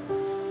another.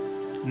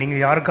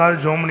 நீங்கள்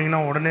யாருக்காவது ஜெபம் பண்ணிங்கன்னா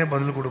உடனே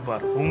பதில்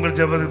கொடுப்பார். உங்கள்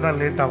ஜெபத்துக்கு தான்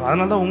லேட் ஆகும்.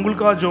 அதனால தான்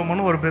உங்களுக்காக ஜெபம்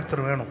பண்ண ஒரு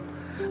பேர்த்தர் வேணும்.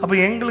 அப்போ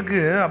எங்களுக்கு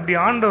அப்படி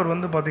ஆண்டவர்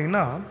வந்து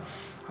பார்த்தீங்கன்னா,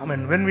 ஐ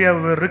மீன் when we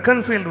have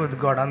reconciled with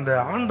God, அந்த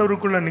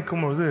ஆண்டவருக்குள்ளே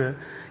நிற்கும்போது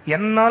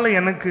என்னால்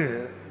எனக்கு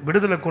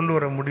விடுதலை கொண்டு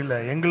வர முடியல,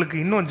 எங்களுக்கு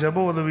இன்னும் ஜெப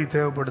உதவி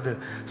தேவைப்படுது.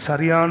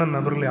 சரியான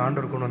நபர்களை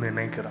ஆண்டவர் கொண்டு வந்து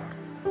இணைக்கிறார்.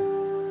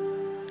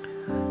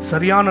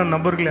 சரியான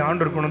நபர்களை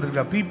ஆண்டவர் கொண்டு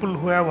வந்திருக்கிறார். people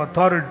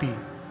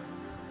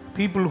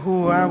who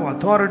have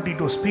authority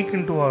to speak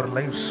into our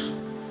lives,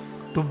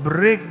 to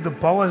break the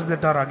powers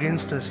that are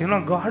against us.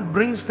 God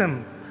brings them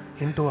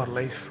into our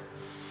life.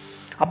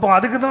 அப்போ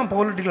அதுக்கு தான்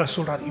பவுல்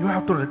சொல்றார், you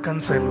have to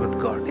reconcile with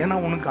God. ஏன்னா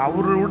உனக்கு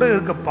அவரோட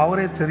இருக்க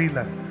பவரே தெரியல.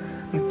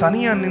 நீ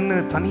தனியாக நின்று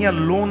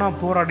தனியாக லோனாக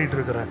போராடிட்டு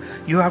இருக்கிற.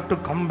 You have to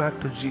come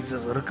back to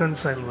Jesus.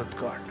 reconcile with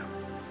God.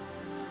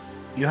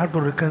 You have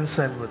to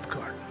reconcile with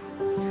God.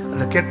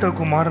 அந்த கெட்ட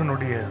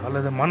குமாரனுடைய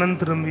அல்லது மனம்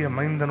திரும்பிய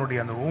மைந்தனுடைய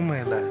அந்த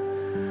ஊமையில்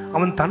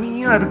அவன்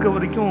தனியாக இருக்க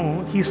வரைக்கும்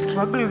he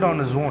struggled on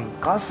his own.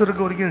 காசு இருக்க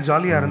வரைக்கும்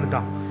ஜாலியாக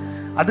இருந்துட்டான்.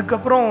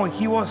 அதுக்கப்புறம்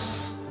he was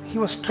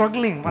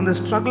struggling. அந்த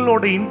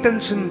ஸ்ட்ரகிளோட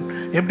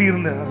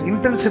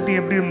இன்டென்சிட்டி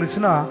எப்படி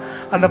இருந்துச்சுன்னா,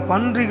 அந்த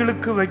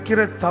பன்றிகளுக்கு வைக்கிற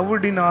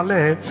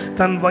தவிடினாலே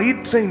தன்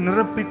வயிற்றை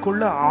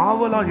நிரப்பிக்கொள்ள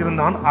ஆவலாக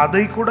இருந்தான்.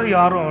 அதை கூட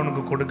யாரும்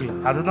அவனுக்கு கொடுக்கல.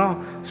 அதுதான்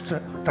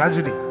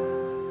ட்ராஜடி.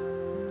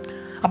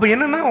 அப்போ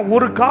என்னன்னா,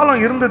 ஒரு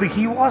காலம் இருந்தது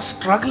he was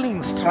struggling.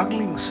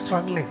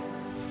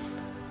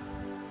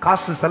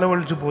 காசு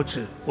செலவழிச்சு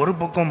போச்சு. ஒரு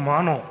பக்கம்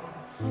மானம்,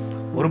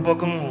 ஒரு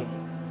பக்கம்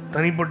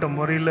தனிப்பட்ட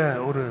முறையில்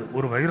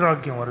ஒரு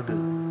வைராக்கியம் வருது,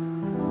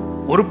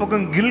 ஒரு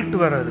பக்கம் கில்ட்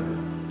வேற இருக்கு.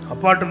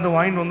 அப்பாட்டிருந்து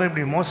வாங்கிட்டு வந்தால்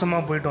இப்படி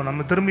மோசமாக போயிட்டோம்,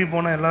 நம்ம திரும்பி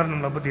போனால் எல்லாரும்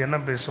நம்மளை பற்றி என்ன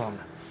பேசுவாங்க.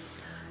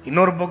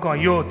 இன்னொரு பக்கம்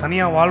ஐயோ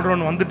தனியாக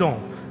வாழ்கிறோன்னு வந்துட்டோம்,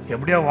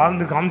 எப்படியா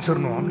வாழ்ந்து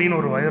காமிச்சிடணும் அப்படின்னு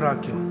ஒரு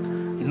வைராக்கியம்.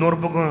 இன்னொரு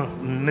பக்கம்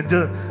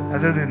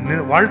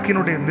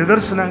வாழ்க்கையினுடைய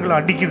நிதர்சனங்களை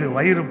அடிக்குது.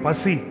 வயிறு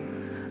பசி,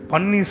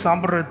 பண்ணி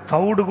சாப்பிட்ற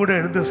தவிடு கூட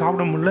எடுத்து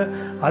சாப்பிட முடியல,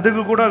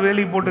 அதுக்கு கூட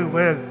வேலி போட்டு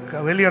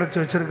வேலி அரைச்சி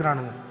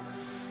வச்சிருக்கிறானுங்க.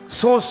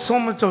 so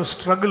much of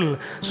struggle.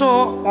 So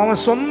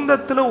அவன்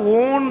சொந்தத்தில்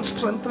ஓன்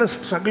ஸ்ட்ரென்த்தில்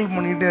ஸ்ட்ரகிள்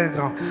பண்ணிகிட்டே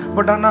இருக்கான்.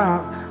 பட் ஆனால்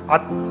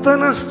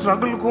அத்தனை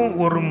ஸ்ட்ரகிளுக்கும்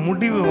ஒரு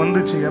முடிவு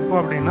வந்துச்சு. எப்போ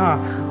அப்படின்னா,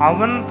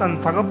 அவன்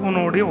தன்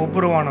தகப்பனோடைய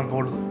ஒப்புரவான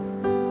பொழுது.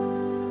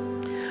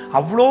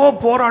 அவ்வளோ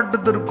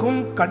போராட்டத்திற்கும்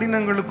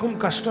கடினங்களுக்கும்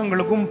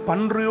கஷ்டங்களுக்கும்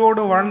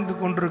பன்றியோடு வாழ்ந்து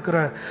கொண்டிருக்கிற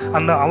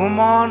அந்த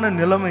அவமான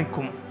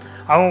நிலைமைக்கும்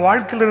அவன்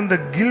வாழ்க்கையில் இருந்த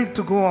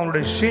கில்ட்டுக்கும்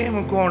அவனுடைய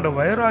ஷேமுக்கும் அவனுடைய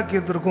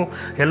வைராக்கியத்திற்கும்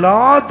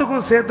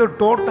எல்லாத்துக்கும் சேர்த்து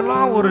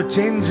டோட்டலாக ஒரு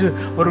சேஞ்ச்,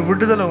 ஒரு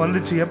விடுதலை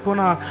வந்துச்சு.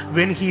 எப்போனா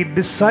when he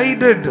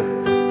decided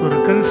to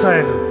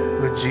reconcile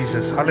with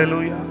Jesus.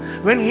 Hallelujah.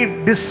 When he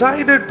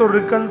decided to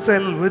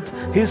reconcile with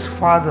his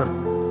father.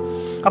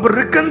 அப்போ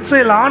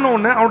reconcile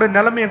ஆனோன்னு அவனுடைய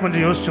நிலைமையை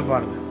கொஞ்சம் யோசிச்சு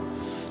பாருங்க.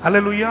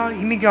 ஹல்லேலூயா.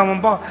 இன்னைக்கு அவன்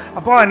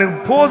அப்பா எனக்கு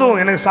போதும்,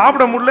 எனக்கு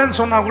சாப்பிட முடியலன்னு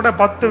சொன்னா கூட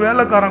 10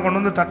 வேலைக்காரன்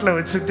கொண்டு வந்து தட்டில்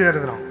வச்சுக்கிட்டே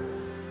இருக்கிறான்.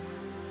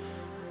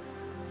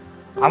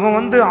 அவன்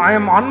வந்து I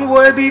am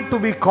unworthy to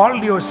be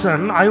called your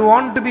son, I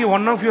want to be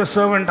one of your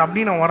servant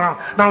அப்படின்னு வரான்.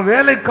 நான்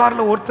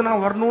வேலைக்காரில் ஒருத்தனா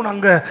வரணும்னு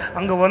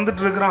அங்கே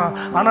வந்துட்டு இருக்கிறான்.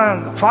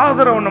 ஆனால்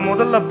ஃபாதர் அவனை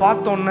முதல்ல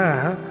பார்த்தோன்னே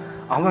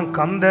அவன்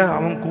கந்தை,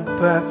 அவன்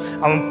குப்பை,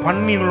 அவன்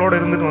பன்னிகளோடு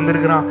இருந்துட்டு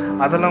வந்திருக்கிறான்.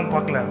 அதெல்லாம்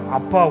பார்க்கல.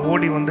 அப்பா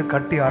ஓடி வந்து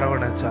கட்டி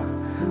அரவணைச்சார்.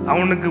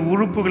 அவனுக்கு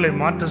உறுப்புகளை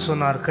மாற்ற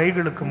சொன்னார்,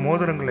 கைகளுக்கு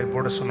மோதிரங்களை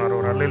போட சொன்னார்.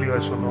 ஒரு அல்லேலூயா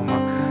சொல்லுவோமா?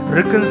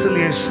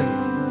 ரிகன்சிலியேஷன்.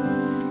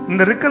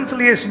 இந்த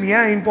ரிகன்சிலியேஷன்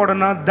ஏன்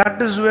இம்பார்ட்டன்ட்னா,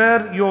 that is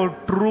where your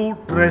true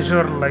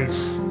treasure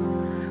lies.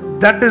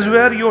 That is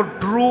where your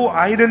true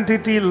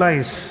identity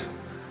lies.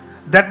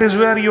 That is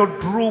where your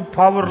true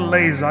power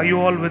lies. Are you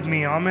all with me?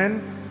 Amen.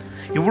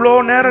 இவ்வளோ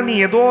நேரம் நீ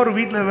ஏதோ ஒரு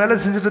வீட்டில் வேலை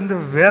செஞ்சுட்டு இருந்த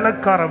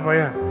வேலைக்கார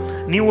பையன்,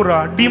 நீ ஒரு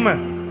அடிமை.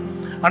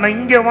 ஆனால்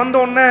இங்கே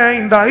வந்தோடனே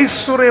இந்த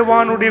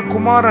ஐஸ்வர்யவானுடைய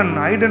குமாரன்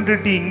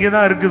ஐடென்டிட்டி இங்கே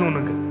தான் இருக்குது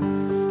உனக்கு.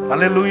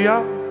 அல்லேலூயா.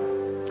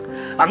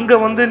 அங்கே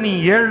வந்து நீ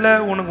ஏழை,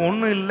 உனக்கு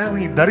ஒன்றும் இல்லை,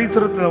 நீ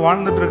தரித்திரத்தில்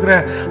வாழ்ந்துட்டு இருக்கிற.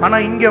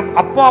 ஆனால் இங்கே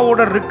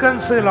அப்பாவோட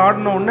ரிகன்சைல்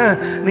ஆடின உடனே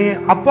நீ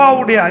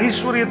அப்பாவுடைய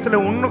ஐஸ்வர்யத்தில்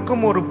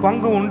உனக்கும் ஒரு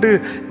பங்கு உண்டு.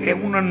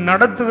 உன்னை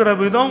நடத்துகிற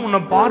விதம்,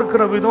 உன்னை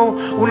பார்க்கிற விதம்,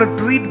 உன்னை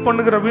ட்ரீட்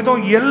பண்ணுகிற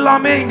விதம்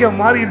எல்லாமே இங்கே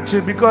மாறிடுச்சு.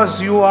 Because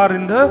you are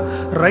in the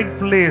right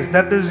place.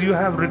 That is you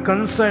have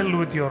ரிகன்சைல்ட்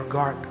with your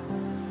God.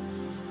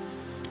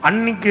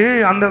 அன்னைக்கு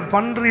அந்த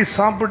பன்றி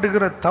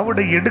சாப்பிட்டுக்கிற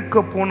தவிடை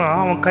எடுக்க போனால்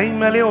அவன் கை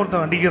மேலே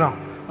ஒருத்தன் அடிக்கிறான்.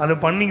 அதை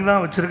பண்ணிக்கு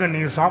தான் வச்சுருக்கேன்,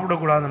 நீங்கள்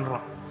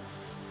சாப்பிடக்கூடாதுன்றான்.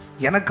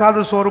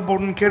 எனக்காவது சோறு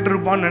போட்டுன்னு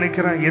கேட்டிருப்பான்னு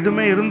நினைக்கிறேன்.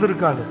 எதுவுமே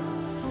இருந்திருக்காது.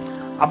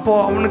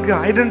 அப்போது அவனுக்கு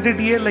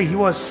ஐடென்டிட்டியே இல்லை. He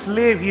was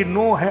slave. He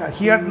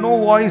had no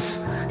voice,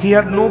 he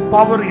had no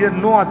power, he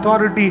had no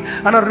authority.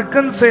 ஆனால்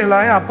ரிகன்சைல்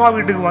ஆகி அப்பா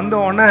வீட்டுக்கு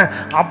வந்தவொடனே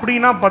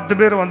அப்படின்னா 10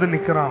 பேர் வந்து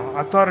நிற்கிறான்.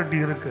 அத்தாரிட்டி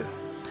இருக்குது.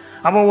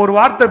 அவன் ஒரு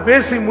வார்த்தை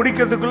பேசி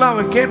முடிக்கிறதுக்குள்ள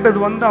அவன் கேட்டது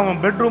வந்து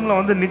அவன் பெட்ரூமில்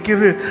வந்து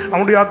நிற்கிது.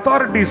 அவனுடைய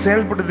அத்தாரிட்டி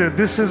செயல்படுது.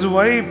 This is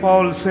why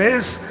Pavul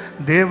chase,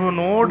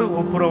 தேவனோடு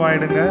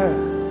ஒப்புரவாயிடுங்க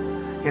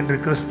என்று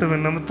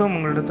கிறிஸ்துவின் நிமித்தம்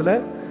உங்களிடத்தில்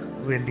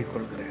வேண்டிக்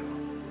கொள்கிறேன்.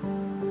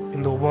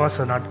 இந்த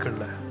உபவாச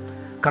நாட்களில்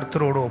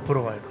கர்த்தரோடு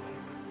ஒப்புரவாயிடும்.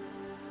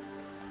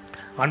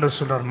 ஆண்டவர்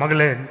சொல்றார்,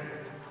 மகளே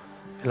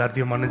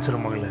எல்லாத்தையும்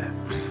மன்னிச்சிடும் மகளே.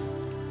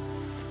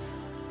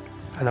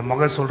 அந்த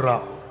மக சொல்றா,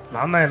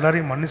 நான் தான்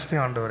எல்லாரையும்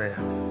மன்னிச்சிட்டேன் ஆண்டவரே,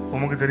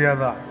 உமக்கு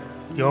தெரியாதா?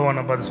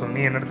 யோவானை பார்த்து சொன்ன,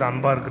 நீ என்னிடத்து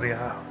அன்பா இருக்கிறியா?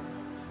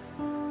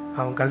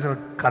 அவன்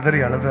கடைசியில் கதறி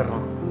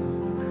அழுதுறான்.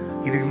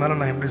 இதுக்கு மேலே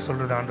நான் எப்படி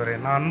சொல்கிறது ஆண்டவரே,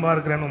 நான் அன்பாக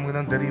இருக்கிறேன்னு உங்களுக்கு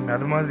தான் தெரியுமே.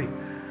 அது மாதிரி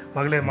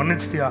மகளே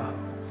மன்னிச்சிட்டியா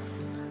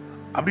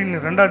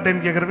அப்படின்னு 2வது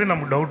டைம் கேட்குறப்பே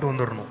நமக்கு டவுட்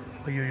வந்துடணும்.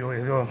 ஐயோ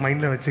ஏதோ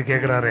மைண்டில் வச்சு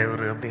கேட்குறாரு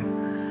இவர் அப்படின்னு.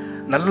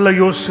 நல்லா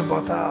யோசிச்சு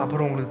பார்த்தா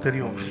அப்புறம் உங்களுக்கு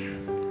தெரியும்,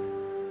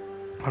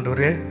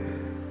 ஆண்டவரே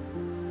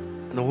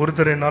அந்த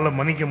ஒருத்தரை என்னால்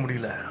மன்னிக்க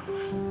முடியல,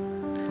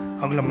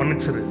 அவங்கள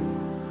மன்னிச்சிரு.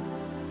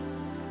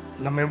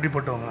 நம்ம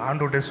எப்படிப்பட்டவங்க?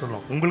 ஆண்டவர்கிட்டே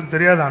சொல்லுவோம், உங்களுக்கு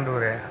தெரியாது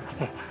ஆண்டவரே.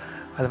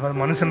 அது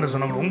பார்த்து மனுஷன்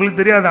சொன்னாங்க,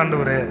 உங்களுக்கு தெரியாது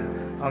ஆண்டவரே,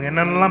 அவங்க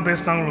என்னென்னலாம்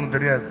பேசினாங்க உங்களுக்கு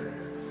தெரியாது,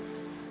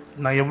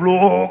 நான் எவ்வளோ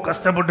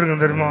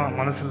கஷ்டப்பட்டுருக்கேன் தெரியுமா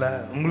மனசில்,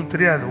 உங்களுக்கு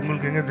தெரியாது,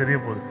 உங்களுக்கு எங்கே தெரிய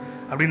போகுது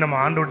அப்படின்னு நம்ம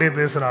ஆண்டவர்கிட்டே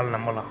பேசுகிற ஆள்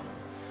நம்மலாம்.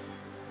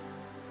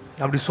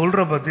 அப்படி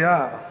சொல்கிற பார்த்தியா,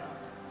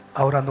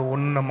 அவர் அந்த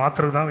ஒன்றை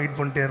மாத்திரம் தான் வெயிட்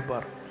பண்ணிட்டே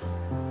இருப்பார்.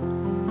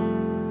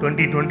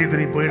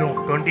 2023 போயிடும்,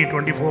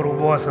 2024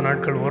 உபவாச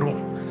நாட்கள் வரும்.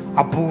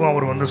 அப்பவும்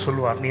அவர் வந்து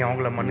சொல்லுவார், நீ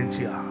அவங்கள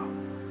மன்னிச்சியா?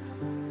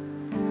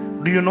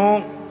 Do you know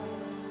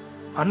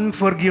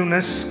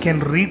unforgiveness can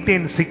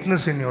retain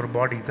sickness in your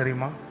body?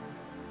 தெரியுமா?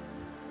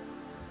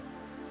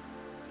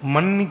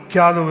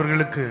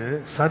 மன்னிக்காதவர்களுக்கு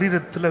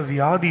சரீரத்தில்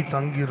வியாதி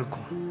தங்கி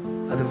இருக்கும்,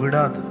 அது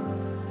விடாது.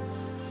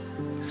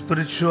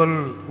 ஸ்பிரிச்சுவல்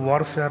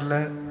வார்ஃபேரில்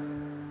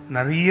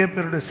நிறைய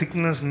பேருடைய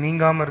சிக்னஸ்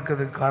நீங்காமல்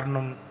இருக்கிறதுக்கு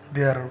காரணம்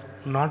they are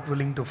not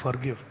willing to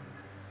forgive.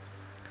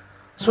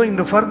 So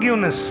இந்த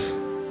forgiveness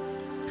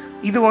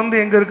இது வந்து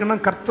எங்கே இருக்குன்னா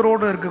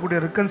கர்த்தரோடு இருக்கக்கூடிய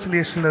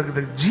ரிகன்சிலியேஷனில்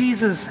இருக்குது.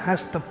 Jesus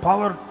has the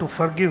power to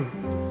forgive.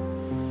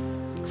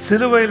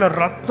 சிலுவையில்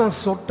ரத்தம்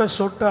சொட்ட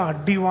சொட்ட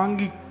அடி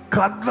வாங்கி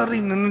கதறி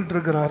நின்றுட்டு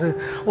இருக்கிறாரு.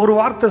 ஒரு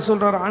வார்த்தை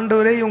சொல்கிறார்,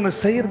 ஆண்டவரே இவங்க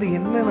செய்கிறது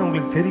என்னன்னு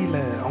உங்களுக்கு தெரியல,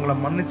 அவங்கள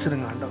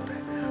மன்னிச்சிருங்க ஆண்டவரே.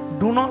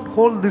 To not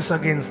hold this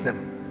against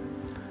them.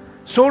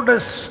 So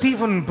does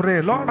Stephen pray,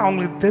 Lord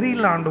அவங்களுக்கு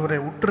தெரியல ஆண்டவரே,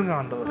 விட்டுருங்க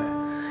ஆண்டவரே.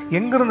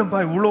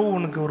 எங்கேருந்துப்பா இவ்வளோ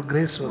உனக்கு ஒரு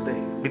கிரேஸ் வருது?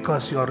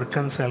 Because you are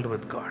ரிகன்சைல்டு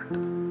with God.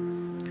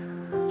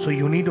 So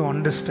you need to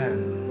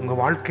understand, உங்கள்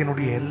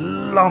வாழ்க்கையினுடைய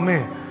எல்லாமே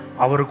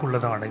அவருக்குள்ளே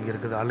தான் அடங்கி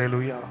இருக்குது.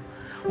 அல்லேலூயா.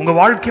 உங்கள்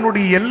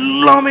வாழ்க்கையினுடைய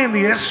எல்லாமே இந்த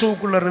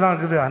இயேசுக்குள்ளே தான்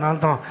இருக்குது. அதனால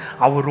தான்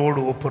அவரோடு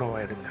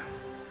ஒப்புரவாயிடுங்க.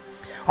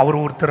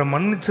 அவர் ஒருத்தரை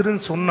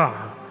மன்னிச்சிருன்னு சொன்னால்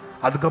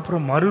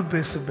அதுக்கப்புறம்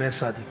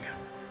பேசாதீங்க.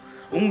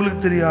 உங்களுக்கு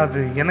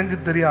தெரியாது, எனக்கு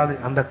தெரியாது,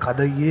 அந்த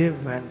கதையே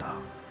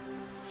வேண்டாம்.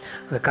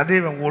 அந்த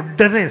கதையை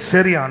உடனே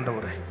சரி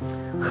ஆண்டவரே,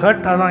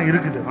 ஹர்ட்டாக தான்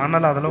இருக்குது,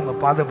 ஆனால் அதெல்லாம்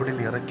உங்கள்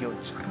பாதப்படியில் இறக்கி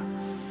வச்சுக்கிறேன்.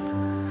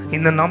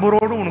 இந்த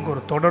நபரோடு உனக்கு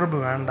ஒரு தொடர்பு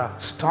வேண்டாம்,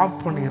 ஸ்டாப்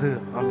பண்ணிடு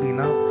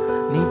அப்படின்னா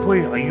நீ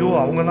போய், ஐயோ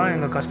அவங்க தான்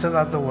எங்கள் கஷ்ட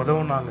காலத்தில்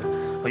உதவுனாங்க,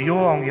 ஐயோ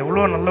அவங்க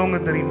எவ்வளோ நல்லவங்க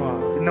தெரியுமா,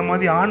 இந்த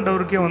மாதிரி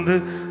ஆண்டவருக்கே வந்து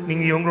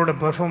நீங்கள் இவங்களோட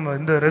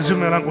இந்த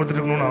ரெஸ்யூமேலாம்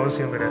கொடுத்துருக்கணும்னு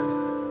அவசியம் கிடையாது.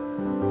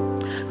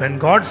 When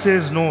God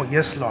says no,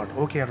 yes Lord,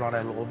 okay Lord,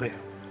 I will obey.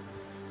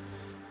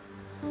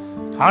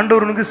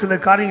 ஆண்டவருக்கு சில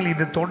காரியங்கள்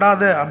இது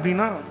தொடாத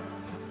அப்படின்னா,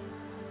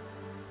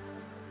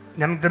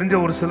 எனக்கு தெரிஞ்ச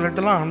ஒரு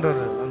சிலர்ட்டெல்லாம்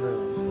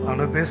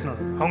ஆண்டவர்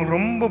பேசினார், அவங்களுக்கு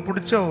ரொம்ப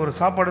பிடிச்ச ஒரு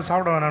சாப்பாடு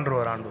சாப்பிட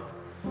வேணான்றவர் ஆண்டவர்.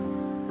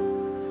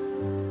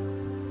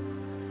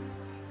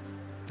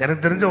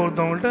 எனக்கு தெரிஞ்ச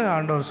ஒருத்தவங்கள்ட்ட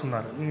ஆண்டவர்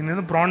சொன்னார், நீங்கள்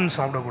இன்னும் ப்ரான்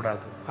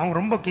சாப்பிடக்கூடாது. அவங்க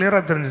ரொம்ப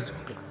கிளியராக தெரிஞ்சிச்சு,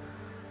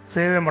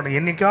 செய்யவே மாட்டேன்.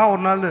 என்றைக்கா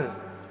ஒரு நாள்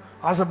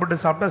ஆசைப்பட்டு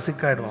சாப்பிட்டா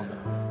சிக்காயிடுவாங்க.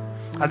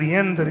 அது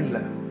ஏன்னு தெரியல.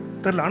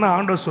 ஆனால்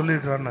ஆண்டவர்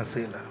சொல்லியிருக்கிறாரு, நான்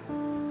செய்யலை.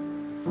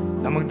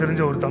 நமக்கு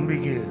தெரிஞ்ச ஒரு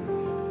தம்பிக்கு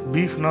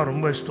பீஃப்னால்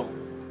ரொம்ப இஷ்டம்.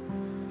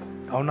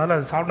 அவனால்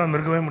அது சாப்பிடாம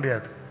இருக்கவே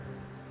முடியாது.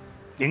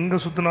 எங்கே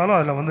சுற்றினாலும்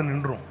அதில் வந்து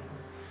நின்றும்.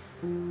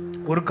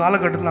 ஒரு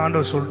காலகட்டத்தில்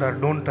ஆண்டவர் சொல்லிட்டார்,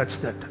 டோன்ட்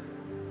டச் தட்.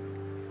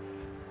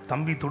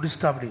 தம்பி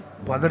துடிச்சிட்டா, அப்படி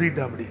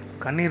பதறிட்டா, அப்படி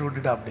கண்ணீர்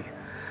விட்டுட்டா அப்படி.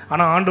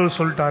 ஆனால் ஆண்டவர்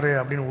சொல்லிட்டாரு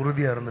அப்படின்னு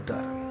உறுதியாக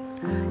இருந்துட்டார்.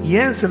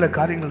 ஏன் சில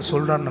காரியங்கள்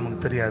சொல்கிறான்னு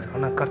நமக்கு தெரியாது,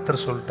 ஆனால்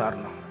கர்த்தர்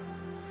சொல்லிட்டாருன்னா.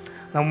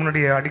 நான்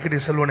முன்னாடி அடிக்கடி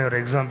செல்வனே ஒரு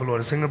எக்ஸாம்பிள்,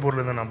 ஒரு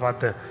சிங்கப்பூர்லேருந்து நான்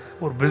பார்த்த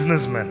ஒரு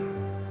பிஸ்னஸ் மேன்.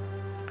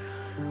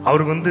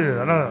 அவருக்கு வந்து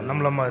அதான்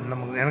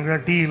நமக்கு எனக்கு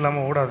டீ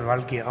இல்லாமல் ஓடாது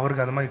வாழ்க்கையை.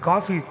 அவருக்கு அது மாதிரி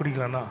காஃபி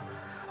குடிக்கலன்னா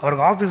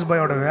அவருக்கு ஆஃபீஸ்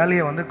பாயோட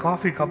வேலையை வந்து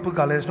காஃபி கப்பு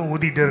காலேஜ்னா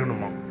ஊற்றிக்கிட்டே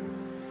இருக்கணுமா.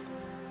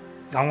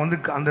 அவன் வந்து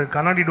அந்த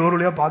கண்ணாடி டோர்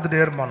வழியாக பார்த்துட்டே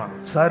இருப்பானா.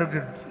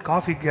 சாருக்கு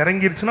காஃபி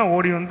இறங்கிருச்சுன்னா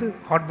ஓடி வந்து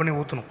ஹாட் பண்ணி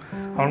ஊற்றணும்.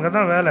 அவனுக்கு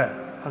தான் வேலை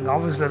அங்கே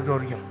ஆஃபீஸில் இருக்க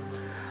வரைக்கும்.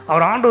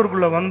 அவர்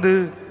ஆண்டவருக்குள்ளே வந்து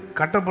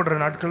கட்டப்படுற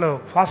நாட்களில்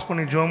ஃபாஸ்ட்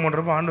பண்ணி ஜோம்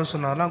பண்ணுறப்ப ஆண்டவர்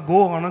சொன்னார்னா, கோ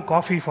ஆனால்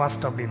காஃபி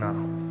ஃபாஸ்ட்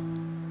அப்படின்னாராம்.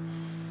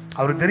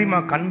 அவருக்கு தெரியுமா,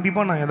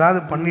 கண்டிப்பாக நான் ஏதாவது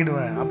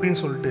பண்ணிவிடுவேன் அப்படின்னு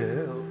சொல்லிட்டு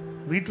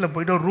வீட்டில்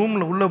போய்ட்டு ஒரு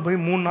ரூமில் உள்ளே போய்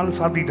 3 நாள்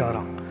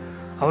சாத்திட்டாராம்.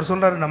 அவர்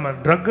சொல்கிறார், நம்ம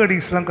ட்ரக்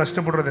அடிக்ட்ஸ்லாம்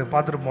கஷ்டப்படுறதை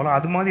பார்த்துட்டு போகலாம்,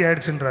 அது மாதிரி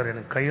ஆயிடுச்சுன்றார்.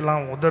 எனக்கு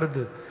கையெல்லாம்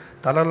உதறுது,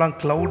 தலைலாம்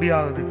க்ளவுடி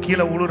ஆகுது,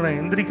 கீழே விழுறேன்,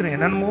 எந்திரிக்கிறேன்,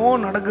 என்னென்னமோ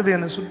நடக்குது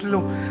என்னை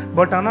சுற்றிலும்.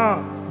 பட்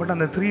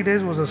அந்த 3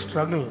 days வாஸ் அ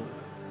ஸ்ட்ரகிள்.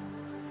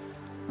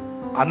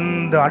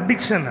 அந்த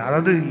அடிக்ஷன்,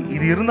 அதாவது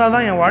இது இருந்தால்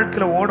தான் என்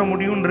வாழ்க்கையில் ஓட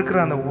முடியும்னு இருக்கிற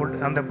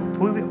அந்த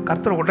புது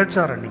கர்த்தரை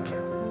உடைச்சார் அன்னைக்கு.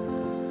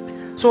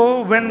 So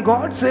when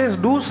God says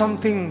do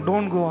something,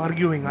 don't go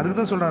arguing. அதுக்கு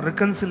தான் சொல்கிறேன்,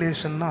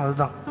 ரெக்கன்சிலியேஷன்னா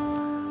அதுதான்.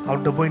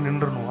 அவர்கிட்ட போய்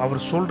நின்றணும்,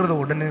 அவர் சொல்கிறத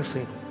உடனே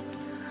செய்யணும்.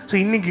 ஸோ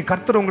இன்னைக்கு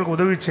கர்த்தர் உங்களுக்கு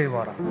உதவி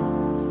செய்வாரா?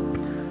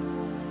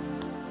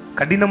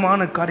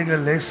 கடினமான காரியங்களை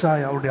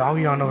லேசாக அவருடைய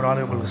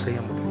ஆவியானவரால் உங்களுக்கு செய்ய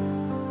முடியும்.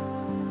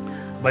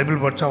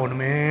 பைபிள் படித்தா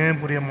ஒன்றுமே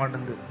புரிய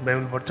மாட்டேங்குது,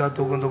 பைபிள் படித்தா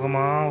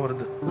தூக்கமாக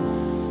வருது.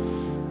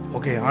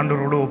 ஓகே,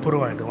 ஆண்டவரோட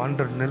ஒப்புரவாயிடு.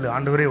 ஆண்டவர் நெல்,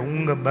 ஆண்டவரே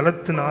உங்கள்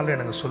பலத்தினால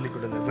எனக்கு சொல்லிக்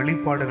கொடுங்க.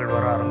 வெளிப்பாடுகள்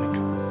வர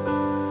ஆரம்பிக்கும்,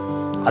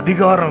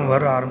 அதிகாரம்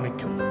வர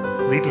ஆரம்பிக்கும்.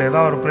 வீட்டில்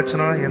ஏதாவது ஒரு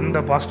பிரச்சனை, எந்த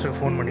பாஸ்டருக்கு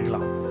ஃபோன்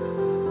பண்ணிக்கலாம்.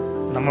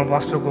 நம்ம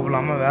பாஸ்டரை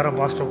கூப்பிடலாமா, வேறு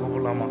பாஸ்டரை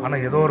கூப்பிடலாமா,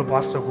 ஆனால் ஏதோ ஒரு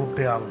பாஸ்டரை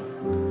கூப்பிட்டே ஆகணும்.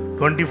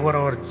 24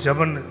 hour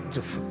ஜபன்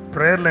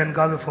ப்ரேயரில்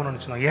எனக்காவது ஃபோன்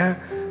அனுப்பிச்சுனா, ஏன்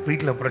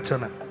வீட்டில்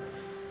பிரச்சனை,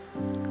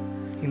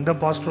 இந்த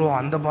பாஸ்டரோ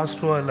அந்த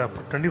பாஸ்டரோ இல்லை,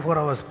 24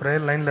 hours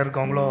ப்ரேயர் லைனில்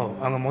இருக்கவங்களோ,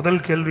 அங்கே முதல்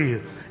கேள்வி,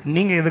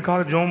 நீங்கள்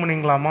எதுக்காக ஜோம்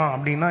பண்ணிங்களாமா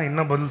அப்படின்னா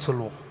என்ன பதில்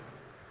சொல்லுவோம்?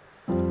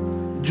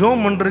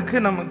 ஜோம் பண்ணுறதுக்கு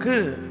நமக்கு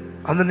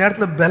அந்த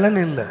நேரத்தில் பலன்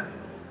இல்லை.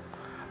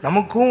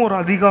 நமக்கும் ஒரு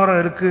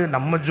அதிகாரம் இருக்குது,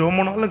 நம்ம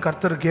ஜோமனாலும்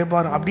கர்த்தர்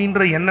கேட்பார்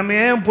அப்படின்ற எண்ணமே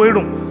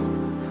போயிடும்.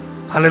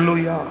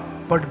 ஹல்லேலூயா.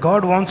 But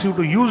God wants you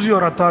to use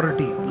your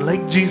authority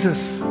like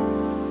Jesus.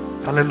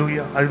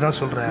 ஹல்லேலூயா. அதுதான்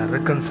சொல்கிறேன்,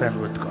 reconcile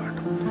with God.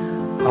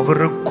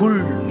 அவருக்குள்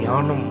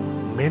ஞானம்,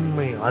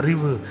 மேன்மை,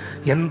 அறிவு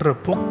என்ற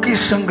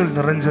பொக்கிஷங்கள்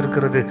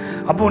நிறைஞ்சிருக்கிறது.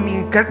 அப்போ நீ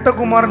கெட்ட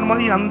குமாரன்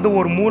மாதிரி அந்த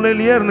ஒரு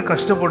மூலையிலேயே இருந்து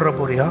கஷ்டப்படுற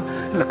போறியா,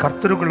 இல்லை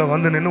கர்த்தருக்குள்ள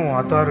வந்து நின்று உன்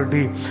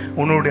அத்தாரிட்டி,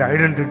 உன்னுடைய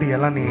ஐடென்டிட்டி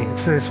எல்லாம் நீ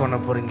எக்ஸசைஸ் பண்ண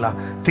போறீங்களா?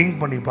 திங்க்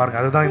பண்ணி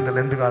பாருங்க. அதுதான் இந்த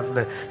லெந்து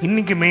காலத்தில்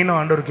இன்னைக்கு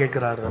மெயினாக ஆண்டவர்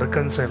கேட்கிறாரு,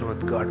 reconcile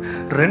with God.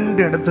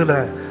 2 இடத்துல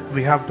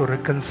we have to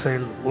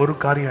reconcile. ஒரு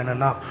காரியம்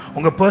என்னன்னா,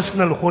 உங்க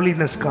பர்சனல்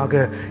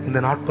ஹோலினஸ்க்காக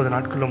இந்த 40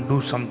 நாட்களும் do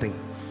something.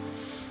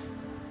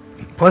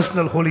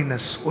 பர்சனல்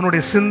ஹோலினஸ்,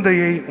 உன்னுடைய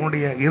சிந்தையை,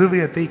 உன்னுடைய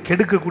இருதயத்தை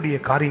கெடுக்கக்கூடிய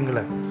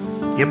காரியங்களை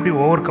எப்படி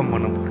ஓவர் கம்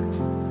பண்ண போற?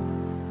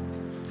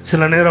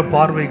 சில நேரம்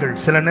பார்வைகள்,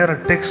 சில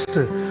நேரம் டெக்ஸ்ட்,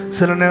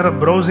 சில நேரம்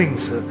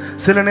ப்ரௌசிங்ஸ்,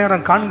 சில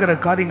நேரம் காண்கிற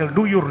காரியங்கள்.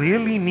 Do you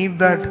really need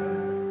that?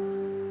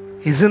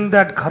 Isn't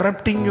that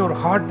corrupting your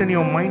heart and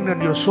your mind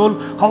and your soul?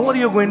 How are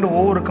you going to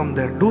overcome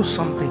that? Do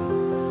something.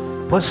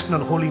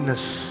 Personal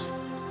holiness.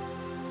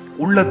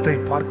 உள்ளத்தை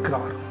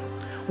பார்க்கிறார்.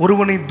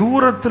 ஒருவனை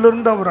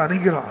தூரத்திலிருந்து அவர்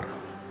அறிகிறார்.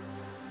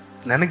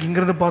 எனக்கு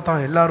இங்கிறது பார்த்தா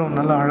எல்லாரும்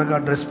நல்லா அழகாக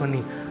ட்ரெஸ் பண்ணி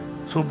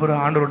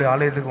சூப்பராக ஆண்டவருடைய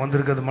ஆலயத்துக்கு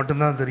வந்திருக்கிறது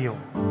மட்டும்தான்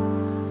தெரியும்.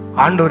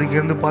 ஆண்டவர்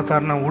இங்கேருந்து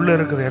பார்த்தாருன்னா உள்ளே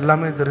இருக்கிற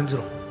எல்லாமே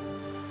தெரிஞ்சிடும்.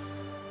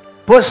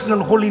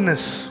 Personal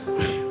holiness.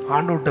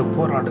 ஆண்டவர்கிட்ட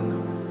போராடுங்க,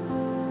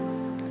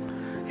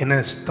 என்னை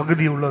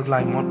தகுதி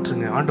உள்ளவர்களாய்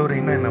மாற்றுங்க, ஆண்டவரை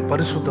இன்னும் என்னை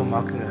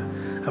பரிசுத்தமாக்குங்க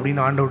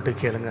அப்படின்னு ஆண்டவர்கிட்ட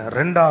கேளுங்க.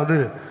 2வது,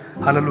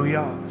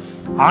 ஹல்லேலூயா,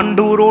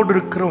 ஆண்டவரோடு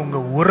இருக்கிற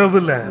உங்கள்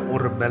உறவில்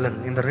ஒரு பலன்.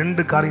 இந்த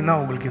 2 காரியம்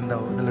தான் உங்களுக்கு இந்த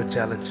இதில்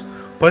சேலஞ்ச்.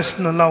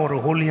 பர்சனலாக ஒரு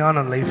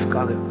ஹோலியான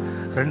லைஃப்காக.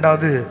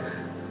 2வது,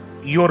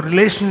 யுவர்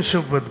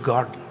ரிலேஷன்ஷிப் வித்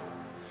காட்.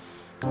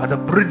 அதை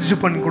பிரிட்ஜ்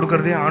பண்ணி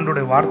கொடுக்கறதே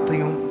ஆண்டோடைய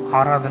வார்த்தையும்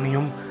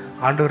ஆராதனையும்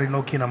ஆண்டவரை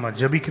நோக்கி நம்ம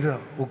ஜபிக்கிற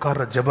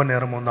உட்கார்ற ஜப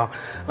நேரமும் தான்.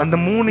 அந்த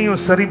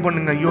 3ஐயும் சரி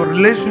பண்ணுங்க. யுவர்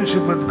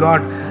ரிலேஷன்ஷிப் வித்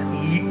காட்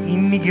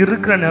இன்னைக்கு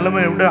இருக்கிற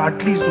நிலைமையை விட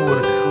அட்லீஸ்ட்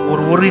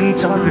ஒரு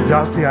இன்ச்சாவது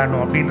ஜாஸ்தி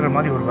ஆகணும் அப்படின்ற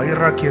மாதிரி ஒரு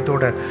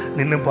வைராக்கியத்தோட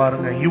நின்று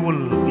பாருங்க.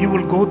 You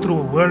will go through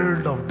a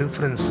world of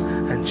difference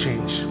and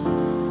change.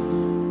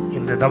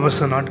 இந்த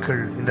தவச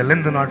நாட்கள், இந்த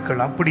லெந்து நாட்கள்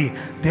அப்படி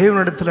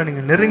தேவனிடத்தில்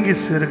நீங்கள் நெருங்கி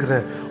சேர்க்கிற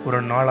ஒரு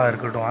நாளாக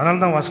இருக்கட்டும்.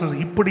 அதனால தான்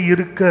வசனம், இப்படி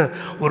இருக்க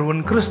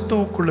ஒருவன்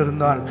கிறிஸ்துவுக்குள்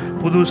இருந்தால்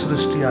புது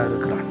சிருஷ்டியாக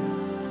இருக்கிறான்.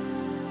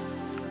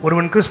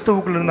 ஒருவன்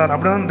கிறிஸ்துவுக்குள் இருந்தால்,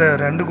 அப்படிதான் இந்த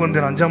 2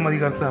 Corinthians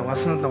 5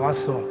 வசனத்தில்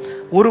வாசிக்கிறோம்.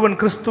 ஒருவன்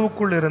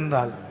கிறிஸ்துவுக்குள்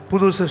இருந்தால்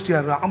புது சிருஷ்டியா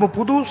இருக்கான். அப்போ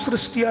புது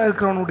சிருஷ்டியா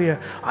இருக்கிறவனுடைய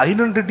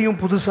ஐடென்டிட்டியும்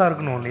புதுசா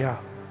இருக்கணும் இல்லையா?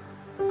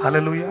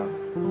 ஹல்லேலூயா.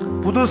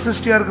 புது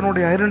சிருஷ்டியா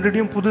இருக்கிறவனுடைய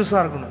ஐடென்டிட்டியும் புதுசா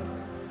இருக்கணும்.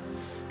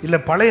 இல்லை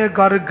பழைய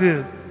காருக்கு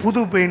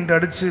புது பெயிண்ட்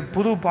அடிச்சு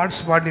புது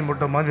பார்ட்ஸ் பாட்டி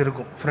போட்ட மாதிரி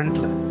இருக்கும்.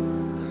 ஃப்ரண்ட்ல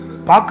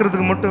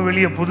பார்க்கறதுக்கு மட்டும்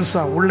வெளியே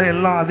புதுசா, உள்ள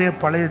எல்லாம் அதே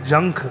பழைய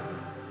junk.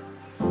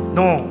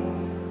 No,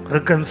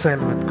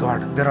 reconcile with God.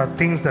 There are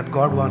things that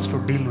God wants to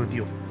deal with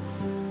you.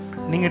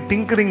 நீங்க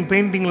டிங்கரிங்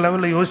பெயிண்டிங்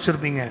லெவலில்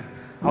யோசிச்சிருப்பீங்க,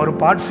 அவர்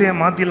பார்ட்ஸையே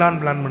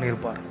மாத்திலான்னு பிளான்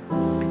பண்ணியிருப்பார்.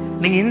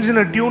 நீங்க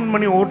இன்ஜினை டியூன்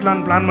பண்ணி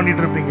ஓட்டலான்னு பிளான்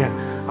பண்ணிட்டு இருப்பீங்க.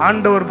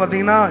 ஆண்டவர்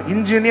பார்த்தீங்கன்னா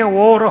இன்ஜினியை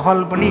ஓவர்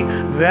ஹால் பண்ணி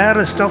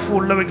வேற ஸ்டஃப்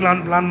உள்ள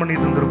வைக்கலான்னு பிளான்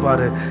பண்ணிட்டு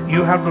இருந்திருப்பாரு.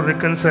 You have to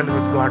reconcile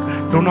with God.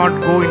 Do not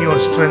go in your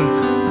strength.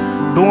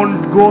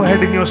 Don't go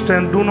ahead in your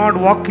strength. Do not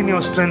walk in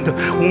your strength.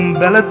 உன்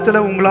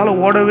பலத்தில் உங்களால்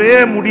ஓடவே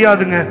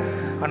முடியாதுங்க.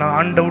 ஆனால்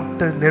ஆண்டை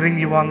விட்டு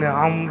நெருங்கி வாங்க,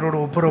 அவங்களோட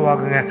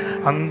ஒப்புரவாகுங்க.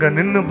 அங்கே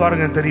நின்று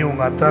பாருங்க தெரியும்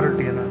உங்கள்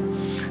அத்தாரிட்டி என்ன,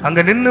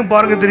 அங்கே நின்று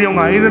பாருங்க தெரியும்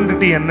உங்கள்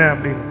ஐடென்டிட்டி என்ன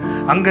அப்படின்னு,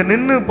 அங்கே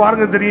நின்று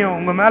பாருங்க தெரியும்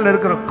உங்கள் மேலே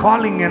இருக்கிற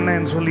காலிங்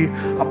என்னன்னு சொல்லி.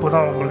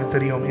 அப்போதான் உங்களுக்கு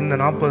தெரியும். இந்த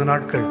 40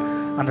 நாட்கள்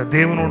அந்த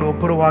தேவனோட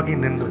ஒப்புரவாகி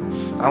நின்று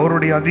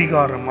அவருடைய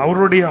அதிகாரம்,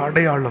 அவருடைய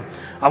அடையாளம்,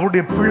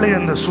 அவருடைய பிள்ளை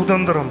அந்த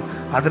சுதந்திரம்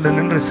அதில்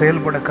நின்று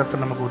செயல்பட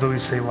கர்த்தர் நமக்கு உதவி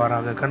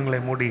செய்வாராக.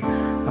 கண்களை மூடி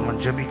நம்ம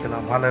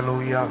ஜெபிக்கலாம்.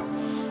 ஹல்லேலூயா.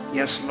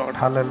 Yes Lord.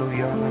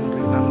 ஹல்லேலூயா.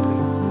 நன்றி, நன்றி.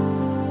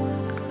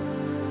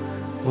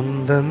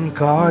 உந்தன்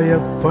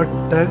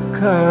காயப்பட்ட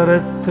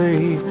கரத்தை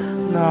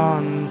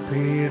நான்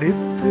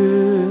பிடித்து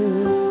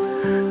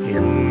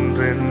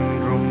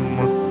என்றென்றும்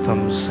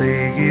முத்தம்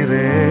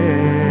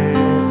செய்கிறேன்.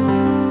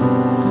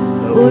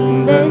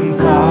 உந்தன்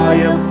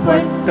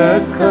காயப்பட்ட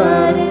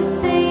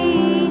கரத்தை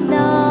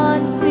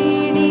நான்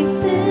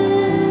பிடித்து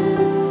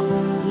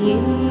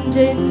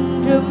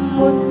என்றென்றும்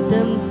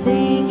முத்தம்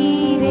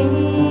செய்கிறேன்.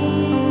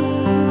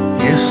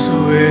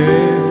 இயேசுவே,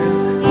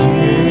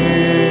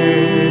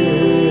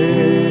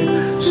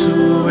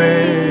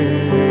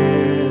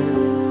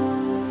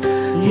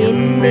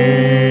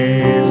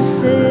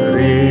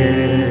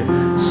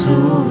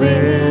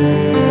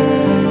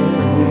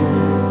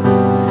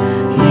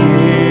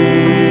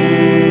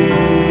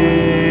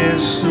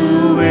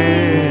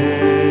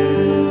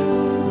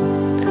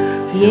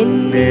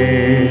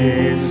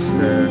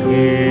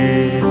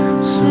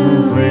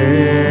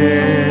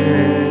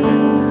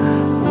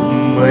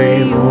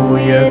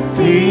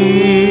 உயர்த்தி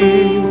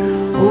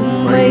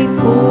உம்மை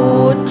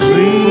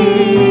போற்றி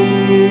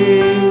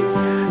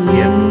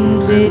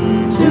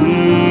என்றென்றும்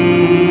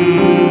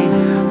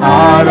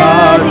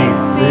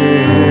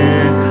ஆராதிப்பேன்.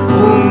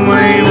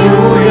 உம்மை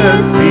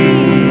உயர்த்தி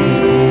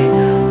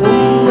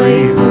உம்மை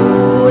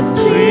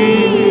போற்றி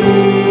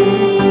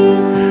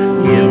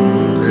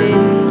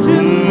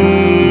என்றென்றும்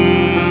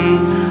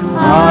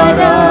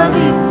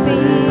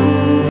ஆராதிப்பேன்.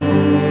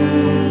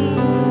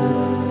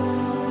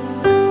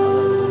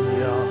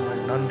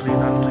 நன்றி,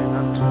 நன்றி,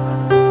 நன்றி.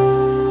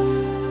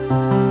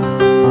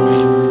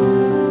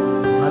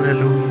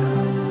 ஹல்லேலூயா.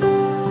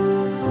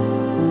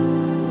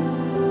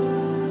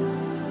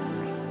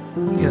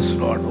 Yes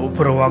Lord.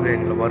 ஒப்புரவாக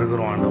எங்களை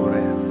வருகிறோம்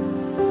ஆண்டவரே.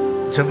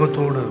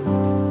 ஜெபத்தோடு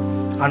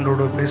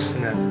ஆண்டோடு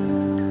பேசுங்க.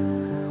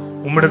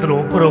 உம்மிடத்தில்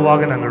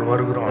ஒப்புரவாக நாங்கள்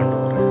வருகிறோம்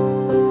ஆண்டவரே.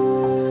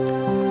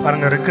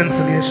 பாருங்க,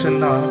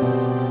 ரெக்கன்சிலியேஷன்னா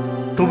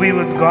to be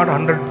with God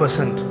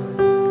 100%.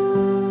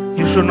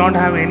 You should not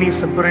have any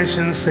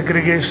separations,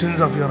 segregations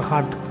of your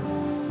heart.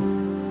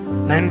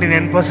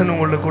 99%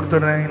 உங்களுக்கு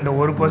கொடுத்துறேன், இந்த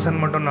 1%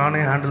 மட்டும்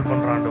நானே ஹேண்டில்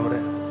பண்ணுறேன் ஆண்டவரே.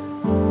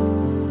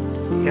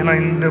 ஏன்னா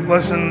இந்த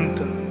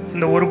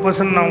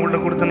 1% நான் உங்கள்கிட்ட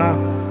கொடுத்தேன்னா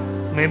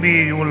மேபி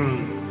யூ வில்,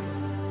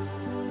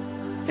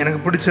 எனக்கு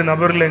பிடிச்ச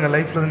நபர்களை எங்கள்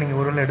லைஃப்பில் நீங்கள்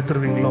ஒருவேளை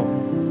எடுத்துருவீங்களோ,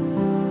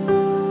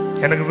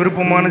 எனக்கு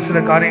விருப்பமான சில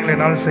காரியங்களை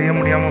என்னால் செய்ய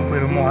முடியாமல்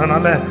போயிருமோ.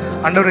 அதனால்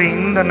ஆண்டவரே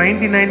இந்த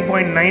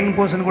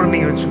 99.9% கூட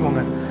நீங்கள்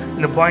வச்சுக்கோங்க,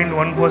 இந்த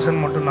 0.1%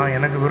 மட்டும் நான்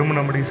எனக்கு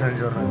விரும்பினபடி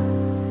செஞ்சிடறேன்.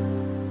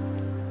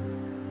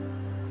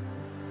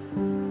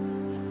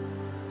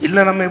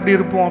 இல்லை நம்ம எப்படி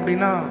இருப்போம்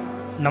அப்படின்னா,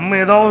 நம்ம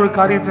ஏதாவது ஒரு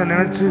காரியத்தை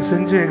நினச்சி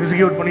செஞ்சு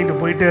எக்ஸிக்யூட் பண்ணிட்டு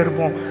போயிட்டே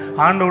இருப்போம்.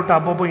 ஆண்டவர்கிட்ட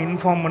அப்பப்போ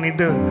இன்ஃபார்ம்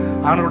பண்ணிட்டு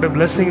ஆண்டவருடைய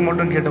பிளெஸிங்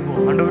மட்டும்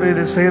கேட்டப்போம், ஆண்டவரே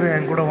இதை செய்கிறேன்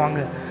என் கூட வாங்க,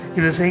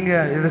 இதை செய்யுங்க,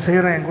 இதை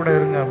செய்கிறேன் என் கூட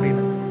இருங்க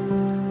அப்படின்னு.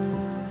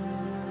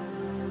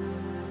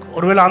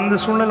 ஒருவேளை அந்த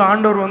சூழ்நிலை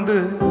ஆண்டவர்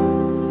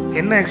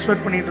என்ன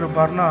எக்ஸ்பெக்ட் பண்ணிட்டு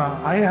இருப்பார்னா,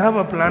 I have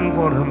a plan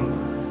for him.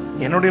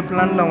 என்னுடைய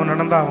பிளானில் அவன்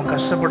நடந்தால் அவன்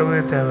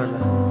கஷ்டப்படவே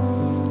தேவையில்லை.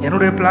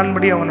 என்னுடைய பிளான்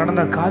படி அவன்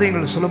நடந்தால்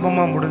காரியங்கள்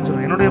சுலபமாக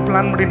முடிஞ்சிடும். என்னுடைய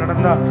பிளான் படி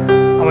நடந்தால்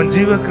அவன்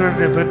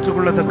ஜீவக்கிரீடத்தை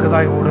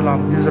பெற்றுக்கொள்ளத்தக்கதாய்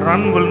ஓடலாம். His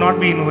run will not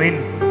be in vain.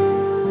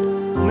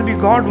 Maybe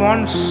God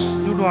wants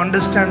you to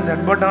understand that.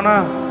 But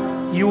ஆனால்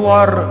you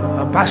are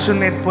a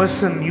passionate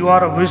person, you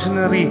are a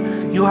visionary,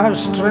 you have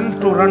strength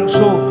to run.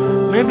 So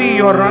maybe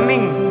you are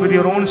running with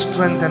your own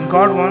strength and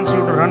God wants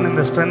you to run in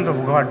the strength of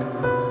God.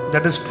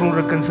 That is true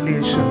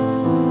reconciliation.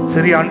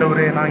 சரி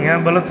ஆண்டவரே, நான்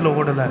என் பலத்தில்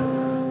ஓடலை,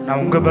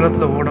 நான் உங்கள்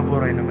பலத்தில் ஓட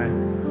போகிறேன், இனிமேல்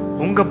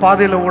உங்கள்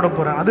பாதையில் ஓட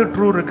போகிறேன். அது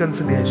ட்ரூ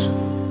reconciliation.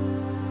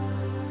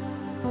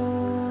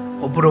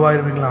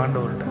 ஒப்புரவாயிருவீங்களா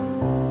ஆண்டவர்கிட்ட?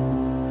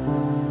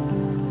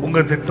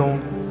 உங்கள் திட்டம்,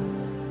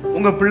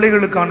 உங்க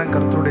பிள்ளைகளுக்கான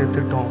கர்த்தருடைய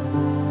திட்டம்,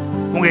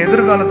 உங்க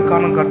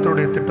எதிர்காலத்துக்கான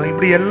கர்த்தருடைய திட்டம்,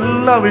 இப்படி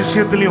எல்லா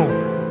விஷயத்திலையும்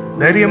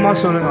தைரியமா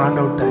சொல்லுங்க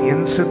ஆண்டவர்கிட்ட,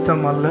 என்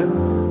சித்தம் அல்ல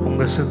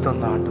உங்க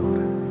சித்தம் தான் ஆண்டவர்.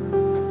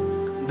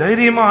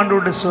 தைரியமா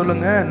ஆண்டவர்கிட்ட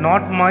சொல்லுங்க,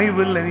 not my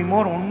will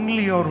anymore,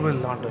 only your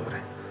will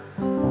ஆண்டவரே.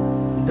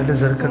 That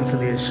is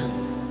reconciliation.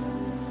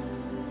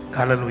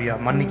 ஹல்லேலூயா.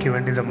 மன்னிக்க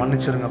வேண்டியதை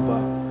மன்னிச்சிருங்கப்பா.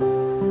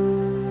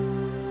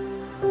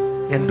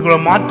 எனக்குள்ள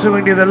மாற்ற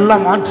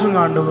வேண்டியதெல்லாம் மாற்றுங்க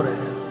ஆண்டவரே.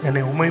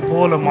 என்னை உமை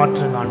போல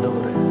மாற்றுங்க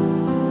ஆண்டவரே.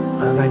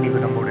 அதுதான் இன்னைக்கு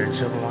நம்முடைய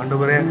ஜெபம்.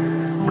 ஆண்டவரே,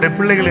 உங்களுடைய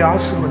பிள்ளைகளை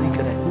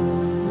ஆசீர்வதிக்கிறேன்.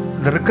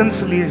 இந்த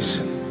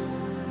ரெகன்சிலியேஷன்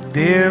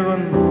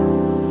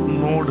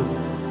தேவனோடு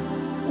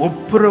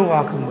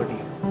ஒப்புரவாகும்படி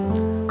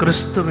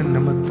கிறிஸ்துவின்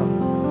நிமித்தம்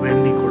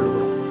வேண்டிக்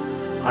கொள்கிறோம்.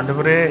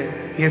 ஆண்டவரே,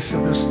 இயேசு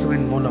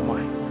கிறிஸ்துவின்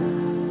மூலமாய்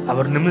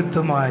அவர்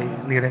நிமித்தமாய்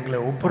நீர் எங்களை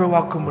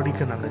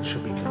ஒப்புரவாக்கும்படிக்கு நாங்கள்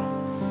ஜெபிக்கிறோம்.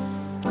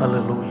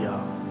 ஹல்லேலூயா.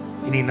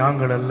 இனி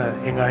நாங்கள் அல்ல,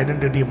 எங்க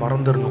ஐடென்டிட்டியை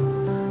மறந்துடணும்.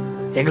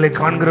 எங்களை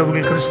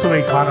காண்கிறவர்கள்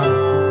கிறிஸ்துவை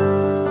காணணும்.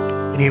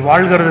 இனி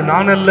வாழ்கிறது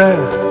நான் அல்ல,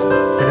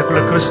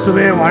 எனக்குள்ள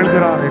கிறிஸ்துவே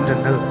வாழ்கிறார் என்ற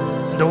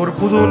இந்த ஒரு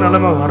புது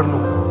நிலைமை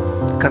வரணும்.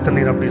 கர்த்தர்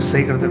நீர் அப்படி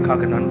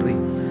செய்கிறதுக்காக நன்றி.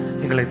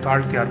 எங்களை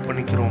தாழ்த்தி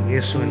அர்ப்பணிக்கிறோம்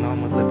இயேசுவின்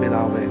நாமத்தில்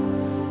பிதாவே.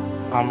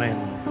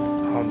 ஆமென்,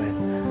 ஆமென்,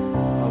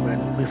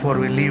 ஆமென். பிஃபோர்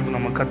வி லீவ்,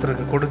 நம்ம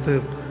கர்த்தருக்கு கொடுத்து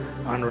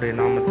அவனுடைய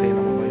நாமத்தை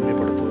நம்ம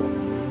மகிமைப்படுத்துவோம்.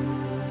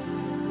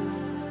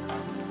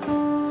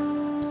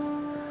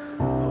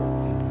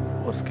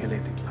 ஒரு ஸ்கேல்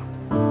ஏத்திக்கலாம்.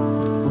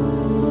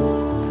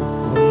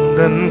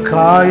 உந்தன்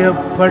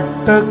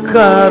காயப்பட்ட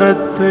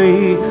கரத்தை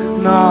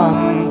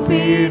நாம்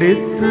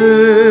பிடித்து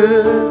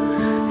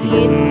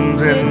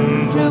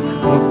என்றென்றும்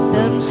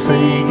முத்தம்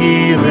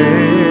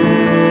செய்கிறேன்.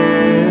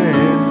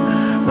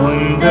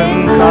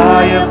 உந்தன்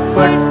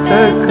காயப்பட்ட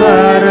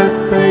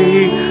கரத்தை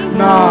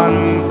நான்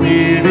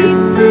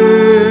பிடித்து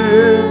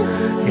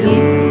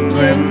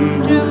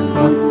என்றென்றும்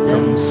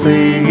முத்தம்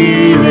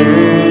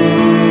செய்கிறேன்.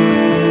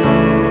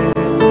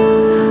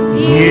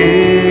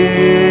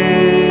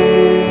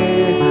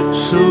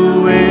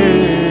 இயேசுவே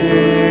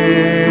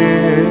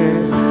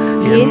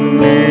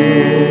என்னே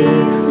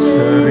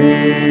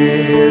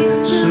சரேசுவே,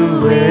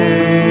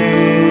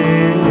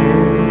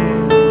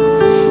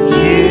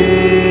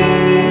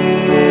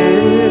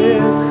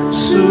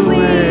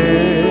 இயேசுவே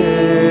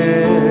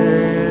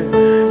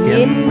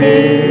என்னே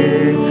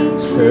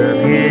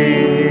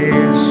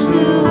சரேசுவே.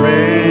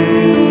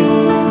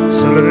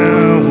 சொல்லுங்க,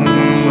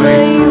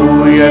 உம்மை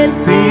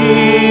உயர்த்தி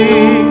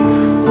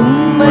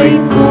உம்மை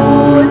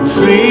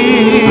போற்றி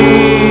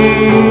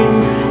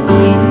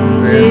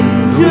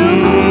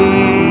என்றென்றும்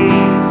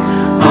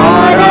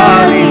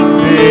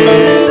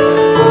ஆராதிப்பேன்.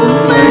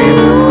 உம்மை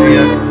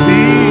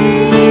உயர்த்தி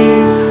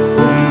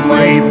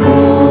உம்மை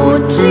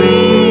போற்றி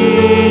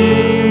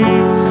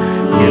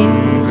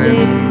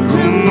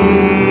என்றென்றும்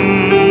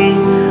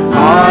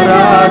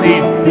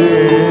ஆராதிப்பேன்.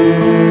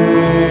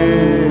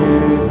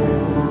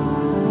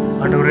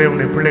 ஆண்டவரே,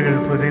 உம்முடைய பிள்ளைகள்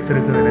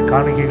விதைத்திருக்கிற இந்த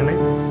காணிக்கைகளை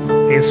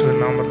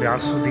இயேசுவின் நாமத்தில்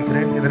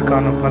ஆசீர்வதிக்கிறேன்.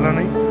 இதற்கான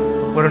பலனை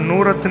ஒரு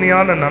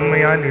நூறத்தனையான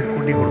நன்மையாய் நீர்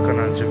கூட்டி கொடுக்க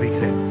நான்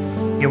ஜெபிக்கிறேன்.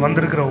 இங்கே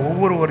வந்திருக்கிற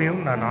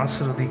ஒவ்வொருவரையும் நான்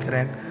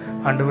ஆசீர்வதிக்கிறேன்.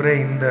 ஆண்டவரே,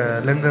 இந்த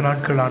லெந்த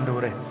நாட்கள்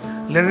ஆண்டவரே,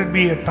 let it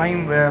be a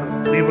time where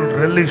we will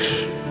relish.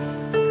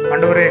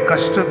 ஆண்டவரே,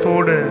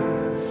 கஷ்டத்தோடு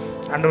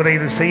ஆண்டவரே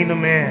இது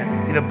செய்யணுமே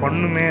இதை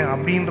பண்ணுமே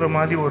அப்படின்ற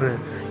மாதிரி ஒரு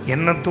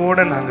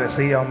எண்ணத்தோடு நாங்கள்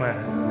செய்யாமல்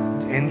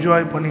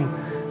என்ஜாய் பண்ணி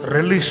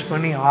ரிலீஸ்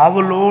பண்ணி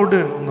ஆவலோடு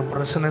உங்கள்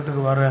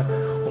பிரசன்னத்துக்கு வர,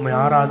 உண்மை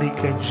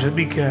ஆராதிக்க,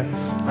 ஜெபிக்க,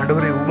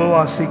 ஆண்டவரை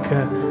உபவாசிக்க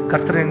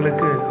கர்த்தர்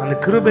எங்களுக்கு அந்த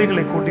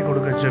கிருபைகளை கூட்டி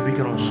கொடுக்க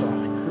ஜெபிக்கிறோம்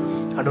சுவாமி.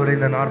 ஆண்டவரை,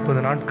 இந்த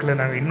 40 நாட்களில்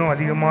நாங்கள் இன்னும்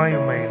அதிகமாக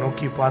உண்மை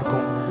நோக்கி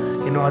பார்க்கவும்,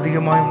 இன்னும்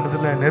அதிகமாக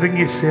உன்னதில்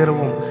நெருங்கி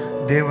சேரவும்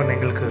தேவன்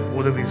எங்களுக்கு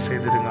உதவி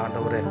செய்திருங்க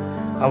ஆண்டவரே.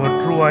 Our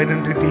true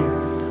identity,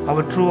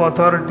 our true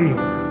authority,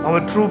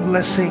 our true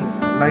blessing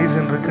lies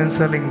in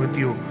reconciling with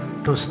you,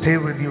 to stay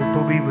with you,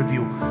 to be with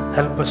you.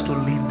 Help us to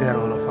lead there,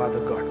 O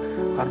Father God.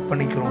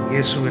 அர்ப்பணிக்கிறோம்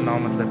இயேசுவின்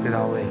நாமத்தில்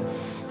பிதாவே,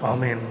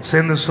 ஆமென்.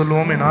 சேர்ந்து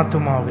சொல்லுவோம், என்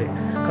ஆத்துமாவே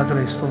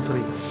கர்த்தரை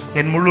ஸ்தோத்திரி,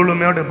 என்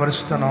முழுமையோட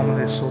பரிசுத்த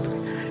நாமத்தை ஸ்தோத்திரி.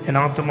 என்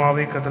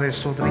ஆத்துமாவே கர்த்தரை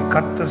ஸ்தோத்திரி,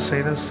 கர்த்தர்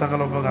செய்த சகல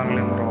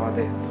உபகாரங்களையும்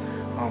மறவாதே.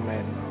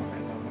 ஆமென்,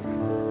 ஆமென், ஆமென்.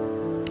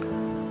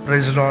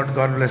 Praise the Lord.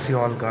 God bless you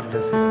all. God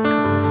bless you.